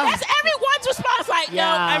 That's everyone's response. Like, no.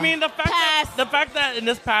 I mean, the fact that in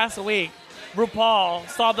this past week, RuPaul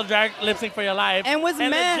saw the drag lip sync for your life And was meh.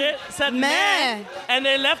 legit said meh, and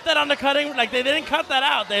they left it on the cutting. Like they didn't cut that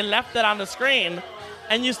out. They left it on the screen,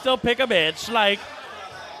 and you still pick a bitch. Like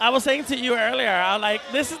I was saying to you earlier, I'm like,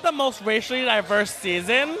 this is the most racially diverse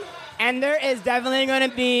season, and there is definitely going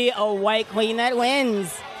to be a white queen that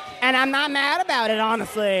wins. And I'm not mad about it,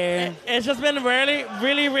 honestly. It's just been really,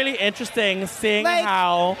 really, really interesting seeing Like,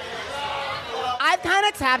 how I've kind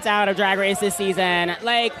of tapped out of Drag Race this season.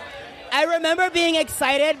 Like, I remember being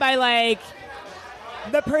excited by, like,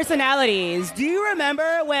 the personalities. Do you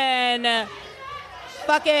remember when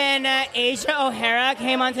fucking Asia O'Hara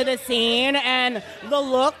came onto the scene and the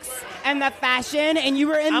looks and the fashion, and you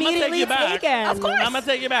were immediately taken? Of course. I'm going to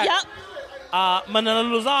take you back. Yep. Manila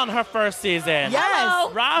Luzon, her first season.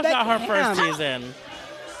 Yes. Raja, her first season.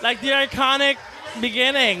 Like the iconic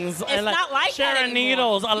beginnings. It's and like not like that Sharon anymore.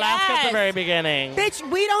 Needles, Alaska at the Yes. very beginning. Bitch,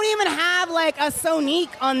 we don't even have, like, a Sonique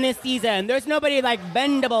on this season. There's nobody, like,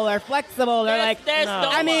 bendable or flexible. They're like, there's no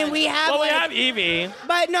I mean, one. we have, Well, we like, have Evie.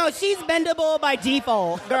 but no, she's bendable by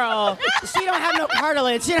default, girl. She don't have no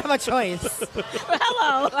cartilage. She don't have a choice.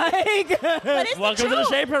 Hello. Like, But it's Welcome the to the truth.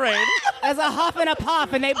 Shade Parade. as a huff and a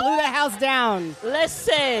puff, and they blew the house down.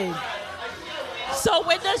 Listen. So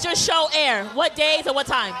when does your show air? What days and what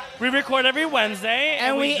time? We record every Wednesday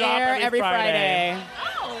And we drop air every Friday.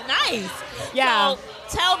 Oh, nice. Yeah. So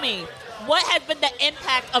tell me, what has been the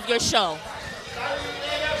impact of your show?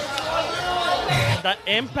 The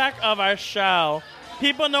impact of our show.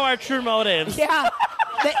 People know our true motives. Yeah.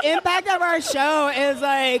 The impact of our show is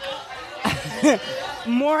like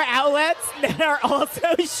more outlets that are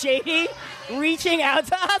also shady reaching out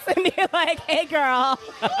to us and be like, hey, girl,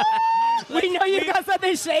 we know you've got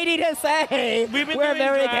something shady to say. We've been We're doing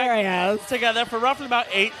very drag curious. together for roughly about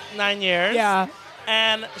 8-9 years. Yeah.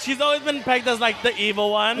 And she's always been pegged as like the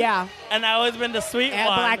evil one. Yeah. And I always been the sweet Yeah,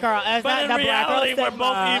 one. black girl. It's But not in the black girl reality, we're stigma.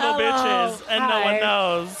 both evil bitches, and no one Hi.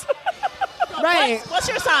 knows. Right. What's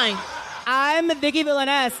your sign? I'm Vicky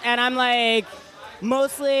Villaness, and I'm like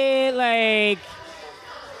mostly like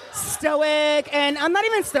stoic, and I'm not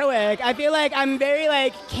even stoic. I feel like I'm very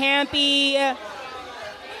like campy.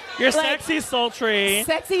 You're like, sexy, sultry.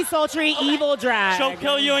 Sexy, sultry, evil drag. She'll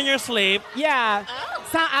kill you in your sleep. Yeah.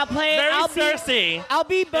 So I'll play. Very I'll Cersei. I'll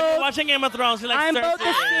be both. If you're watching Game of Thrones, you're like I'm Cersei. both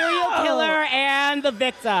the serial killer and the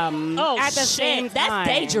victim at the same time. That's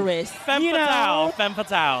dangerous. Femme You fatale. know. Femme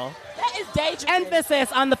fatale. That is dangerous.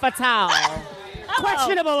 Emphasis on the fatale.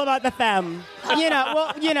 Questionable about the femme.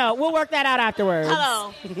 We'll work that out afterwards.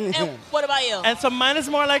 Hello. And what about you? And so mine is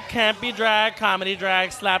more like campy drag, comedy drag,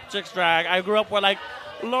 slapchicks drag. I grew up with like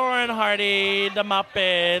Lauren Hardy, the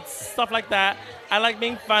Muppets, stuff like that. I like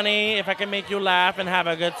being funny. If I can make you laugh and have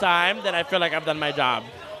a good time, then I feel like I've done my job.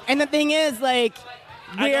 And the thing is, like,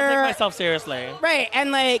 I don't take myself seriously. Right,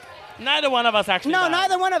 and like neither one of us actually. No, does.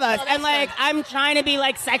 neither one of us. Oh, And like I'm trying to be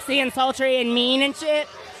like sexy and sultry and mean and shit,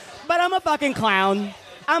 but I'm a fucking clown.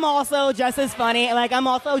 I'm also just as funny, like I'm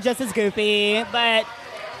also just as goofy, but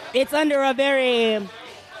it's under a very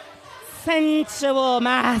sensual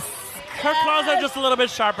mask. Her claws are just a little bit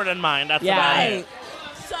sharper than mine. That's about it.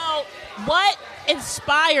 So, what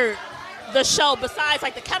inspired the show besides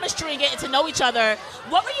like the chemistry and getting to know each other?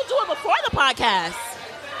 What were you doing before the podcast?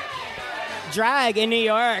 Drag in New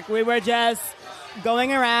York. We were just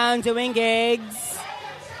going around doing gigs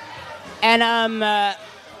and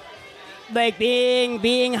like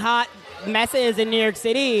being hot messes in New York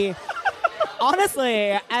City.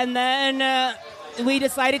 Honestly. And then we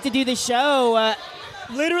decided to do the show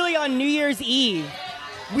literally on New Year's Eve.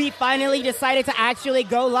 We finally decided to actually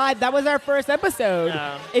go live. That was our first episode.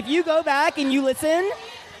 Yeah. If you go back and you listen,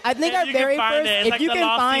 I think our very first. If you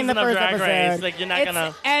can find the first episode, like you're not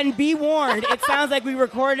gonna. And be warned, it sounds like we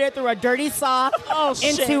recorded it through a dirty sock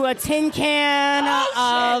into a tin can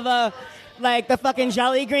of like the fucking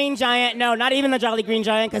Jolly Green Giant. No, not even the Jolly Green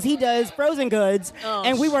Giant, because he does frozen goods,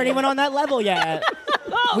 and we weren't even on that level yet.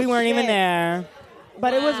 We weren't even there,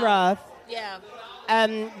 but it was rough. Yeah.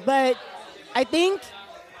 But I think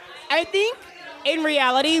in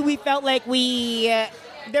reality, we felt like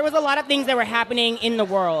there was a lot of things that were happening in the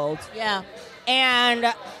world. Yeah.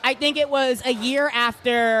 And I think it was a year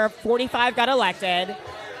after 45 got elected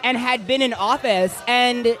and had been in office.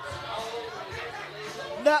 And the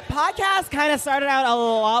podcast kind of started out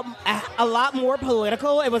a lot more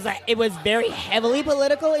political. It was very heavily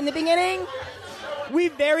political in the beginning. We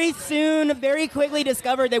very quickly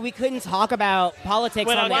discovered that we couldn't talk about politics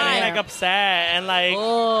Without on the getting air. like upset and like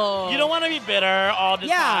you don't want to be bitter all the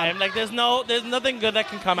time. Like there's nothing good that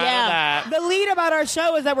can come out of that. The lead about our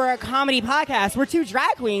show is that we're a comedy podcast. We're two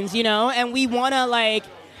drag queens, and we want to like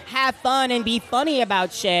have fun and be funny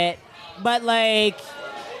about shit. But like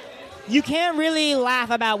you can't really laugh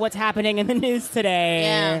about what's happening in the news today.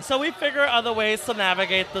 Yeah. So we figure other ways to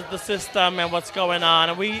navigate the system and what's going on.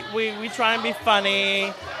 And we try and be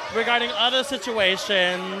funny regarding other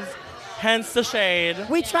situations, hence the shade.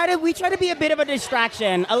 We try to be a bit of a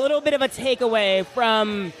distraction, a little bit of a takeaway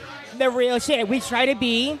from the real shit. We try to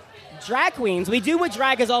be drag queens. We do what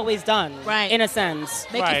drag has always done, right? In a sense,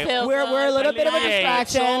 Make you feel we're a little bit of a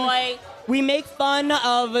distraction. Joy. We make fun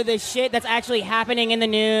of the shit that's actually happening in the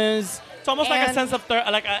news. It's almost like a sense of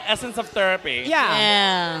like an essence of therapy.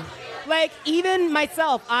 Yeah. Like even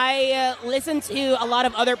myself, I listen to a lot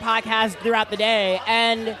of other podcasts throughout the day,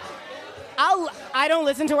 and I don't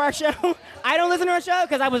listen to our show. I don't listen to our show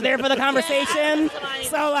because I was there for the conversation,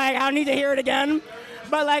 so like I don't need to hear it again.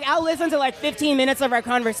 But like I'll listen to like 15 minutes of our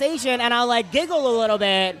conversation, and I'll like giggle a little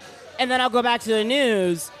bit, and then I'll go back to the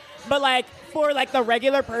news. But like for like the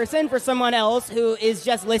regular person, for someone else who is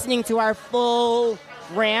just listening to our full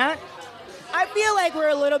rant, I feel like we're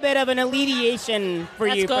a little bit of an alleviation for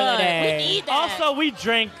you for the day. We need that. Also, we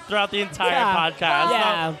drink throughout the entire podcast.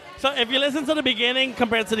 Yeah. So if you listen to the beginning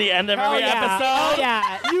compared to the end of every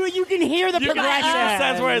episode, you can hear the you progression. can get a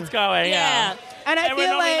sense where it's going. Yeah. And I we're feel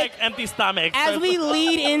normally, like empty stomachs. as we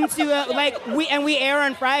lead into we air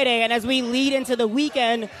on Friday, and as we lead into the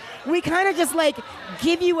weekend, we kind of just like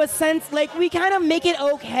give you a sense, like we kind of make it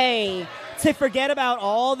okay to forget about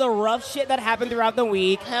all the rough shit that happened throughout the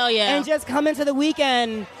week. Hell yeah. And just come into the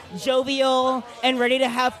weekend jovial and ready to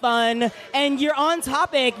have fun, and you're on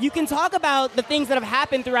topic. You can talk about the things that have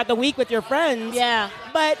happened throughout the week with your friends. Yeah.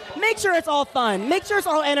 But make sure it's all fun. Make sure it's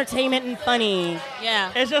all entertainment and funny.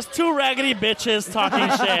 Yeah. It's just two raggedy bitches talking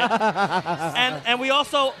shit. And we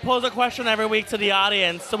also pose a question every week to the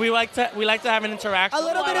audience. So we like to have an interaction. A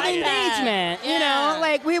little bit of engagement. You know,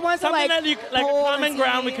 like we want to something that you, like a common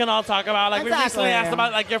ground we can all talk about. Like we recently asked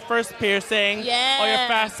about like your first piercing or your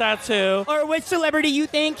fast tattoo. Or which celebrity you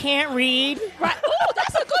think can't read. Right. Oh,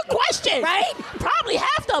 that's a good question. Right? Probably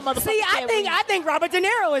half the motherfuckers. See, I think Robert De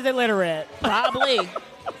Niro is illiterate. Probably.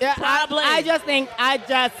 Yeah, Probably.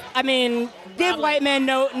 I mean, give white men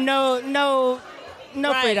no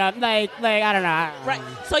freedom. Like I don't know. Right.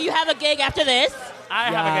 So you have a gig after this. I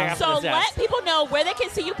have a gig after So this, yes. let people know where they can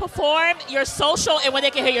see you perform, your social, and where they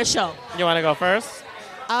can hear your show. You want to go first?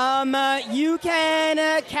 You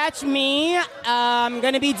can catch me. I'm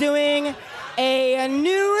going to be doing a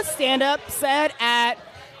new stand-up set at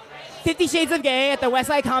 50 Shades of Gay at the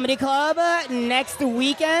Westside Comedy Club next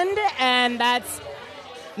weekend, and that's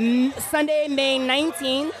Sunday, May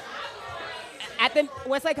 19th. At the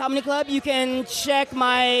Westside Comedy Club, you can check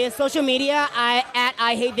my social media at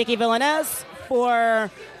I Hate Vicky Villainess for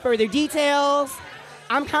further details.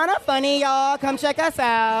 I'm kind of funny, y'all. Come check us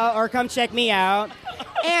out, or come check me out.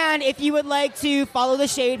 And if you would like to follow the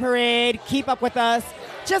Shade Parade, keep up with us,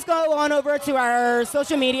 just go on over to our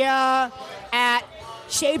social media at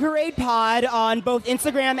Shade Parade Pod on both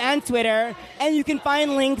Instagram and Twitter, and you can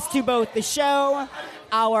find links to both the show,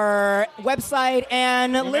 our website,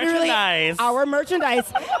 and literally our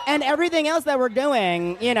merchandise and everything else that we're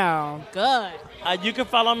doing, you know. Good. You can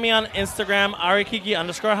follow me on Instagram,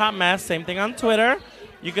 arikiki_hotmess. Same thing on Twitter.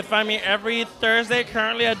 You can find me every Thursday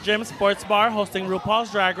currently at Jim Sports Bar hosting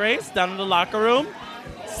RuPaul's Drag Race down in the locker room.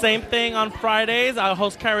 Same thing on Fridays. I'll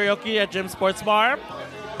host karaoke at Jim Sports Bar.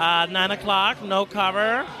 9 o'clock, no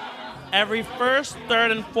cover. Every first,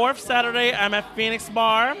 third, and fourth Saturday, I'm at Phoenix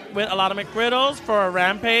Bar with Alana McGriddles for a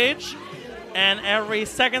Rampage. And every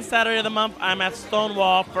second Saturday of the month, I'm at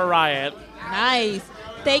Stonewall for Riot. Nice.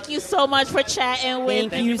 Thank you so much for chatting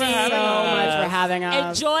with Thank you so much for having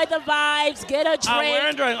us. Enjoy the vibes. Get a drink. We're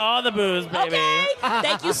enjoying all the booze, baby. Okay.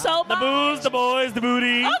 Thank you so much. The booze, the boys, the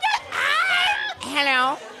booty. Okay.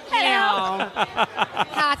 Hello. Hello.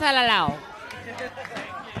 Hello.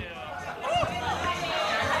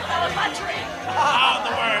 That was my drink. Oh,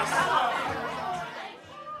 the worst.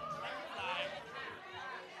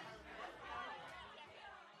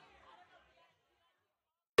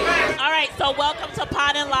 All right, so welcome to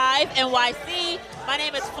Podden Live NYC. My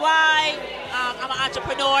name is Fly. I'm an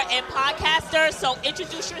entrepreneur and podcaster, so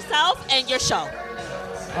introduce yourself and your show.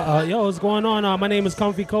 Yo, what's going on? My name is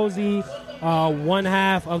Comfy Cozy, one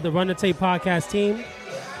half of the Run the Tape podcast team.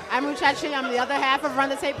 I'm Muchachi. I'm the other half of Run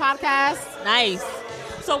the Tape podcast. Nice.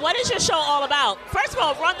 So what is your show all about? First of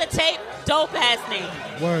all, Run the Tape, dope-ass name.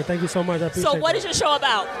 Word, thank you so much. I appreciate So what that. is your show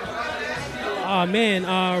about?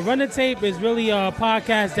 Run the Tape is really a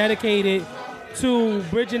podcast dedicated to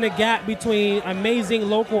bridging the gap between amazing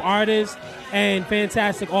local artists and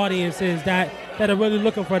fantastic audiences that are really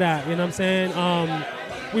looking for that. You know what I'm saying?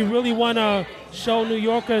 We really want to show New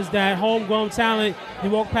Yorkers that homegrown talent,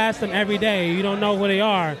 you walk past them every day. You don't know who they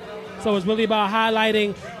are. So it's really about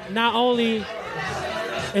highlighting not only...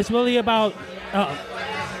 It's really about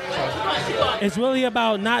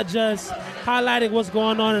not just highlighting what's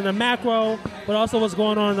going on in the macro, but also what's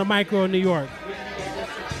going on in the micro in New York.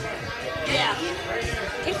 Yeah.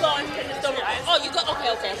 Keep going. Oh, you go.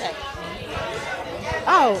 Okay.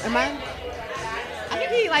 Oh, am I? I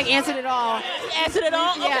think he answered it all. He answered it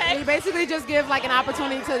all? Yeah, Okay. we basically just give an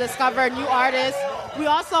opportunity to discover new artists. We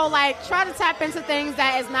also try to tap into things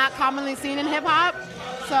that is not commonly seen in hip hop.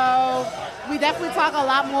 So we definitely talk a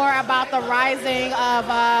lot more about the rising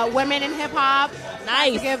of women in hip hop.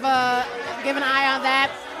 Nice. To give an eye on that.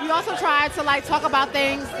 We also try to talk about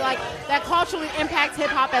things that culturally impact hip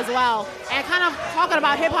hop as well, and kind of talking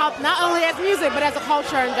about hip hop not only as music but as a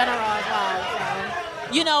culture in general as well.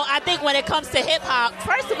 So. You know, I think when it comes to hip hop,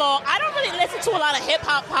 first of all, I don't really listen to a lot of hip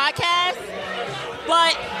hop podcasts,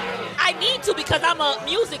 but I need to because I'm a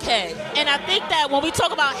music head, and I think that when we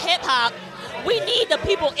talk about hip hop, we need the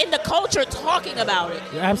people in the culture talking about it.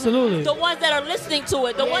 Yeah, absolutely. The ones that are listening to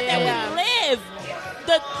it, the ones that we live,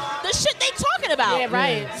 the shit they talking about. Yeah,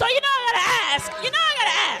 right. So I gotta ask.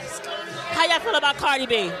 How y'all feel about Cardi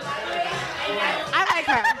B? I like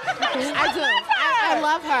her. I do. I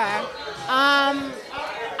love her.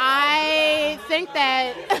 I think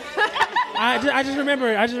that I just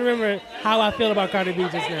remember how I feel about Cardi B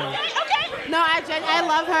just now. No, I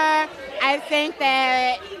love her. I think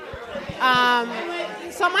that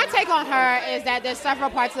So my take on her is that there's several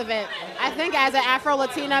parts of it. I think as an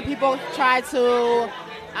Afro-Latina, people try to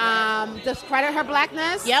discredit her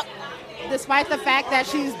blackness. Yep. Despite the fact that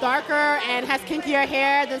she's darker and has kinkier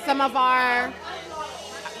hair than some of our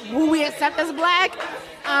who we accept as black.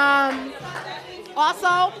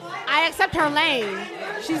 Also, I accept her lane.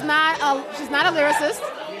 She's not a lyricist.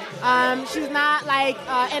 She's not like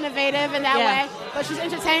innovative in that way, but she's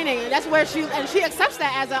entertaining. That's where she accepts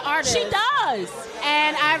that as an artist. She does,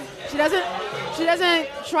 and she doesn't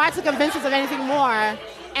try to convince us of anything more.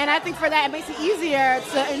 And I think for that, it makes it easier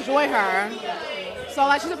to enjoy her. So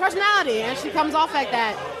like she's a personality, and she comes off like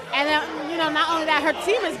that. And then not only that, her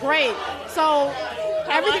team is great. So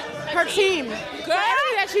her team, girl,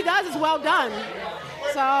 everything that she does is well done.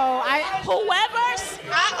 So I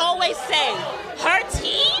always say her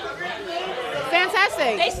team,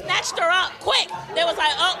 fantastic. They snatched her up quick. They was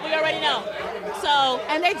like, oh, we already know. So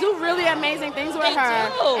and they do really amazing things with her.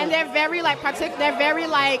 Do. And they're very like They're very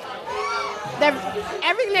like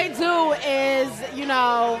everything they do is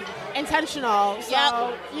intentional. So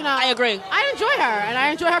I agree. I enjoy her, and I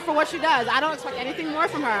enjoy her for what she does. I don't expect anything more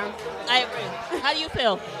from her. I agree. How do you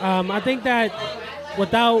feel? I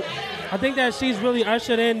think that she's really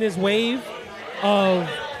ushered in this wave of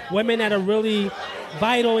women that are really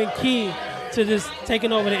vital and key to just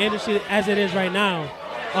taking over the industry as it is right now.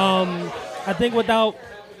 I think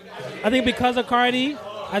because of Cardi,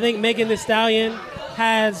 I think Megan Thee Stallion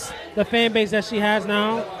has the fan base that she has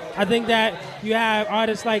now. I think that you have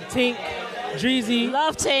artists like Tink, Dreezy.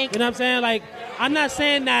 Love Tink. You know what I'm saying? Like, I'm not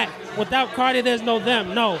saying that without Cardi there's no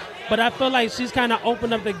them. No. But I feel like she's kind of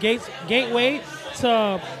opened up the gateway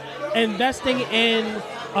to investing in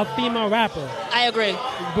a female rapper. I agree.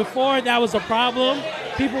 Before that was a problem.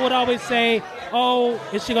 People would always say, oh,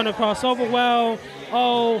 is she going to cross over well?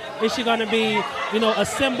 Oh, is she going to be, a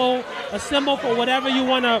symbol for whatever you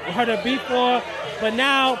want her to be for? But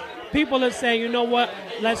now people are saying, you know what?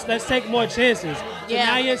 Let's take more chances. So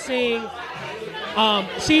now you're seeing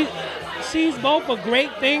she's both a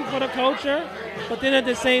great thing for the culture, but then at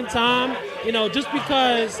the same time, just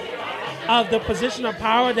because of the position of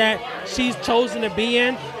power that she's chosen to be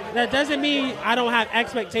in, that doesn't mean I don't have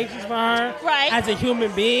expectations for her as a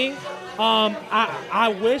human being.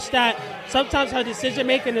 I wish that sometimes her decision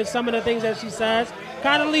making and some of the things that she says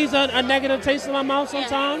kind of leaves a negative taste in my mouth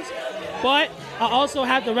sometimes. But I also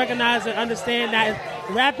have to recognize and understand that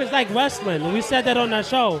rap is like wrestling. And we said that on our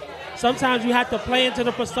show. Sometimes you have to play into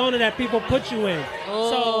the persona that people put you in.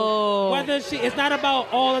 So whether it's not about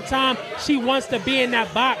all the time she wants to be in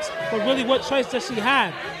that box, but really what choice does she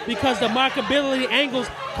have? Because the marketability angles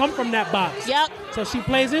come from that box. Yep. So she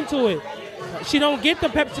plays into it. She don't get the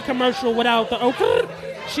Pepsi commercial without the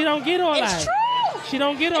she don't get all that. It's true. She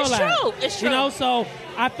don't get all that. It's true. So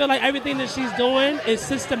I feel like everything that she's doing is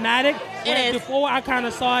systematic. Before I kind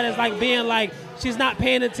of saw it as like being like she's not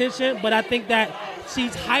paying attention, but I think that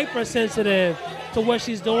she's hypersensitive to what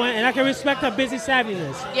she's doing, and I can respect her business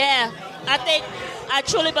savviness. Yeah, I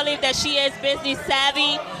truly believe that she is business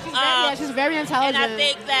savvy. She's very intelligent. And I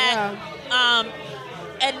think that,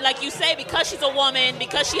 and like you say, because she's a woman,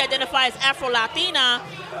 because she identifies Afro-Latina,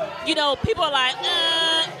 people are like,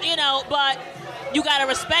 but you gotta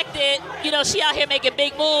respect it. She out here making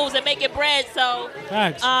big moves and making bread, so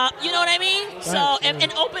Facts. You know what I mean? Facts. So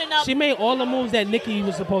and opening up. She made all the moves that Nicki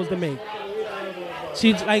was supposed to make.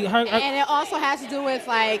 She's like her, and it also has to do with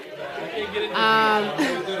like,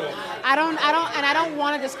 I don't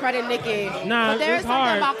want to discredit Nicki. Nah, but there is it's something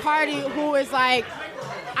hard. about Cardi who is like,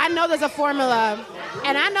 I know there's a formula,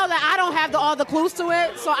 and I know that I don't have all the clues to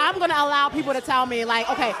it, so I'm gonna allow people to tell me like,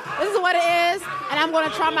 okay, this is what it is, and I'm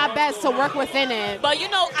gonna try my best to work within it. But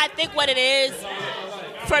I think what it is,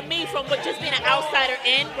 for me, from just being an outsider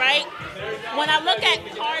in, right? When I look at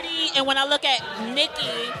Cardi and when I look at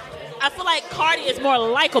Nicki, I feel like Cardi is more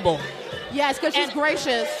likable. Yes, because she's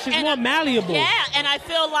gracious. She's more malleable. Yeah, and I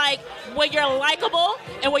feel like when you're likable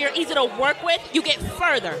and when you're easy to work with, you get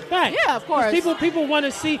further. Right. Yeah, of course. People want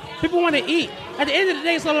to see. People want to eat. At the end of the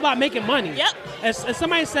day, it's all about making money. Yep. As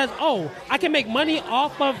somebody says, "Oh, I can make money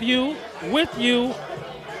off of you, with you,"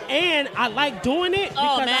 and I like doing it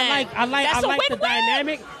because I like the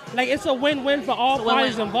dynamic. Like it's a win-win for all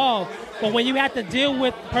parties involved. But when you have to deal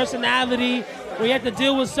with personality, when you have to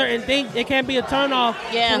deal with certain things, it can be a turnoff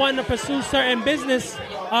to wanting to pursue certain business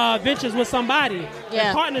ventures with somebody.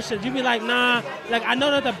 And partnerships. You be like, nah, like I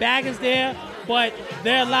know that the bag is there, but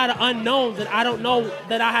there are a lot of unknowns that I don't know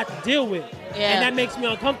that I have to deal with. Yeah. And that makes me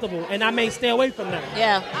uncomfortable, and I may stay away from that.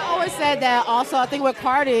 Yeah. I always said that also, I think with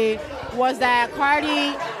Cardi, was that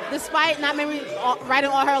Cardi despite not maybe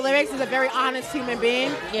writing all her lyrics, is a very honest human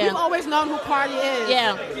being. Yeah. We've always known who Cardi is.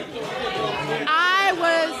 Yeah.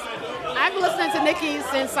 I've been listening to Nicki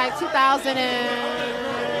since like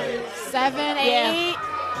 2007, 8.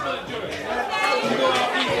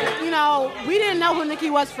 You know, we didn't know who Nicki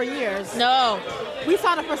was for years. No. We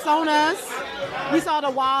saw the personas. We saw the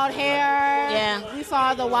wild hair. Yeah. We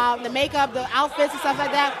saw the makeup, the outfits and stuff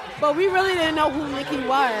like that. But we really didn't know who Nicki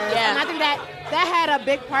was. Yeah. And I think that had a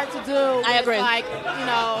big part to do with, I agree. like, you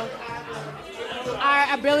know,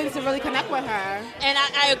 our ability to really connect with her. And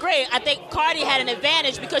I agree. I think Cardi had an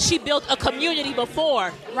advantage because she built a community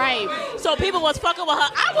before. Right. So people was fucking with her.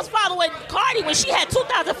 I was following Cardi when she had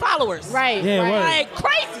 2,000 followers. Right. Yeah, right. word. Like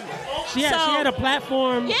crazy. She had a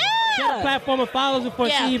platform. Yeah. She had a platform of followers before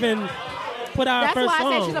she even put out That's her first why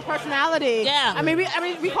song. I say she's a personality. Yeah. I mean, we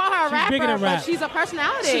call her a She's bigger rapper, than rap. but she's a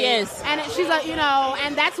personality. She is. And she's a, you know,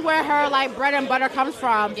 and that's where her like bread and butter comes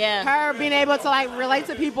from. Yeah. Her being able to like relate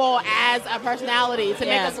to people as a personality, to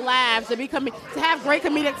make us laugh, to have great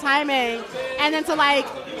comedic timing, and then to like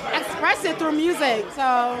express it through music. So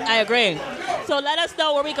I agree. So let us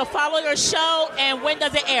know where we can follow your show and when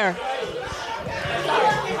does it air.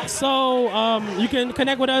 So you can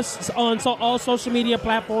connect with us on all social media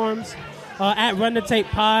platforms at Run the Tape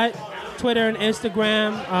Pod, Twitter and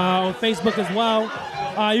Instagram, on Facebook as well.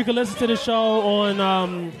 You can listen to the show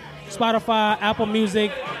on Spotify, Apple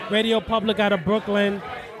Music, Radio Public out of Brooklyn.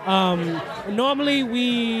 Normally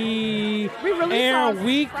we air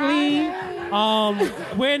weekly.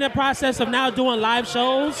 We're in the process of now doing live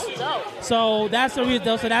shows. So that's the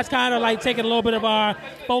reason. So that's kind of like taking a little bit of our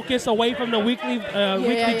focus away from the weekly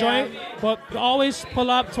joint. But we always pull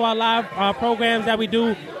up to our live programs that we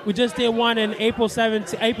do. We just did one in April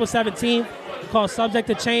 17th called Subject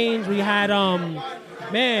to Change. We had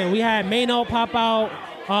Mano pop out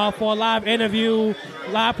for a live interview,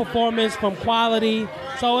 live performance from Quality.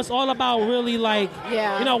 So it's all about really like,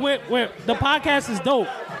 you know, the podcast is dope,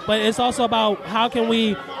 but it's also about how can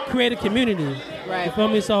we create a community. Right. You feel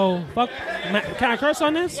me? So can I curse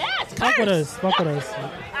on this? Yes, Fuck with us. Fuck with us. All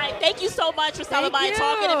right, thank you so much for stopping by and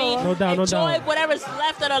talking to me. No doubt, Enjoy whatever's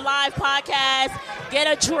left of the live podcast. Get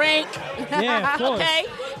a drink. Yeah, of course. Okay?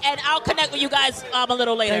 And I'll connect with you guys a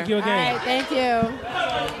little later. Thank you again. All right, thank you.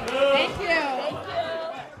 Thank you.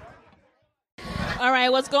 All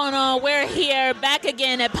right, what's going on? We're here back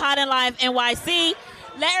again at Pod and Live NYC.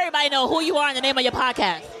 Let everybody know who you are and the name of your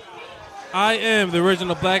podcast. I am the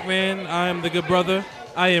original black man. I am the good brother.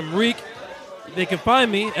 I am Reek. They can find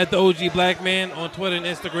me at the OG Black Man on Twitter and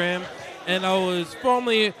Instagram. And I was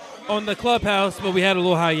formerly on the Clubhouse, but we had a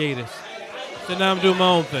little hiatus. So now I'm doing my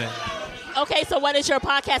own thing. Okay, so what is your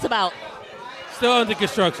podcast about? Still under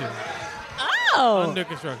construction. Oh. Under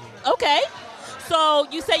construction. Okay. So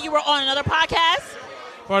you said you were on another podcast?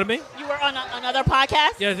 Pardon me? You were on another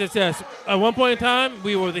podcast? Yes. At one point in time,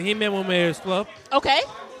 we were the He-Man Women's Club. Okay.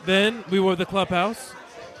 Then we were the Clubhouse.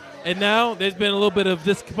 And now there's been a little bit of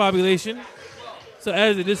discombobulation. So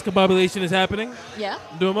as the discombobulation is happening, Yeah.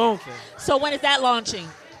 I'm doing my own thing. So when is that launching?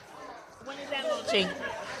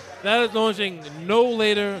 That is launching no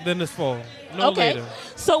later than this fall. No later.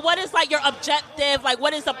 So what is like your objective? Like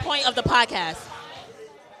what is the point of the podcast?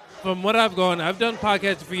 From what I've done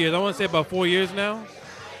podcasts for years. I want to say about 4 years now.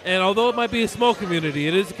 And although it might be a small community,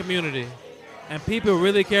 it is a community. And people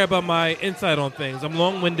really care about my insight on things. I'm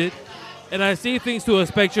long-winded. And I see things to a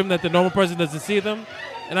spectrum that the normal person doesn't see them.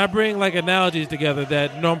 And I bring like analogies together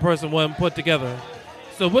that the normal person wouldn't put together.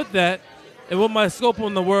 So with that, and with my scope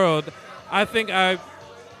in the world, I think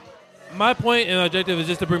my point and objective is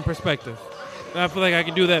just to bring perspective. And I feel like I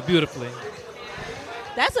can do that beautifully.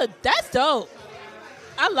 That's dope.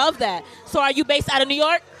 I love that. So are you based out of New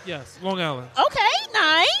York? Yes, Long Island. Okay,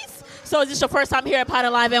 nice. So is this your first time here at Pod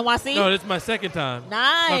and Live NYC? No, this is my second time.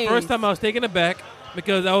 Nice. My first time I was taken aback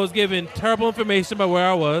because I was given terrible information about where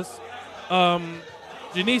I was.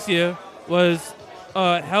 Janicia was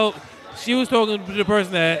she was talking to the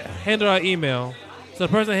person that handled our email. So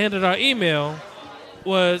the person that handled our email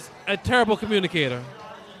was a terrible communicator.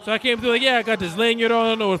 So I came through like, I got this lanyard on, I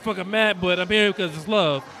don't know what the fuck I'm at, but I'm here because it's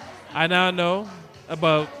love. I now know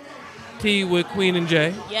about T with Queen and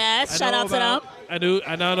Jay. Yes, shout out to them.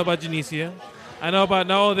 I now know about Janicia. I know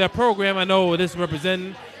about their program. I know what this is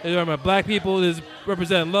representing. This is representing black people. This is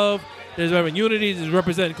representing love. This is representing unity. This is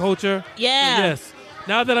representing culture. Yeah. So yes.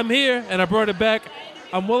 Now that I'm here and I brought it back,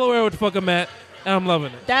 I'm well aware what the fuck I'm at, and I'm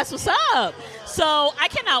loving it. That's what's up. So I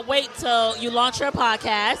cannot wait till you launch your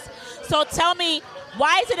podcast. So tell me,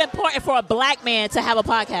 why is it important for a black man to have a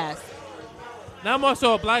podcast? Now I'm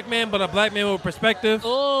also a black man, but a black man with perspective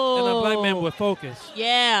and a black man with focus.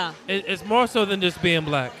 Yeah. It's more so than just being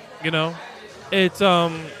black. You know, it's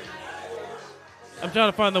I'm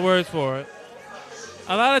trying to find the words for it.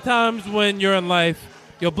 A lot of times when you're in life,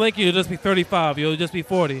 you'll blink and you'll just be 35, you'll just be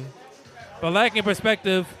 40. But lacking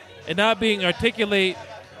perspective and not being articulate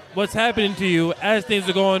what's happening to you as things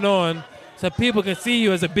are going on so people can see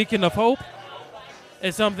you as a beacon of hope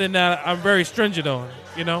is something that I'm very stringent on,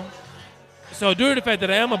 you know? So due to the fact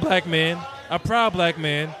that I am a black man, a proud black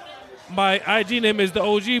man, my IG name is the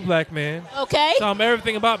OG Black Man. Okay. So I'm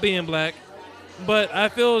everything about being black. But I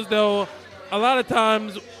feel as though a lot of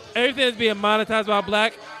times everything that's being monetized about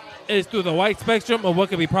black is through the white spectrum of what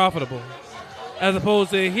can be profitable, as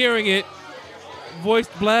opposed to hearing it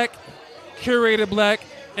voiced black, curated black,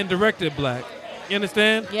 and directed black. You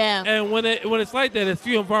understand? Yeah. And when it's like that, it's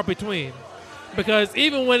few and far between. Because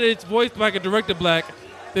even when it's voiced black and directed black,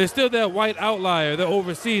 there's still that white outlier that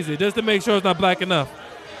oversees it just to make sure it's not black enough.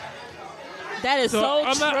 That is so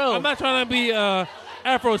true. I'm not trying to be an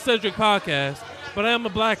Afrocentric podcast, but I am a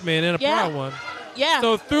black man and a proud one. Yeah.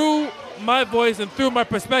 So through my voice and through my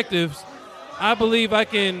perspectives, I believe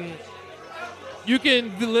you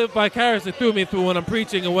can live vicariously through me through what I'm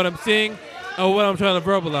preaching and what I'm seeing or what I'm trying to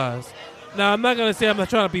verbalize. Now, I'm not going to say I'm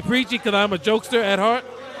not trying to be preachy because I'm a jokester at heart,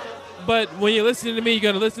 but when you're listening to me, you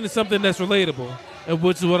got to listen to something that's relatable,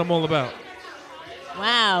 which is what I'm all about.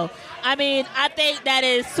 Wow. I mean, I think that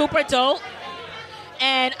is super dope.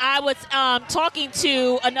 And I was talking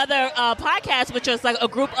to another podcast, which was like a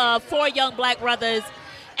group of 4 young black brothers,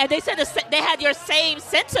 and they said they had your same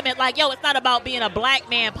sentiment, like, yo, it's not about being a black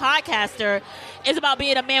man podcaster. It's about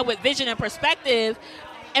being a man with vision and perspective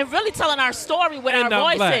and really telling our story with And our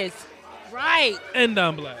I'm voices. black. Right. And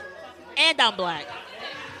I'm black. And I'm black.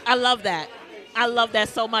 I love that. I love that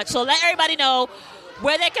so much. So let everybody know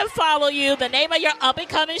where they can follow you, the name of your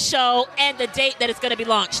up-and-coming show, and the date that it's going to be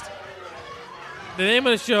launched. The name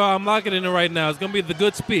of the show, I'm locking in it right now. It's going to be The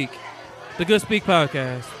Good Speak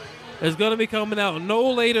podcast. It's going to be coming out no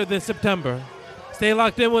later than September. Stay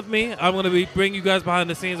locked in with me. I'm going to be bringing you guys behind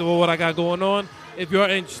the scenes of what I got going on if you're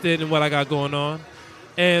interested in what I got going on.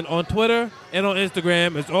 And on Twitter and on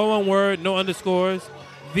Instagram, it's all one word, no underscores,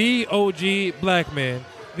 The OG Black Man.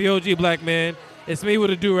 The OG Black Man. It's me with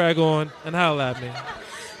a do-rag on, and holla at me.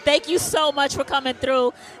 Thank you so much for coming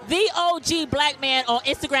through. The OG Black Man on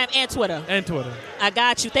Instagram and Twitter. And Twitter. I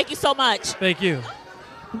got you. Thank you so much. Thank you.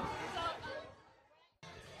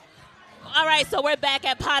 All right, so we're back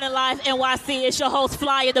at Potted Live NYC. It's your host,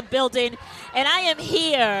 Fly, in the building. And I am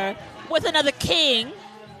here with another king,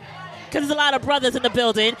 because there's a lot of brothers in the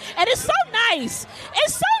building. And it's so nice.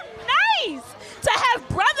 It's so nice to have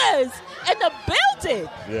brothers in the building.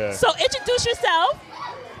 Yeah. So introduce yourself.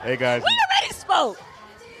 Hey, guys. We already spoke.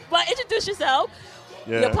 But introduce yourself,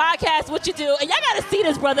 Yeah. your podcast, what you do. And y'all got to see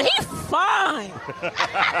this brother. He's fine.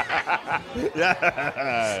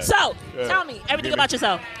 Yeah. So, Yeah. tell me everything about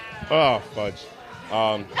yourself. Oh, fudge.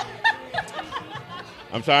 I'm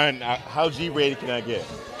trying. How G-rated can I get?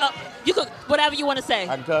 You could, whatever you want to say.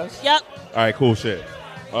 I can cuss? Yep. All right, cool shit.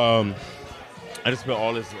 I just spilled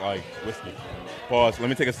all this, like, whiskey. Pause. Let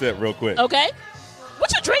me take a sip real quick. Okay.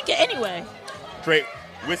 What you drinking anyway? Straight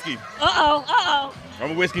whiskey. Uh-oh.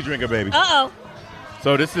 I'm a whiskey drinker, baby. Uh-oh.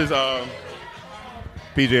 So this is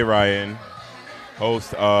PJ Ryan,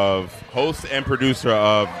 host and producer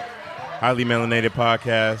of Highly Melanated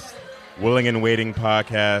Podcast, Willing and Waiting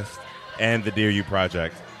Podcast, and the Dear You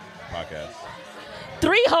Project podcast.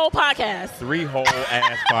 3 whole podcasts. 3 whole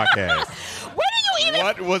ass podcasts. Where do you even...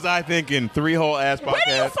 What was I thinking? 3 whole ass podcasts. Where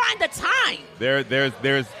do you find the time?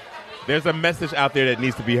 There's a message out there that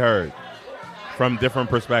needs to be heard from different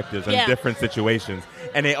perspectives and Yeah. different situations.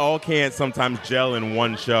 And they all can't sometimes gel in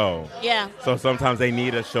one show. Yeah. So sometimes they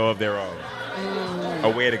need a show of their own. A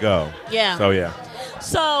way to go. Yeah. So, yeah.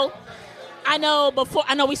 So, I know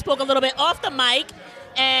we spoke a little bit off the mic,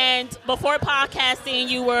 and before podcasting,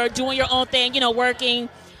 you were doing your own thing, working.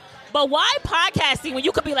 But why podcasting when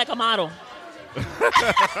you could be like a model?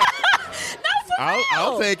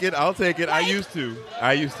 I'll take it. I used to.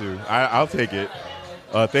 I'll take it.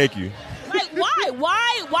 Thank you. Like,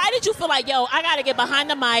 why? Why did you feel like, yo, I got to get behind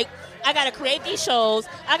the mic. I got to create these shows.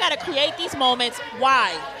 I got to create these moments.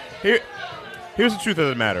 Why? Here's the truth of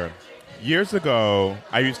the matter. Years ago,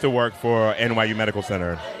 I used to work for NYU Medical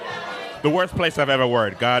Center. The worst place I've ever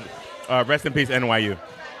worked. God, rest in peace, NYU.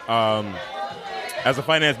 As a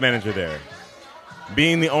finance manager there.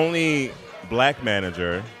 Being the only black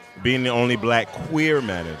manager, being the only black queer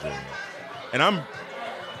manager. And I'm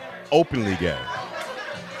openly gay.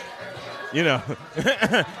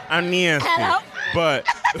 I'm nasty. Hello? But,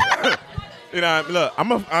 look,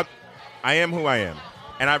 I am who I am.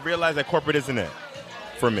 And I realize that corporate isn't it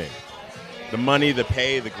for me. The money, the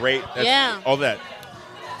pay, the great, Yeah. all that.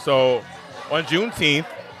 So on Juneteenth,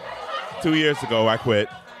 2 years ago, I quit.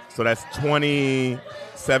 So that's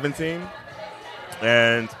 2017.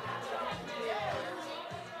 And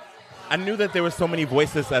I knew that there were so many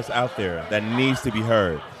voices that's out there that needs to be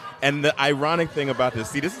heard. And the ironic thing about this,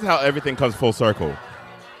 see, this is how everything comes full circle.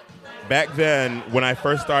 Back then, when I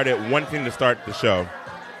first started wanting to start the show,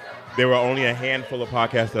 there were only a handful of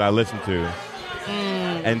podcasts that I listened to.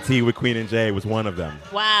 And Tea with Queen and Jay was one of them.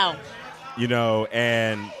 Wow. You know,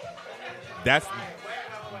 and that's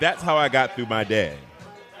how I got through my day.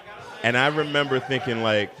 And I remember thinking,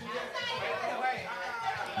 like,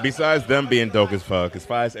 besides them being dope as fuck, as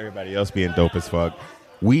far as everybody else being dope as fuck,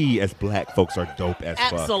 we as black folks are dope as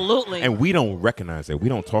fuck. Absolutely. And we don't recognize it. We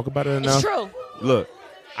don't talk about it enough. It's true. Look,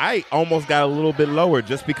 I almost got a little bit lower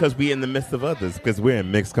just because we in the midst of others, because we're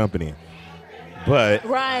in mixed company. But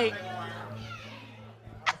Right.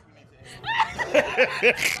 No,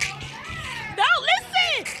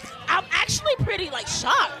 listen. I'm actually pretty, like,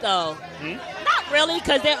 shocked, though. Not really,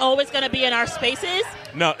 because they're always going to be in our spaces.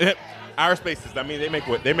 no, our spaces, I mean,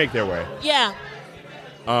 they make their way. Yeah.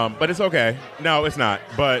 But it's okay. No, it's not.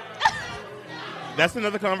 But that's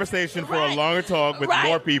another conversation for a longer talk with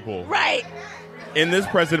more people. Right. In this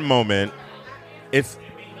present moment, it's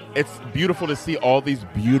beautiful to see all these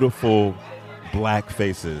beautiful black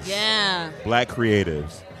faces. Yeah. Black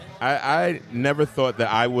creatives. I never thought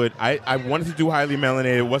that I would. I wanted to do Highly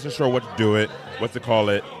Melanated. Wasn't sure what to call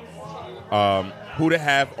it. Who to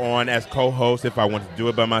have on as co-host if I wanted to do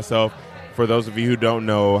it by myself. For those of you who don't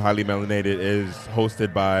know, Highly Melanated is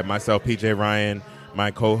hosted by myself, PJ Ryan, my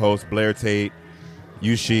co-host Blair Tate,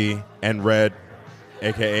 Yushi, and Red,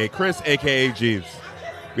 a.k.a. Chris, a.k.a. Jeeves.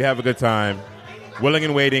 We have a good time. Willing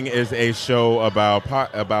and Waiting is a show about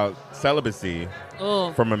celibacy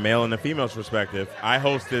from a male and a female's perspective. I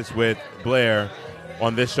host this with Blair.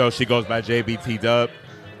 On this show, she goes by JBT Dub.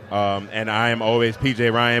 And I am always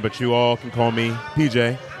PJ Ryan, but you all can call me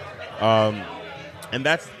PJ. And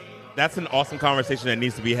that's an awesome conversation that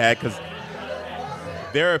needs to be had, because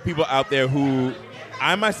there are people out there who,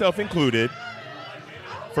 I myself included,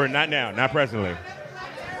 for not presently,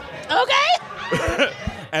 Okay.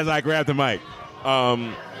 as I grab the mic.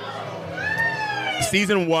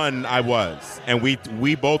 Season 1, I was, and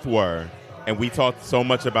we both were, and we talked so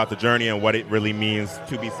much about the journey and what it really means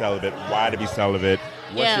to be celibate, why to be celibate,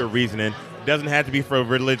 what's your reasoning. It doesn't have to be for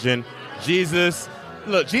religion. Jesus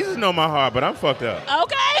know my heart, but I'm fucked up.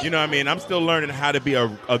 Okay. You know what I mean? I'm still learning how to be a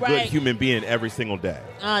good Right. human being every single day.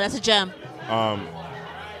 Oh, that's a gem.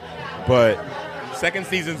 But second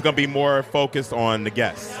season's gonna be more focused on the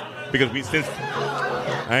guests, because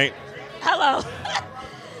right? Hello.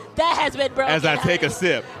 That has been broken. As I take a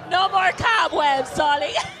sip. No more cobwebs,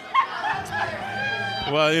 darling.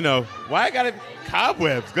 Well, you know, why I gotta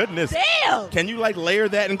cobwebs? Goodness. Damn. Can you like layer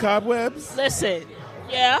that in cobwebs? Listen.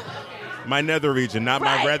 Yeah. My nether region, not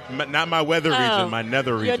my weather region, my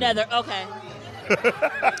nether region. Your nether. Okay.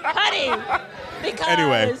 Honey. Because.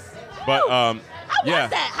 Anyway, but How was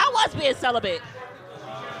that? How was being celibate?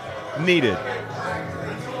 Needed.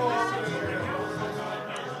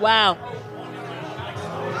 Wow.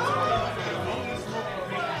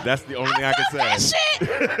 That's the only thing I can say. That shit.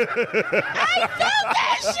 I felt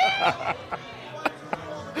that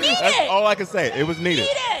shit. Needed. That's all I can say. It was needed.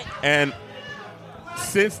 Needed. And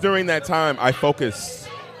since during that time, I focused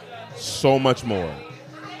so much more.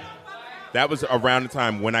 That was around the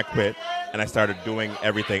time when I quit and I started doing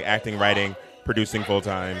everything, acting, writing, producing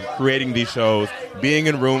full-time, creating these shows, being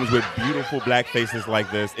in rooms with beautiful black faces like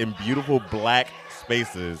this, in beautiful black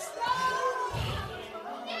spaces.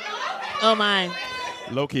 Oh, my.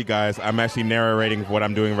 Low-key, guys, I'm actually narrating what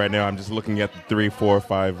I'm doing right now. I'm just looking at the 3, 4,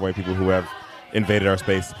 5 white people who have invaded our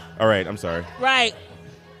space. All right, I'm sorry. Right.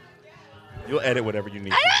 You'll edit whatever you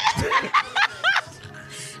need.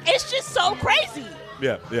 It's just so crazy.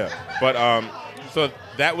 Yeah. But so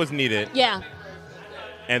that was needed. Yeah.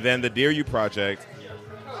 And then the Dear You project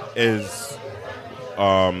is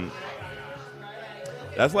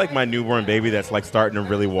that's like my newborn baby that's like starting to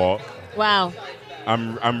really walk. Wow.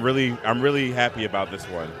 I'm really happy about this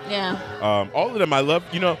one. Yeah. All of them I love.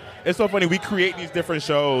 You know, it's so funny. We create these different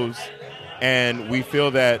shows, and we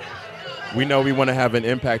feel that we know we want to have an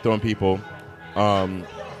impact on people.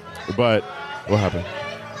 But what happened?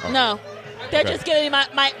 No, they're Okay. just giving me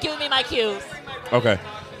my cues. Okay.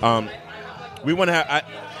 We want to have.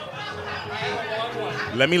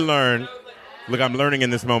 Let me learn. Look, I'm learning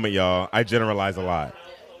in this moment, y'all. I generalize a lot.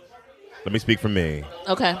 Let me speak for me.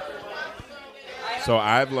 Okay. So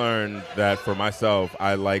I've learned that for myself,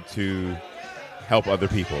 I like to help other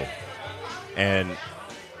people. And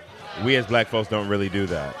we as black folks don't really do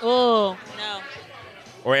that. Oh, no.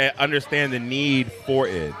 Or understand the need for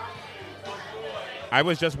it. I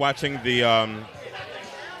was just watching the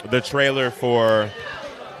trailer for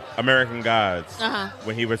American Gods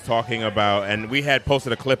when he was talking about, and we had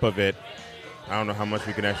posted a clip of it. I don't know how much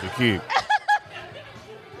we can actually keep.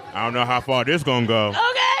 I don't know how far this gonna go.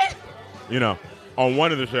 Okay. You know, on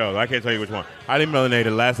one of the shows, I can't tell you which one. Highly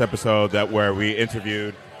Melanated, last episode where we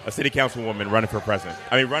interviewed a city councilwoman running for president.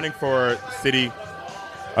 running for city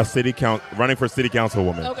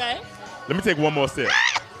councilwoman. Okay. Let me take one more sip.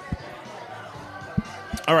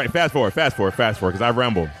 All right, fast forward, because I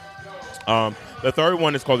rambled. The third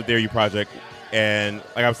one is called the Dare You Project, and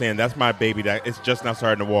like I was saying, that's my baby. That it's just now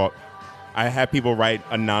starting to walk. I have people write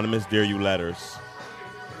anonymous Dare You letters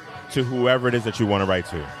to whoever it is that you want to write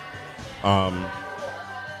to.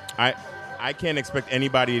 I can't expect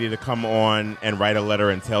anybody to come on and write a letter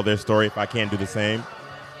and tell their story if I can't do the same.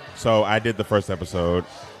 So I did the first episode,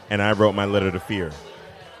 and I wrote my letter to fear.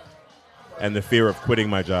 And the fear of quitting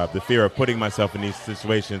my job, the fear of putting myself in these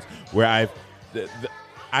situations where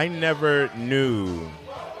I never knew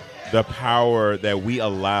the power that we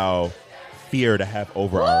allow fear to have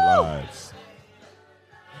over our lives.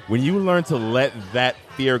 When you learn to let that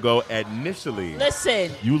fear go initially,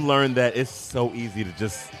 listen, you learn that it's so easy to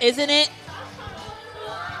just... Isn't it?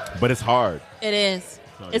 But it's hard. It is.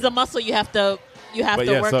 It's a muscle you have to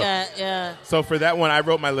work at. Yeah. So for that one, I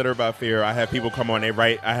wrote my letter about fear. I have people come on. They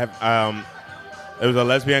write. I have. It was a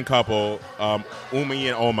lesbian couple, Umi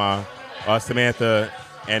and Oma, Samantha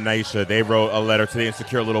and Naisha. They wrote a letter to the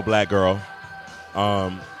insecure little black girl.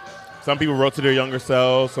 Some people wrote to their younger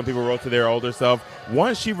selves. Some people wrote to their older self.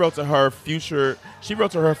 One, she wrote to her future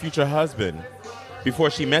husband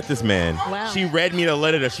before she met this man. Wow. She read me the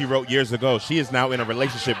letter that she wrote years ago. She is now in a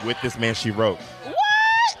relationship with this man she wrote. What?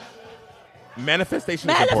 Manifestation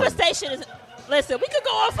is important. Listen, we could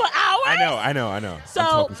go on for hours. I know. So, I'm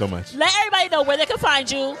talking so much. Let everybody know where they can find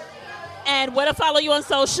you and where to follow you on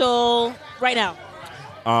social right now.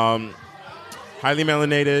 Highly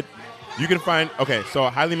Melanated. You can find... Okay, so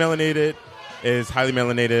Highly Melanated is Highly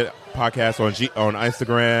Melanated Podcast on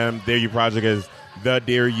Instagram. Dare You Project is The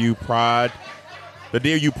Dare You Prod. The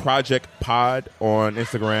Dare You Project Pod on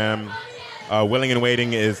Instagram. Willing and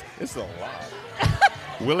Waiting is... It's a lot.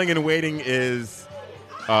 Willing and Waiting is...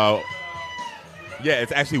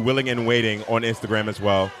 it's actually Willing and Waiting on Instagram as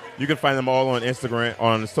well. You can find them all on Instagram,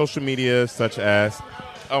 on social media such as...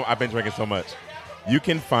 Oh, I've been drinking so much. You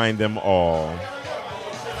can find them all.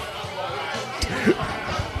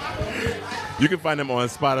 You can find them on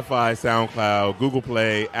Spotify, SoundCloud, Google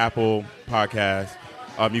Play, Apple Podcasts.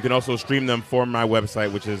 You can also stream them from my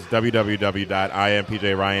website, which is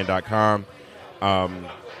www.impjryan.com.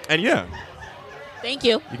 And yeah. Thank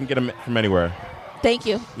you. You can get them from anywhere. Thank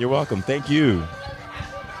you. You're welcome. Thank you.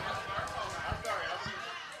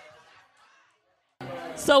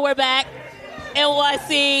 So we're back.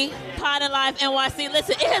 NYC, Pod and Live NYC.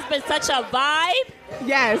 Listen, it has been such a vibe.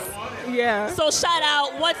 Yes. Yeah. So shout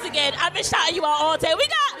out once again. I've been shouting you out all day. We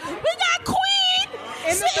got Queen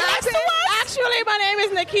in the back. Actually, my name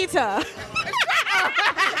is Nikita.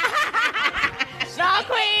 I'm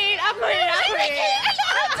Queen.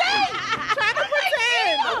 Trying to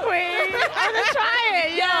pretend. I'm Queen. I'm just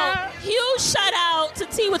trying. Yo, huge shout out to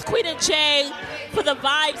Tea with Queen and Jay for the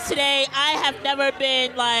vibes today. I have never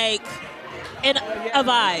been in a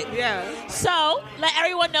vibe. Yeah. So let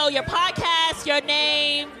everyone know your podcast, your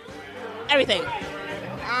name, everything.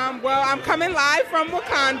 Well, I'm coming live from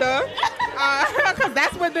Wakanda because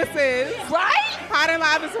that's what this is. Right? Pod and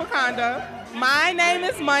Live is Wakanda. My name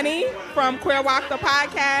is Money from Queer Walk the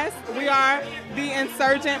Podcast. We are the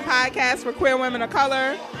insurgent podcast for queer women of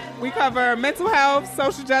color. We cover mental health,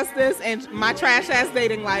 social justice, and my trash-ass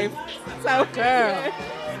dating life. So, girl.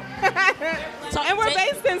 And we're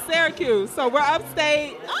based in Syracuse, so we're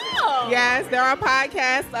upstate. Oh. Yes, there are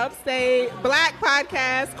podcasts upstate, black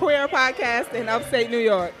podcasts, queer podcasts in upstate New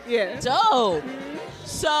York. Yeah. Dope.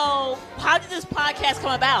 So, how did this podcast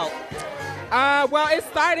come about? Well, it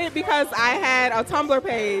started because I had a Tumblr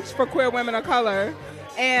page for queer women of color,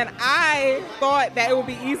 and I thought that it would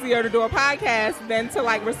be easier to do a podcast than to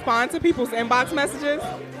respond to people's inbox messages.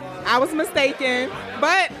 I was mistaken,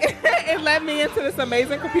 but it led me into this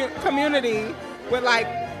amazing community with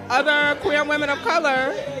other queer women of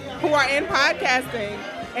color who are in podcasting,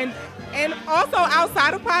 and also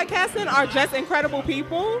outside of podcasting are just incredible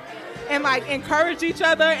people, and encourage each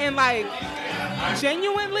other and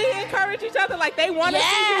genuinely encourage each other. Like, they want to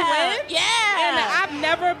see you win. Yeah. And I've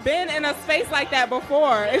never been in a space like that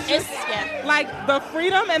before. It's just like the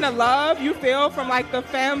freedom and the love you feel from like the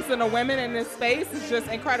femmes and the women in this space is just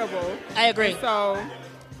incredible. I agree. And so,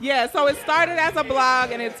 yeah, so it started as a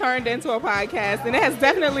blog and it turned into a podcast, and it has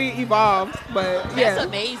definitely evolved. But yeah, That's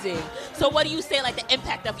amazing. So what do you say like the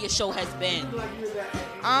impact of your show has been?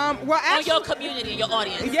 Well, actually, on your community, your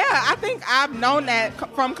audience. Yeah, I think I've known that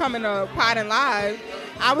from coming to Pod and Live.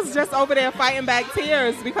 I was just over there fighting back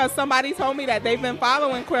tears because somebody told me that they've been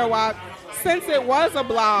following Queer WOC since it was a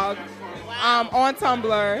blog on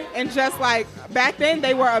Tumblr. And just like back then,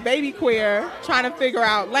 they were a baby queer trying to figure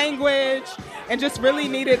out language and just really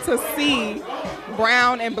needed to see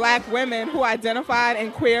brown and black women who identified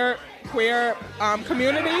in queer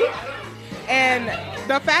community. And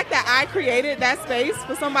the fact that I created that space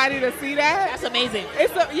for somebody to see that. That's amazing.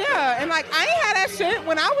 And like, I ain't had that shit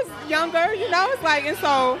when I was younger, you know? It's like, and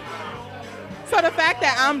so the fact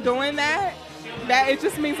that I'm doing that it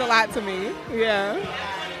just means a lot to me. Yeah.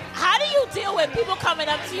 How do you deal with people coming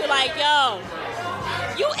up to you like, yo,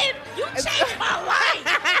 you changed my life?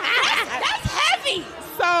 That's heavy.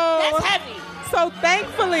 That's heavy. So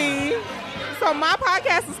thankfully, my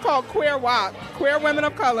podcast is called Queer WOC, Queer Women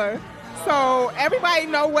of Color. So everybody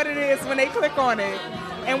know what it is when they click on it.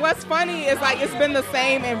 And what's funny is like it's been the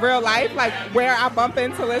same in real life, like where I bump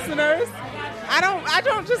into listeners. I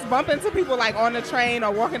don't just bump into people like on the train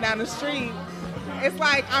or walking down the street. It's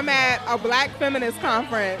like I'm at a black feminist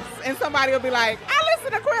conference and somebody will be like, I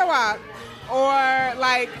listen to Queer WOC. Or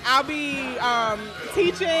like I'll be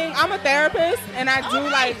teaching. I'm a therapist and I do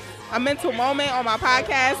like a mental moment on my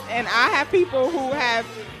podcast, and I have people who have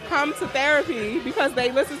come to therapy because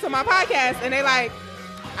they listen to my podcast and they like,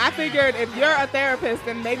 I figured if you're a therapist,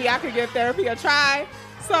 then maybe I could give therapy a try.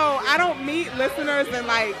 So I don't meet listeners in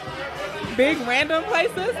like big random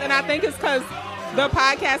places, and I think it's because the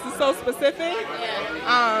podcast is so specific.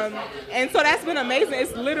 And so that's been amazing.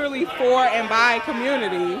 It's literally for and by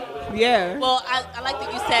community. Yeah. Well, I like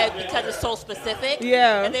that you said because it's so specific.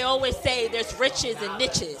 Yeah. And they always say there's riches and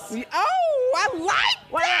niches. Oh, I like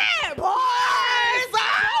that, boys.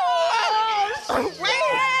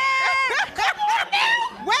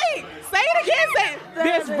 Wait, say it again.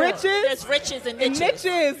 There's riches. There's riches and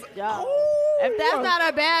niches. If that's not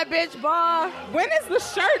a bad bitch, boy. When is the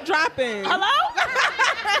shirt dropping? Hello?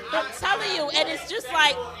 I'm telling you, and it's just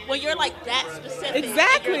like when you're like that specific,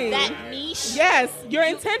 exactly, and you're that niche. Yes, you're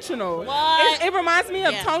intentional. What? It reminds me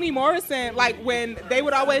of Toni Morrison, like when they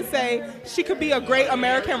would always say she could be a great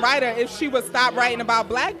American writer if she would stop writing about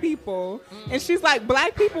black people. And she's like,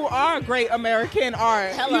 black people are great American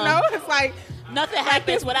art. Hello. You know, it's like nothing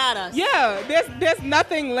happens without us. Yeah, there's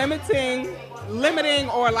nothing limiting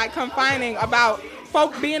or like confining about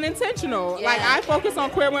folk being intentional. Yeah. Like I focus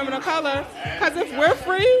on queer women of color because if we're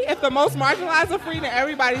free, if the most marginalized are free, then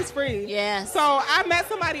everybody's free. Yeah. So I met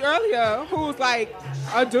somebody earlier who's like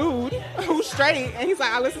a dude who's straight, and he's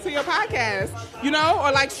like, I listen to your podcast, you know,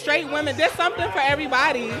 or like straight women. There's something for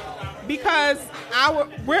everybody because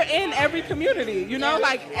we're in every community, you know,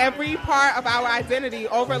 like every part of our identity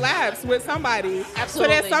overlaps with somebody. Absolutely. So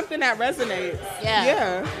there's something that resonates.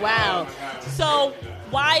 Yeah. Wow. So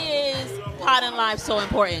why is Pod and Live so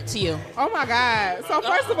important to you? Oh my God. So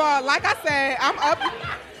first of all, like I said, I'm upstate.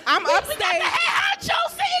 We got the head honcho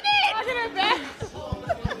sitting in.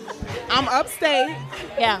 I'm upstate.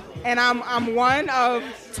 Yeah. And I'm one of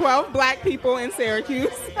 12 black people in Syracuse.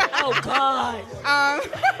 Oh God.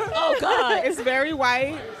 Oh God. It's very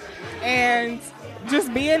white, and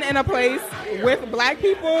just being in a place with black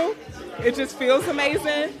people, it just feels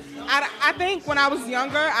amazing. I think when I was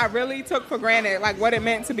younger, I really took for granted like what it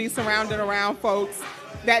meant to be surrounded around folks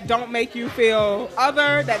that don't make you feel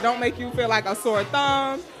other, that don't make you feel like a sore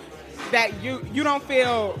thumb, that you don't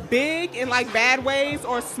feel big in like bad ways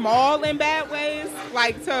or small in bad ways.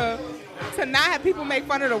 Like to not have people make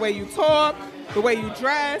fun of the way you talk, the way you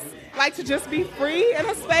dress, like to just be free in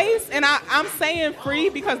a space. And I'm saying free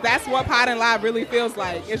because that's what Pod and Live really feels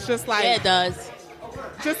like. It's just like, yeah, it does.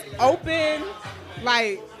 Just open,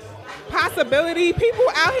 like possibility. People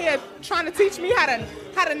out here trying to teach me how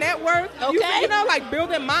to network. Okay. You know, like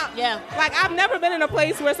building my. Yeah. Like I've never been in a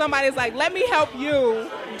place where somebody's like, let me help you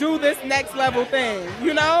do this next level thing.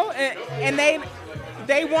 You know, and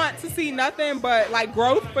they want to see nothing but like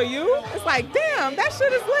growth for you. It's like, damn, that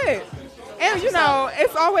shit is lit. And you know,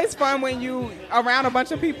 it's always fun when you around a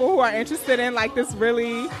bunch of people who are interested in like this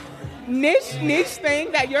really niche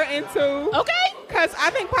thing that you're into. Okay. Because I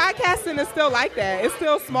think podcasting is still like that. It's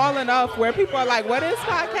still small enough where people are like, what is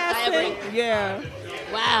podcasting? I agree. Yeah.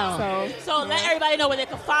 Wow. So let everybody know where they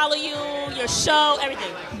can follow you, your show,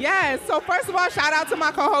 everything. Yes. So first of all, shout out to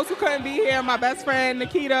my co-host who couldn't be here, my best friend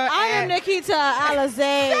Nikita. I am Nikita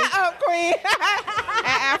Alizé. Shut up, Queen.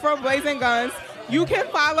 At Afro Blazing Guns. You can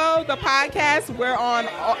follow the podcast. We're on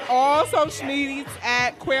all social medias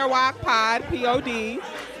at Queer WOC Pod, P-O-D.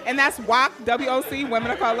 And that's WOC, W-O-C,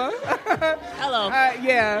 Women of Color. Hello.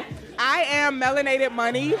 Yeah. I am Melanated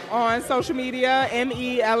Money on social media,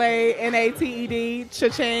 MELANATED,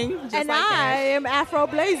 cha-ching. And like I am Afro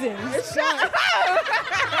Blazing.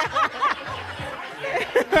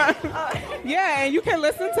 Yeah, and you can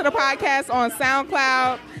listen to the podcast on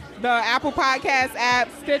SoundCloud, the Apple Podcast app,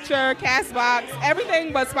 Stitcher, Castbox,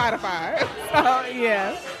 everything but Spotify. So,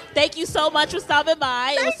 yeah. Thank you so much for stopping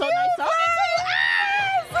by. It was so nice talking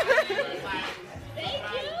to you.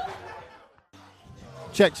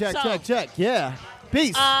 Check. Yeah.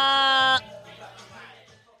 Peace.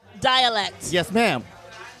 Dialect. Yes, ma'am.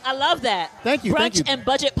 I love that. Thank you. Brunch and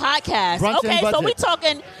Budget Podcast. Brunch okay, and so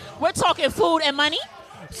Budget. we're talking food and money.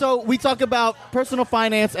 So we talk about personal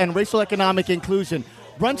finance and racial economic inclusion.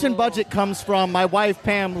 Brunch and Budget comes from my wife,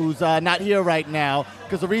 Pam, who's not here right now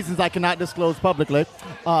because of reasons I cannot disclose publicly.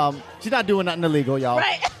 She's not doing nothing illegal, y'all.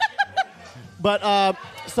 Right. But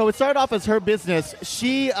so it started off as her business.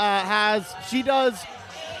 She does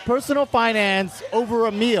personal finance over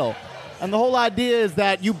a meal. And the whole idea is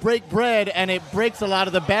that you break bread and it breaks a lot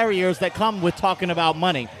of the barriers that come with talking about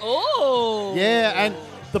money. Oh. Yeah, and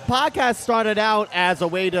the podcast started out as a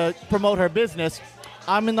way to promote her business.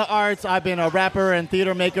 I'm in the arts. I've been a rapper and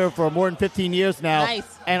theater maker for more than 15 years now.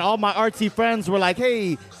 Nice. And all my artsy friends were like,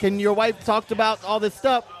 hey, can your wife talk about all this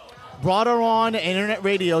stuff? Brought her on an internet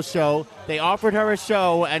radio show. They offered her a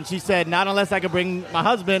show, and she said, not unless I could bring my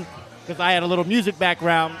husband, because I had a little music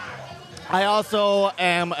background. I also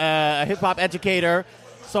am a hip-hop educator,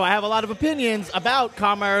 so I have a lot of opinions about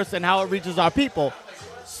commerce and how it reaches our people.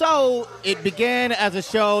 So it began as a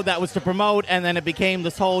show that was to promote, and then it became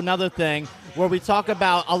this whole nother thing where we talk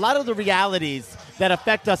about a lot of the realities that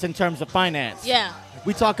affect us in terms of finance. Yeah.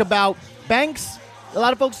 We talk about banks. A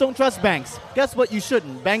lot of folks don't trust banks. Guess what? You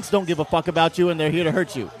shouldn't. Banks don't give a fuck about you, and they're here to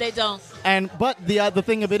hurt you. They don't. But the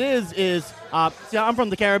thing of it is see, I'm from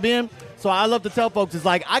the Caribbean, so I love to tell folks, it's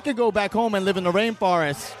like, I could go back home and live in the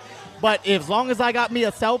rainforest, but as long as I got me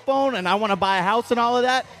a cell phone and I want to buy a house and all of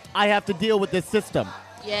that, I have to deal with this system.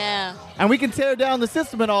 Yeah. And we can tear down the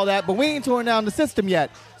system and all that, but we ain't torn down the system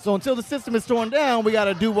yet. So until the system is torn down, we got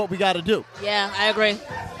to do what we got to do. Yeah, I agree.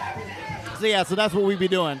 So that's what we be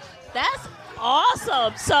doing. That's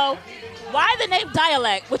awesome. So why the name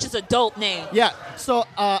Dialect, which is a dope name? Yeah, so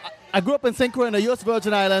I grew up in St. Croix in the U.S.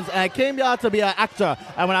 Virgin Islands, and I came here to be an actor.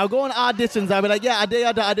 And when I would go on auditions, I'd be like, yeah, I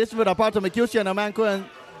did the audition for the part of Mercutio and Amanco, and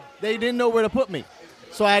they didn't know where to put me.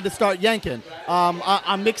 So I had to start yanking.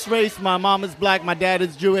 I'm mixed race. My mom is black. My dad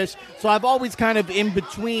is Jewish. So I've always kind of in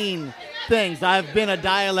between things. I've been a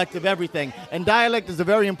dialect of everything. And dialect is a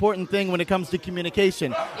very important thing when it comes to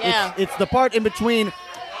communication. Yeah. It's the part in between.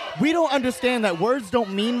 We don't understand that words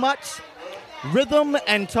don't mean much. Rhythm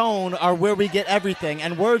and tone are where we get everything,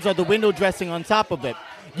 and words are the window dressing on top of it.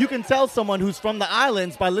 You can tell someone who's from the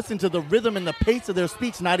islands by listening to the rhythm and the pace of their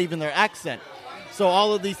speech, not even their accent. So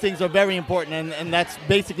all of these things are very important, and that's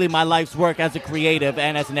basically my life's work as a creative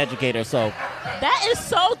and as an educator. So that is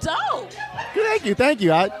so dope. Thank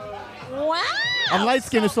you. Wow. I'm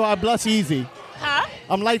light-skinned, so I blush easy. Huh?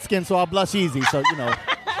 I'm light-skinned, so I blush easy, so, you know.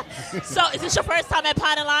 So is this your first time at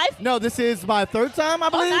Pod and Life? No, this is my third time, I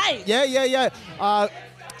believe. Oh, nice. Yeah.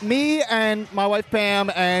 Me and my wife Pam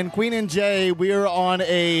and Queen and Jay, we were on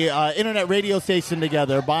a internet radio station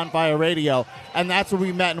together, Bonfire Radio, and that's where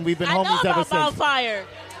we met, and we've been homies ever since. Bonfire.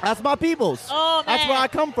 That's my peoples. Oh, man. That's where I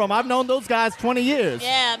come from. I've known those guys 20 years.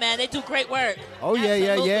 Yeah, man, they do great work. Oh,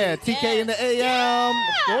 yeah. TK in the AM,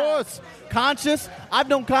 of course. Conscious. I've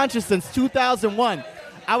known Conscious since 2001.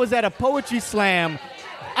 I was at a poetry slam.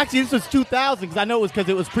 Actually, this was 2000, because I know it was because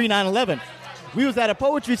it was pre-9/11. We was at a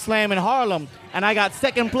poetry slam in Harlem, and I got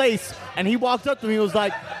second place, and he walked up to me and was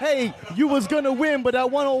like, hey, you was going to win, but that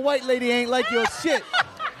one old white lady ain't like your shit.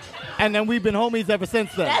 And then we've been homies ever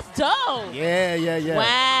since then. That's dope. Yeah.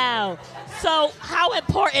 Wow. So how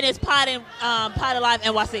important is Pod and Live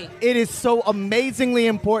NYC? It is so amazingly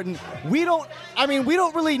important. We don't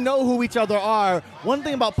really know who each other are. One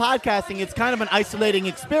thing about podcasting, it's kind of an isolating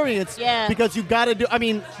experience. Yeah. Because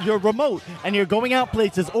you're remote and you're going out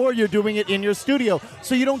places, or you're doing it in your studio.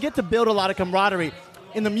 So you don't get to build a lot of camaraderie.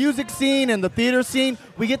 In the music scene and the theater scene,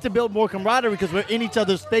 we get to build more camaraderie because we're in each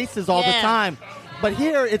other's faces all the time. But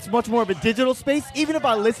here, it's much more of a digital space. Even if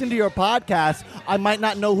I listen to your podcast, I might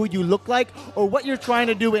not know who you look like or what you're trying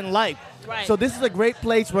to do in life. Right. So this is a great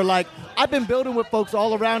place where, like, I've been building with folks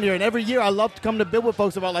all around here, and every year I love to come to build with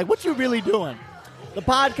folks about, like, what you really doing? The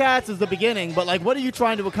podcast is the beginning, but, like, what are you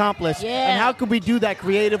trying to accomplish? Yeah. And how can we do that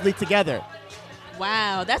creatively together?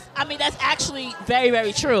 Wow, that's actually very,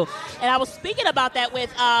 very true. And I was speaking about that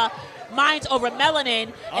with Minds Over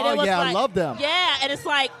Melanin. And it was I love them. Yeah, and it's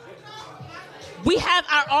like, we have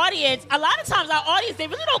our audience. A lot of times our audience, they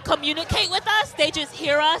really don't communicate with us. They just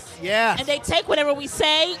hear us. Yes. And they take whatever we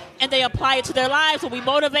say and they apply it to their lives, and we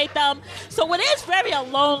motivate them. So it is very a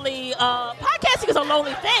lonely, podcasting is a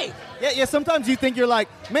lonely thing. Yeah, sometimes you think you're like,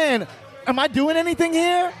 man, am I doing anything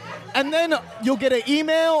here? And then you'll get an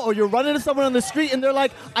email or you're running into someone on the street and they're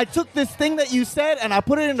like, I took this thing that you said and I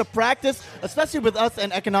put it into practice, especially with us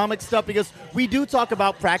and economic stuff, because we do talk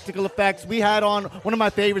about practical effects. We had on, one of my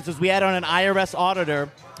favorites is we had on an IRS auditor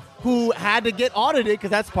who had to get audited because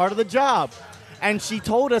that's part of the job. And she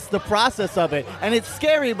told us the process of it. And it's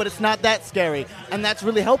scary, but it's not that scary. And that's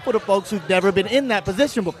really helpful to folks who've never been in that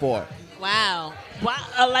position before. Wow.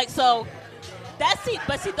 So that's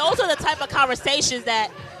but those are the type of conversations that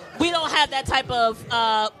we don't have that type of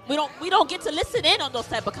we don't get to listen in on those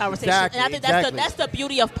type of conversations. Exactly, and I think that's the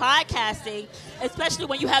beauty of podcasting, especially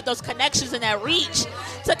when you have those connections and that reach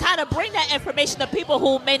to kind of bring that information to people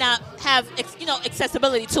who may not have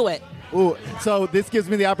accessibility to it. Ooh, so this gives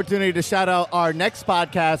me the opportunity to shout out our next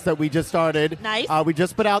podcast that we just started. Nice. We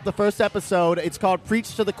just put out the first episode. It's called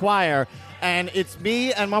Preach to the Choir. And it's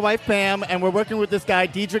me and my wife, Pam, and we're working with this guy,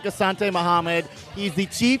 Diedrich Asante Muhammad. He's the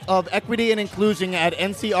Chief of Equity and Inclusion at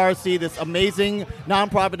NCRC, this amazing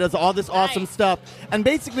nonprofit, does all this awesome stuff. And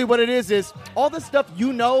basically what it is all the stuff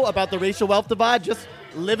you know about the racial wealth divide, just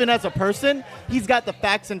living as a person, he's got the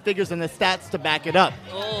facts and figures and the stats to back it up.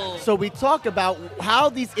 Oh. So we talk about how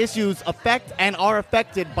these issues affect and are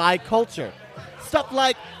affected by culture. Stuff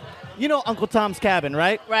like, you know Uncle Tom's Cabin,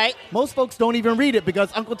 right? Right. Most folks don't even read it because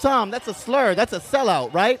Uncle Tom, that's a slur, that's a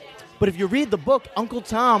sellout, right? But if you read the book, Uncle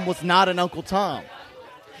Tom was not an Uncle Tom.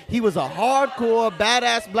 He was a hardcore,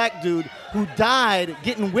 badass black dude who died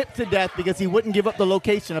getting whipped to death because he wouldn't give up the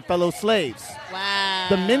location of fellow slaves. Wow.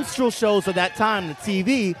 The minstrel shows of that time, the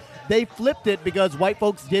TV, they flipped it because white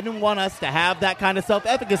folks didn't want us to have that kind of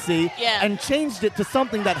self-efficacy and changed it to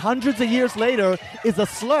something that hundreds of years later is a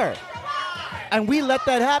slur. And we let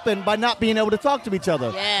that happen by not being able to talk to each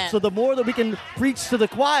other. Yeah. So the more that we can preach to the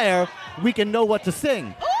choir, we can know what to sing.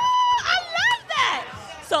 Ooh, I love that.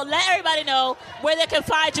 So let everybody know where they can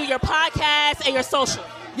find you, your podcast and your social.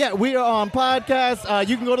 Yeah, we are on podcasts.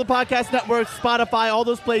 You can go to the podcast network, Spotify, all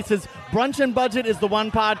those places. Brunch and Budget is the one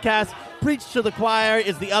podcast. Preach to the Choir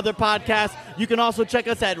is the other podcast. You can also check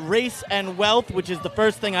us at Race and Wealth, which is the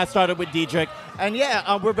first thing I started with Diedrich. And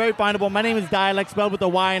yeah, we're very findable. My name is Dialect, spelled with a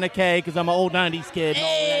Y and a K, because I'm an old 90s kid and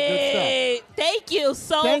all that good stuff. Thank you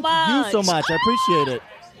so much. Thank you so much. I appreciate it.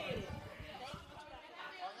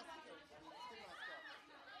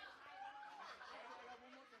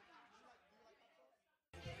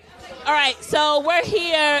 All right, so we're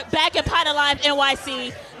here back at Pint Alive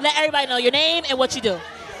NYC. Let everybody know your name and what you do.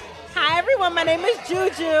 Hi, everyone. My name is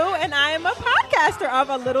Juju, and I am a podcaster of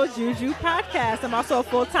A Little Juju podcast. I'm also a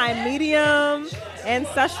full-time medium,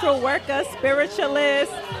 ancestral worker,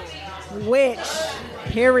 spiritualist, witch,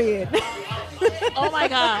 period. Oh, my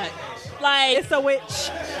God. Like, it's a witch.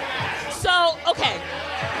 So, okay.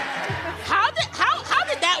 How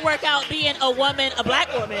did that work out being a woman, a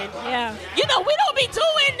black woman? Yeah. You know, we don't be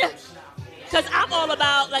doing... Because I'm all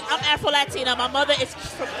about, like, I'm Afro-Latina. My mother is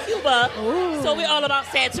from Cuba, so we're all about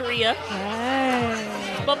Santeria.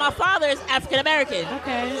 Hey. But my father is African-American.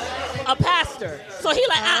 Okay. A pastor. So he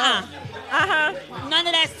like, none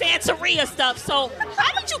of that Santeria stuff. So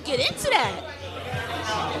how did you get into that?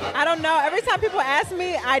 I don't know. Every time people ask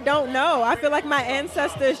me, I don't know. I feel like my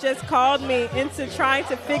ancestors just called me into trying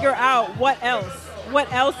to figure out what else.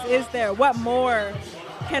 What else is there? What more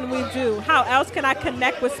can we do? How else can I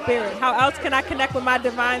connect with spirit? How else can I connect with my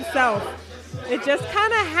divine self? It just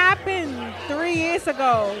kind of happened 3 years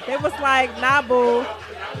ago. They was like, nah, boo,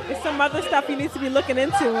 there's some other stuff you need to be looking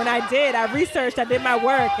into. And I did. I researched. I did my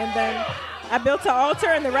work. And then I built an altar,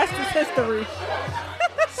 and the rest is history.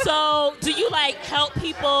 So do you, like, help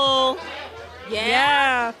people?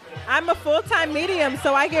 Yeah. I'm a full-time medium,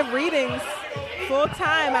 so I give readings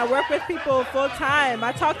full-time. I work with people full-time.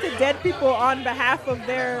 I talk to dead people on behalf of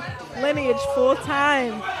their lineage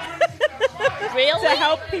full-time. Really? To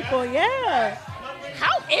help people, yeah.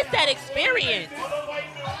 How is that experience?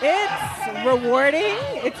 It's rewarding.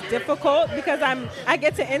 It's difficult because I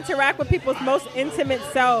get to interact with people's most intimate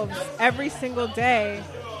selves every single day.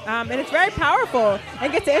 And it's very powerful,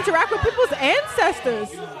 and get to interact with people's ancestors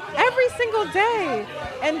every single day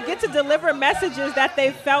and get to deliver messages that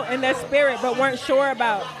they felt in their spirit but weren't sure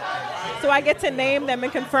about. So I get to name them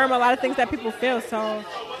and confirm a lot of things that people feel. So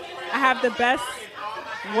I have the best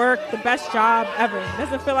work, the best job ever. It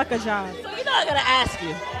doesn't feel like a job. So you know I gotta ask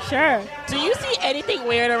you. Sure. Do you see anything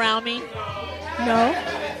weird around me? No.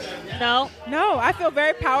 No? No, I feel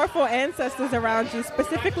very powerful ancestors around you,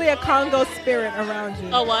 specifically a Congo spirit around you.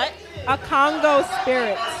 A what? A Congo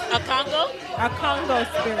spirit. A Congo? A Congo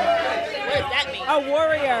spirit. What does that mean? A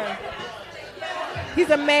warrior. He's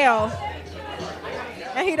a male.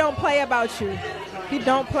 And he don't play about you. He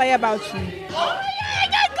don't play about you. Oh yeah, I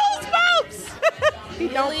got goosebumps! He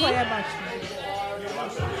don't play about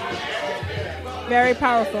you. Very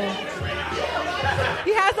powerful.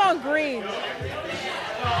 He has on green.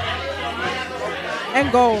 And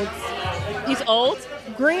golds. He's old?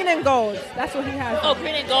 Green and golds. That's what he has. Oh,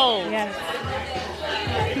 green and gold. Yes.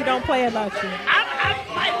 He don't play about you.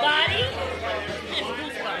 My body is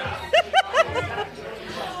goosebumps.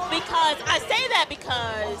 Because I say that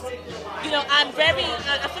because, you know, I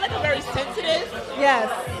feel like I'm very sensitive. Yes.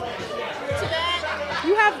 To that.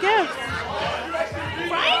 You have gifts.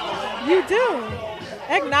 Right? You do.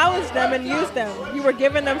 Acknowledge them and use them. You were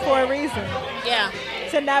given them for a reason. Yeah.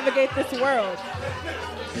 To navigate this world.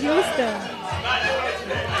 Use them.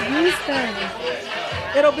 Use them.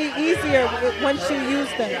 It'll be easier once you use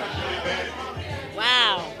them.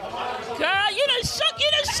 Wow. Girl, you done shook me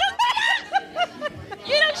up.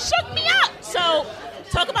 You done shook me up. So,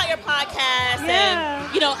 talk about your podcast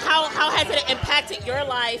and, you know, how has it impacted your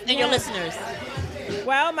life and your listeners?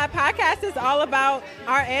 Well, my podcast is all about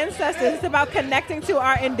our ancestors. It's about connecting to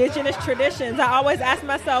our indigenous traditions. I always ask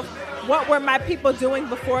myself, what were my people doing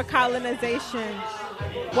before colonization?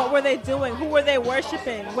 What were they doing? Who were they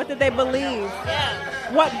worshiping? What did they believe?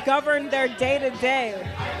 What governed their day-to-day?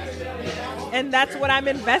 And that's what I'm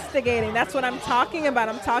investigating. That's what I'm talking about.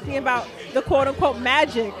 I'm talking about the quote-unquote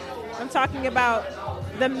magic. I'm talking about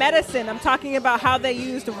the medicine. I'm talking about how they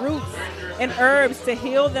used roots and herbs to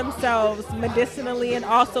heal themselves medicinally and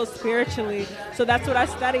also spiritually. So that's what I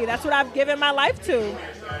study. That's what I've given my life to.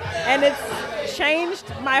 And it's changed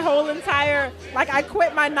my whole entire, I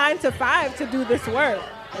quit my 9 to 5 to do this work.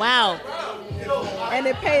 Wow. And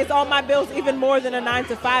it pays all my bills even more than a 9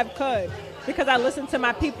 to 5 could, because I listen to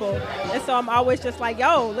my people. And so I'm always just like,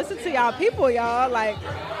 yo, listen to y'all people, y'all. Like,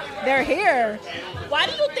 they're here. Why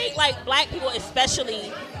do you think, like, black people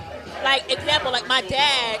especially, like, example, like my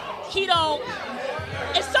dad, he don't,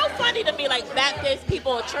 it's so funny to me, like Baptist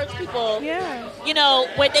people, church people, you know,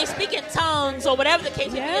 when they speak in tongues or whatever the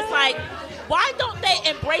case may be, it's like, why don't they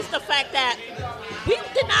embrace the fact that we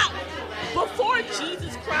did not, before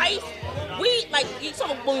Jesus Christ, we, like, you saw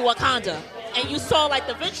the movie Wakanda, and you saw, like,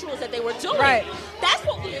 the rituals that they were doing. Right. That's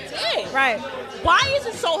what we did. Right. Why is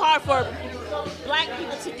it so hard for black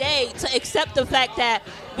people today to accept the fact that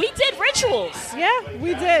we did rituals? Yeah,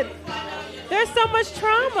 we did. There's so much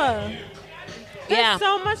trauma. There's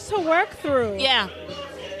so much to work through. Yeah.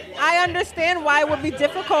 I understand why it would be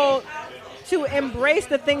difficult to embrace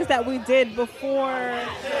the things that we did before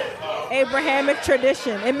Abrahamic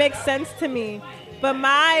tradition. It makes sense to me. But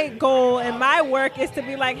my goal and my work is to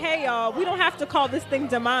be like, hey, y'all, we don't have to call this thing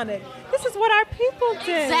demonic. This is what our people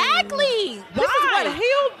did. Exactly. This is what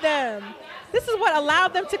healed them. This is what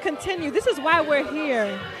allowed them to continue. This is why we're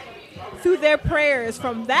here. Through their prayers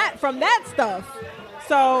from that stuff.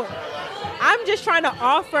 So I'm just trying to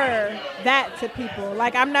offer that to people.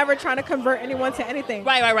 Like, I'm never trying to convert anyone to anything.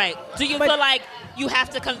 Right. Do you feel like you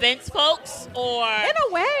have to convince folks, or? In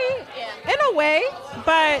a way.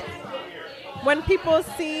 But when people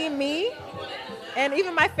see me, and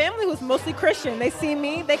even my family who's mostly Christian, they see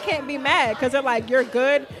me, they can't be mad because they're like, you're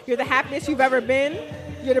good. You're the happiest you've ever been.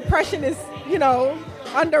 Your depression is,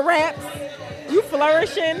 under wraps. You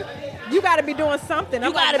flourishing. You got to be doing something.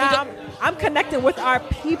 I'm connecting with our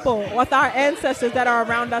people, with our ancestors that are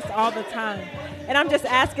around us all the time. And I'm just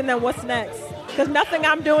asking them what's next. Because nothing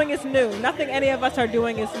I'm doing is new. Nothing any of us are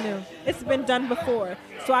doing is new. It's been done before.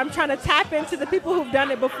 So I'm trying to tap into the people who've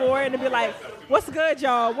done it before and to be like, what's good,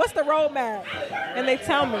 y'all? What's the roadmap? And they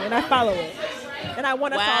tell me, and I follow it. And I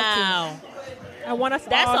want us all to. I want us all to.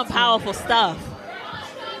 That's some powerful stuff.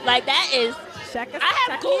 Like, that is... I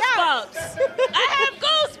have goosebumps. I have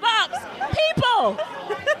goosebumps. People.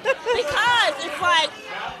 Because it's like,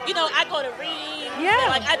 I go to read. Yeah.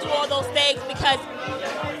 Like, I do all those things because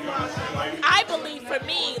I believe for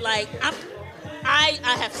me, like, I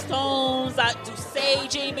have stones. I do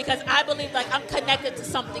saging because I believe, like, I'm connected to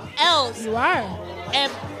something else. You are.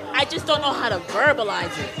 And I just don't know how to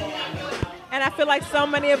verbalize it. And I feel like so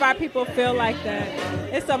many of our people feel like that.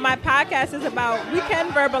 And so my podcast is about, we can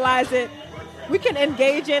verbalize it, we can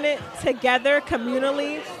engage in it together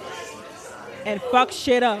communally and fuck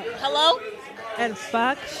shit up. Hello? And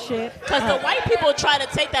fuck shit Because the white people try to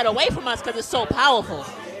take that away from us because it's so powerful.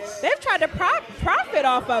 They've tried to profit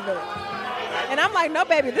off of it. And I'm like, no,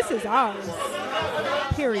 baby, this is ours.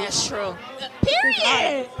 Period. That's true.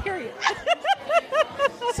 Period. Period.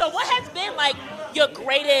 So what has been like your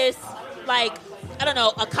greatest, like, I don't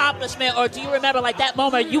know, accomplishment, or do you remember like that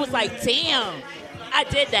moment you was like, damn, I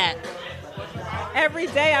did that? Every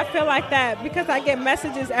day I feel like that because I get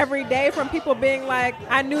messages every day from people being like,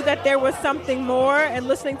 I knew that there was something more, and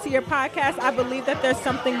listening to your podcast, I believe that there's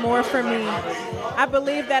something more for me. I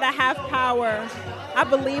believe that I have power. I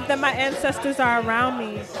believe that my ancestors are around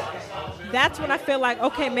me. That's when I feel like,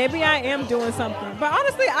 okay, maybe I am doing something. But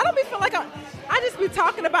honestly, I don't be feel like I just be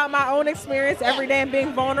talking about my own experience every day and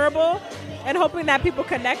being vulnerable and hoping that people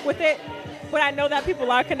connect with it. But I know that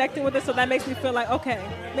people are connecting with it, so that makes me feel like, okay,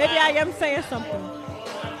 maybe I am saying something.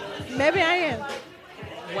 Maybe I am.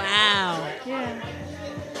 Wow. Yeah.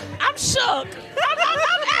 I'm shook.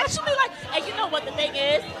 I'm actually like, and you know what the thing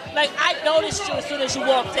is? Like, I noticed you as soon as you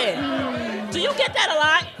walked in. Do you get that a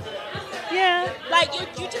lot? Yeah. Like, you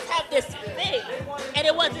just have this thing, and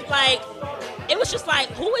it wasn't like, it was just like,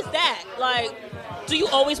 who is that? Like, do you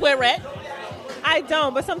always wear red? I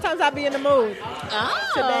don't, but sometimes I'll be in the mood.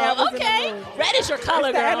 Oh, Today I was okay. in the mood. Red is your color,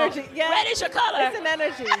 It's the girl. energy. Yeah. Red is your color. It's an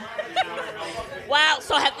energy. Wow,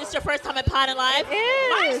 so this your first time at Pod and Live? It is.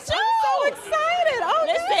 Mine too. I'm so excited. Oh,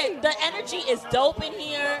 listen, the energy is dope in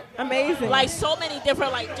here. Amazing. Like so many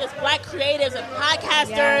different, like just black creatives and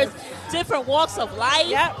podcasters, Yes. different walks of life.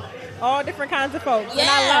 Yep. All different kinds of folks. Yeah. And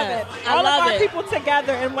I love it. I All love of our it. people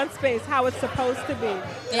together in one space, how it's supposed to be. And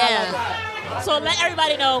I love Yeah. So let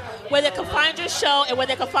everybody know where they can find your show and where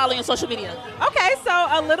they can follow you on social media. Okay, so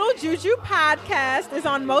A Little Juju podcast is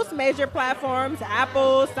on most major platforms,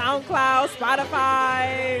 Apple, SoundCloud,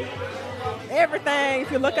 Spotify, everything,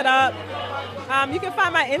 if you look it up. You can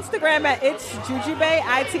find my Instagram at It's Jujubae,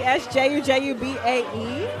 ITSJUJUBAE.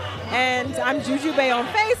 And I'm Jujubae on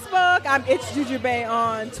Facebook. I'm It's Jujubae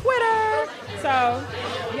on Twitter. So,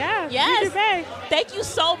 yeah, Yes. Jujubae. Thank you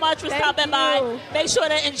so much for Thank stopping you. by. Make sure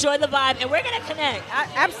to enjoy the vibe, and we're going to connect.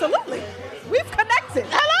 Absolutely. We've connected.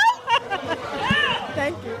 Hello?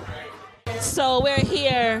 Thank you. So we're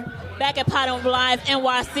here back at Pod on Live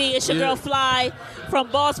NYC. It's your girl Fly from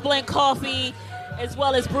Boss Blend Coffee, as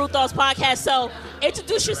well as Brew Thoughts Podcast. So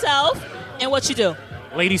introduce yourself and what you do.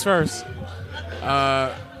 Ladies first.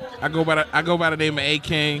 I go by the name of A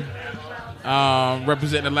King,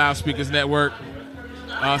 representing the Loudspeakers Network.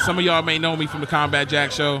 Some of y'all may know me from the Combat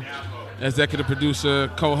Jack Show, executive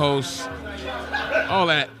producer, co-host, all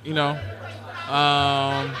that, you know.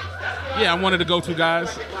 Yeah, I'm one of the go-to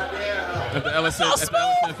guys at the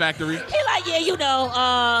LSN Factory. He like, yeah, you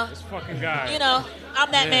know, this fucking guy. You know,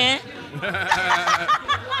 I'm that man.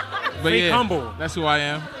 But Fake yeah, humble. that's who I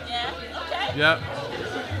am. Yeah, okay. Yep.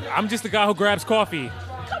 I'm just the guy who grabs coffee.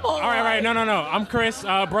 Come on. All right. No. I'm Chris,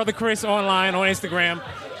 Brother Chris online on Instagram.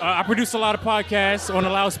 I produce a lot of podcasts on the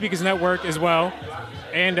Loudspeakers Network as well.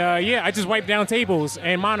 And yeah, I just wipe down tables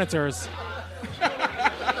and monitors.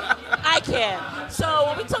 I can. So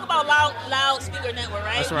when we talk about Loudspeaker Network,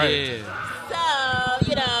 right? That's right. Yeah. So,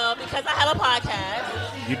 you know, because I have a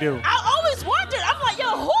podcast, You do. I always wondered, I'm like,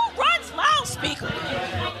 yo, who runs Loudspeaker?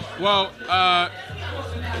 Well,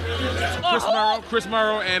 Chris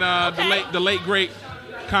Murrow and the late great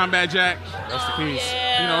Combat Jack. Rest in peace.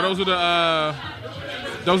 You know,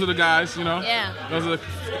 those are the guys. You know. Yeah. Those are the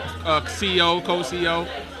CEO, co-CEO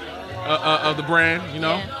of the brand. You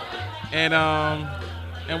know. Yeah.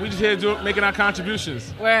 And we just here making our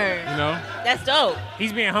contributions. Word. You know. That's dope.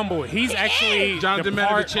 He's being humble. He's actually Jonathan the Mena,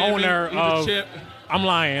 part the champion. owner He's the of. champ. I'm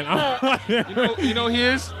lying. You know he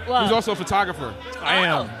is? What? He's also a photographer. I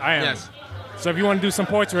am. Yes. So if you want to do some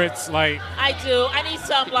portraits, like. I do. I need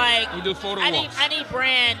some, like, We do photo I walks. need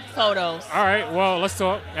brand photos. All right. Well, let's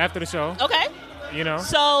talk after the show. Okay. You know.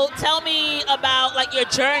 So tell me about, like, your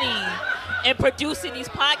journey in producing these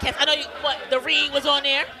podcasts. I know the Reed was on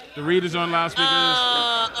there. The Readers on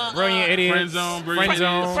Loudspeakers. Brilliant Idiots. Friend Zone. Friend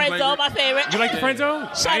Zone. Friend Zone, my favorite. You like the Friend Zone?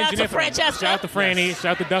 Shout out to Francesca. Shout out to Franny. Shout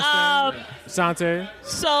out to Dustin. Sante.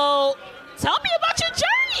 So tell me about your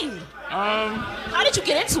journey. How did you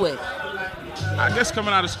get into it? I guess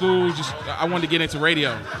coming out of school, I wanted to get into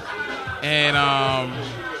radio, and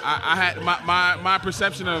I had my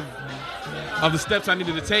perception of the steps I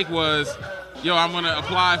needed to take was, yo, I'm gonna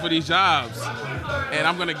apply for these jobs, and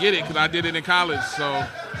I'm gonna get it because I did it in college.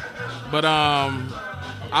 But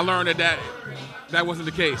I learned that wasn't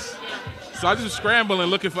the case. So I just was scrambling,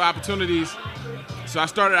 looking for opportunities. So I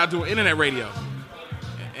started out doing internet radio,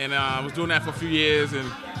 and I was doing that for a few years,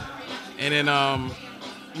 and then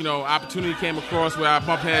opportunity came across where I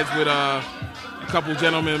bumped heads with a couple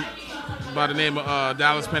gentlemen by the name of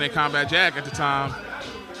Dallas Penn and Combat Jack at the time,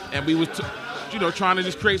 and we was trying to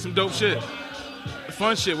just create some dope shit,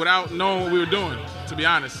 fun shit without knowing what we were doing, to be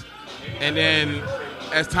honest. And then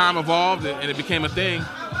as time evolved and it became a thing,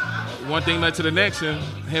 one thing led to the next, and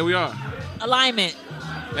here we are. Alignment.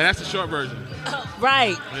 And that's the short version.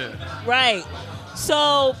 Right. Yeah. Right.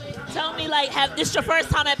 So tell me, this your first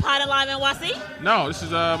time at Pod Alignment, Wasi? No, this is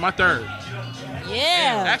my third.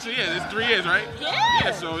 Yeah. Actually, it's 3 years, right?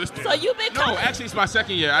 Yeah. So you've been No, actually, it's my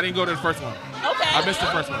second year. I didn't go to the first one. Okay. I missed the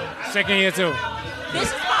first one. Second year, too.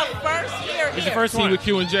 This is my first year It's here. the first one. With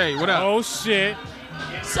Q and J. What up? Oh, shit.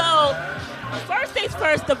 So, first things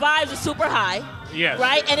first, the vibes are super high. Yes.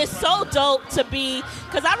 Right? And it's so dope to be,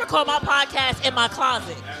 because I record my podcast in my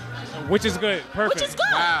closet. Which is good. Perfect. Which is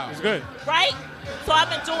good. Wow. It's good. Right? So I've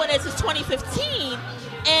been doing this since 2015,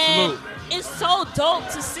 and it's so dope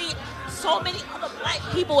to see so many other black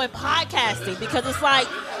people in podcasting, because it's like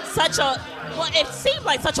it seems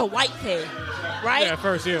like such a white thing, right? Yeah, at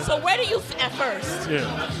first, yeah. So where do you, at first?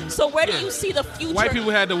 Yeah. So where do you see the future? White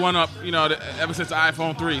people had the one up, ever since the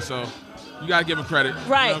iPhone 3, so you got to give them credit.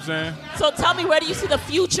 Right. You know what I'm saying? So tell me, where do you see the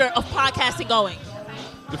future of podcasting going?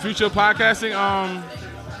 The future of podcasting,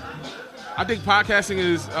 I think podcasting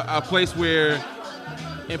is a place where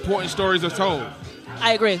important stories are told.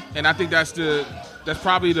 I agree. And I think that's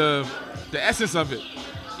probably the essence of it.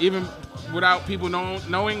 Even without people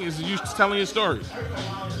knowing, is you telling your story.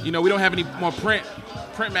 We don't have any more print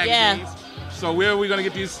magazines. So where are we going to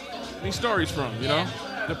get these stories from, you know?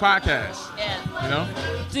 The podcast. Yeah.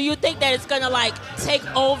 Do you think that it's going to take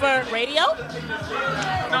over radio?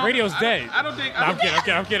 No, radio's dead. I don't think. I'm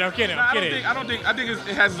kidding. I'm kidding. I think it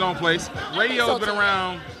has its own place. Radio has been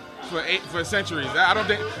around for centuries.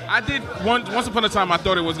 I did once upon a time I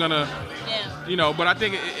thought it was gonna, but I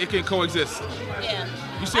think it can coexist. Yeah.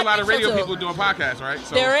 You see a lot of radio people doing podcasts, right?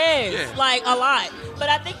 So, there is, a lot. But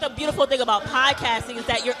I think the beautiful thing about podcasting is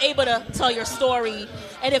that you're able to tell your story,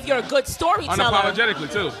 and if you're a good storyteller,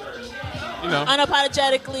 unapologetically too.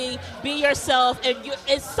 Unapologetically, be yourself, and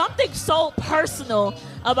it's something so personal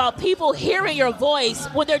about people hearing your voice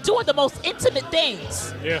when they're doing the most intimate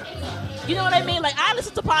things. Yeah. You know what I mean? I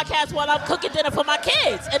listen to podcasts while I'm cooking dinner for my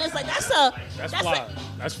kids, and it's That's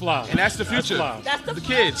fly. And that's the future. That's the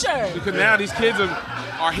kids. future. Because now these kids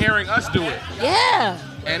are hearing us do it. Yeah.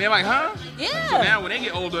 And they're like, huh? Yeah. So now when they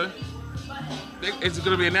get older, it's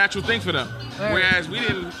going to be a natural thing for them. Right. Whereas we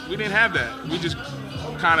didn't have that. We just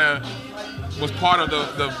kind of was part of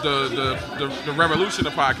the revolution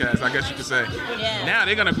of podcasts, I guess you could say. Yeah. Now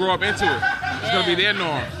they're going to grow up into it. It's going to be their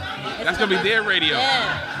norm. That's going to be their radio.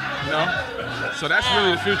 Yeah. So that's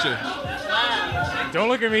really the future. Don't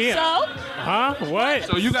look at me. So? Huh? What?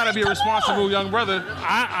 So you got to be a responsible young brother.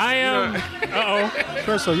 I am. Uh-oh.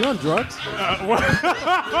 Chris, are you on drugs?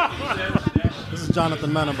 This is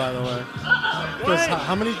Jonathan Mena, by the way. Chris,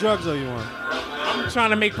 how many drugs are you on? I'm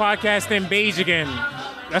trying to make podcasting beige again.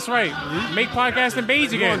 That's right. Make podcasting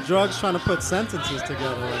beige You're again. on drugs trying to put sentences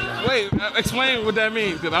together right now. Wait, explain what that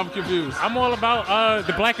means, because I'm confused. I'm all about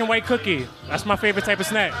the black and white cookie. That's my favorite type of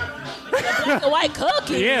snack. Black and white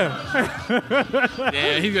cookie? Yeah.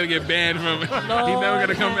 Yeah, he's going to get banned from it. He's never going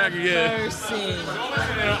to come back again. Mercy.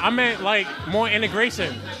 I meant more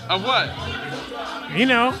integration. Of what?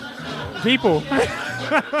 People.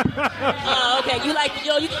 Oh, okay. You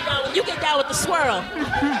get down with the swirl.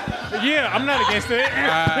 Yeah, I'm not against it.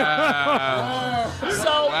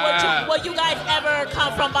 So, would you guys ever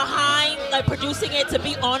come from behind, producing it to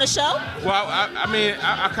be on a show? Well,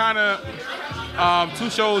 I kind of, 2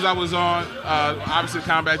 shows I was on, obviously the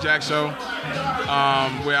Combat Jack show,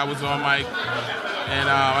 where I was on mic, and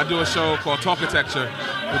I do a show called Talkitecture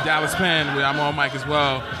with Dallas Penn, where I'm on mic as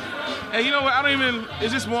well. And you know what,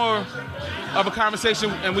 it's just more of a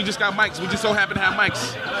conversation, and we just got mics. We just so happen to have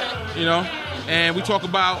mics, and we talk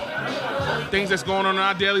about things that's going on in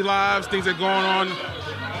our daily lives, things that are going on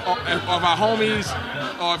of our homies,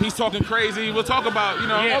 or if he's talking crazy, we'll talk about,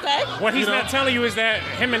 Yeah. Okay. What he's not telling you is that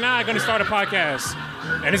him and I are going to start a podcast,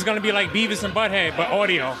 and it's going to be like Beavis and Butthead, but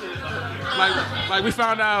audio. Like we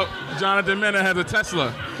found out Jonathan Mena has a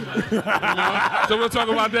Tesla. So we'll talk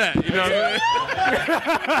about that. You know what I mean?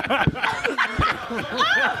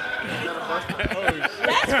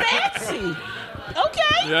 That's fancy.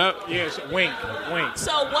 Okay. Yep. Yes. Wink.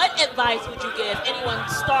 So what advice would you give anyone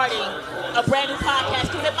starting a brand new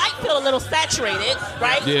podcast? Because it might feel a little saturated,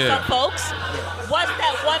 right? Yeah. For some folks. What's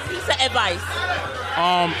that one piece of advice?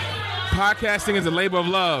 podcasting is a labor of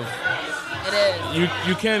love. It is.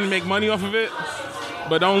 You can make money off of it,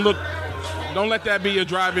 but don't let that be your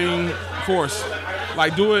driving force.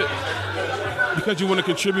 Like, do it because you want to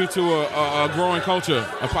contribute to a growing culture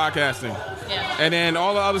of podcasting. Yeah. And then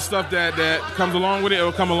all the other stuff that comes along with it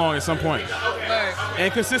will come along at some point. Word.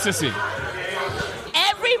 And consistency.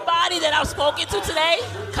 Everybody that I've spoken to today,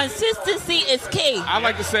 consistency is key. I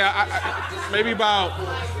like to say maybe about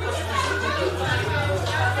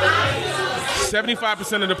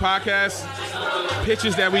 75% of the podcast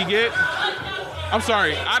pitches that we get, I'm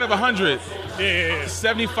sorry, out of 100,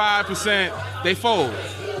 75% they fold.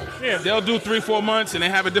 Yeah. They'll do 3-4 months and they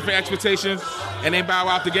have a different expectation and they bow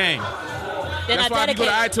out the game. That's why if you go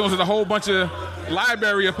to iTunes, there's a whole bunch of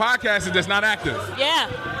library of podcasts that's not active. Yeah.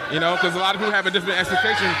 You know, because a lot of people have a different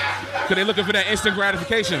expectation because they're looking for that instant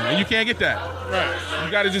gratification, and you can't get that. Right.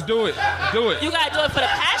 You got to just do it. Do it. You got to do it for the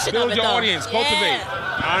passion Build of it, your though. audience. Cultivate.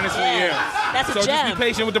 Honestly, yeah. That's a so gem. just be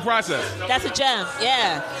patient with the process. That's a gem.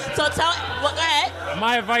 Yeah. So go ahead.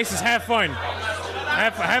 My advice is have fun.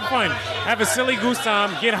 Have fun. Have a silly goose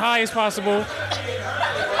time. Get high as possible.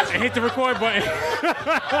 And hit the record button.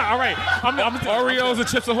 All right. I'm Oreos or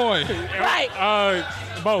Chips Ahoy? Right.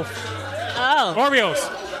 Both. Oh. Oreos.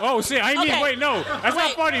 Oh, shit. I mean, Okay. wait, no. That's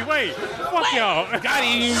not funny. Wait. Fuck y'all. Got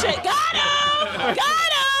him. Shit, got him. Got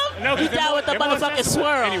him. No, He's down with the motherfucking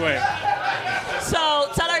swirl. Anyway. So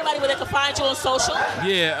tell everybody where they can find you on social.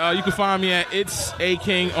 Yeah, you can find me at It's A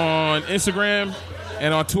King on Instagram,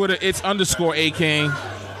 and on Twitter, it's _A King.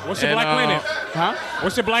 What's your Black Planet? Huh?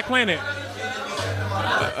 What's your Black Planet?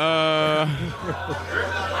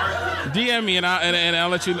 DM me and I'll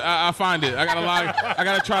let you. I'll find it. I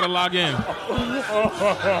gotta try to log in. Okay.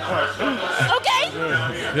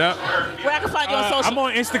 Yep. Where I can find you on social. I'm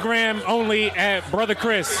on Instagram only at Brother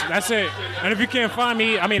Chris. That's it. And if you can't find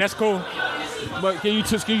me, I mean, that's cool. But can you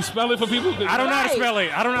spell it for people? I don't know how to spell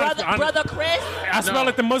it. I don't know. Brother Chris. I spell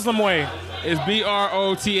it the Muslim way. It's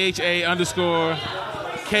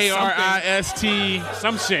BROTHA_KRIST.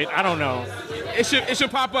 Some shit. I don't know. It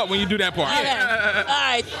should pop up when you do that part. Okay. All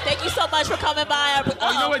right. Thank you so much for coming by.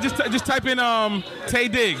 Oh, you know what? Just type in Tay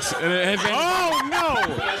Diggs. Oh no!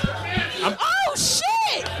 Oh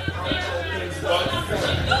shit!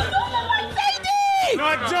 Tay Diggs! No,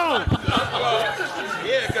 I don't.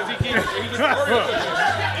 Yeah, because he keeps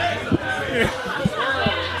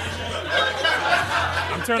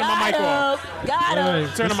I'm turning my mic off. Got him.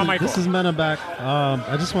 Turning my mic off. This is Mena back.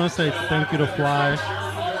 I just want to say thank you to Fly.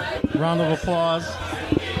 Round of applause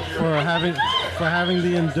for having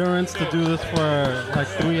the endurance to do this for like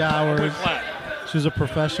 3 hours. She's a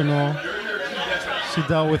professional. She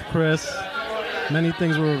dealt with Chris. Many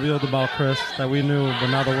things were revealed about Chris that we knew, but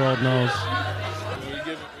now the world knows.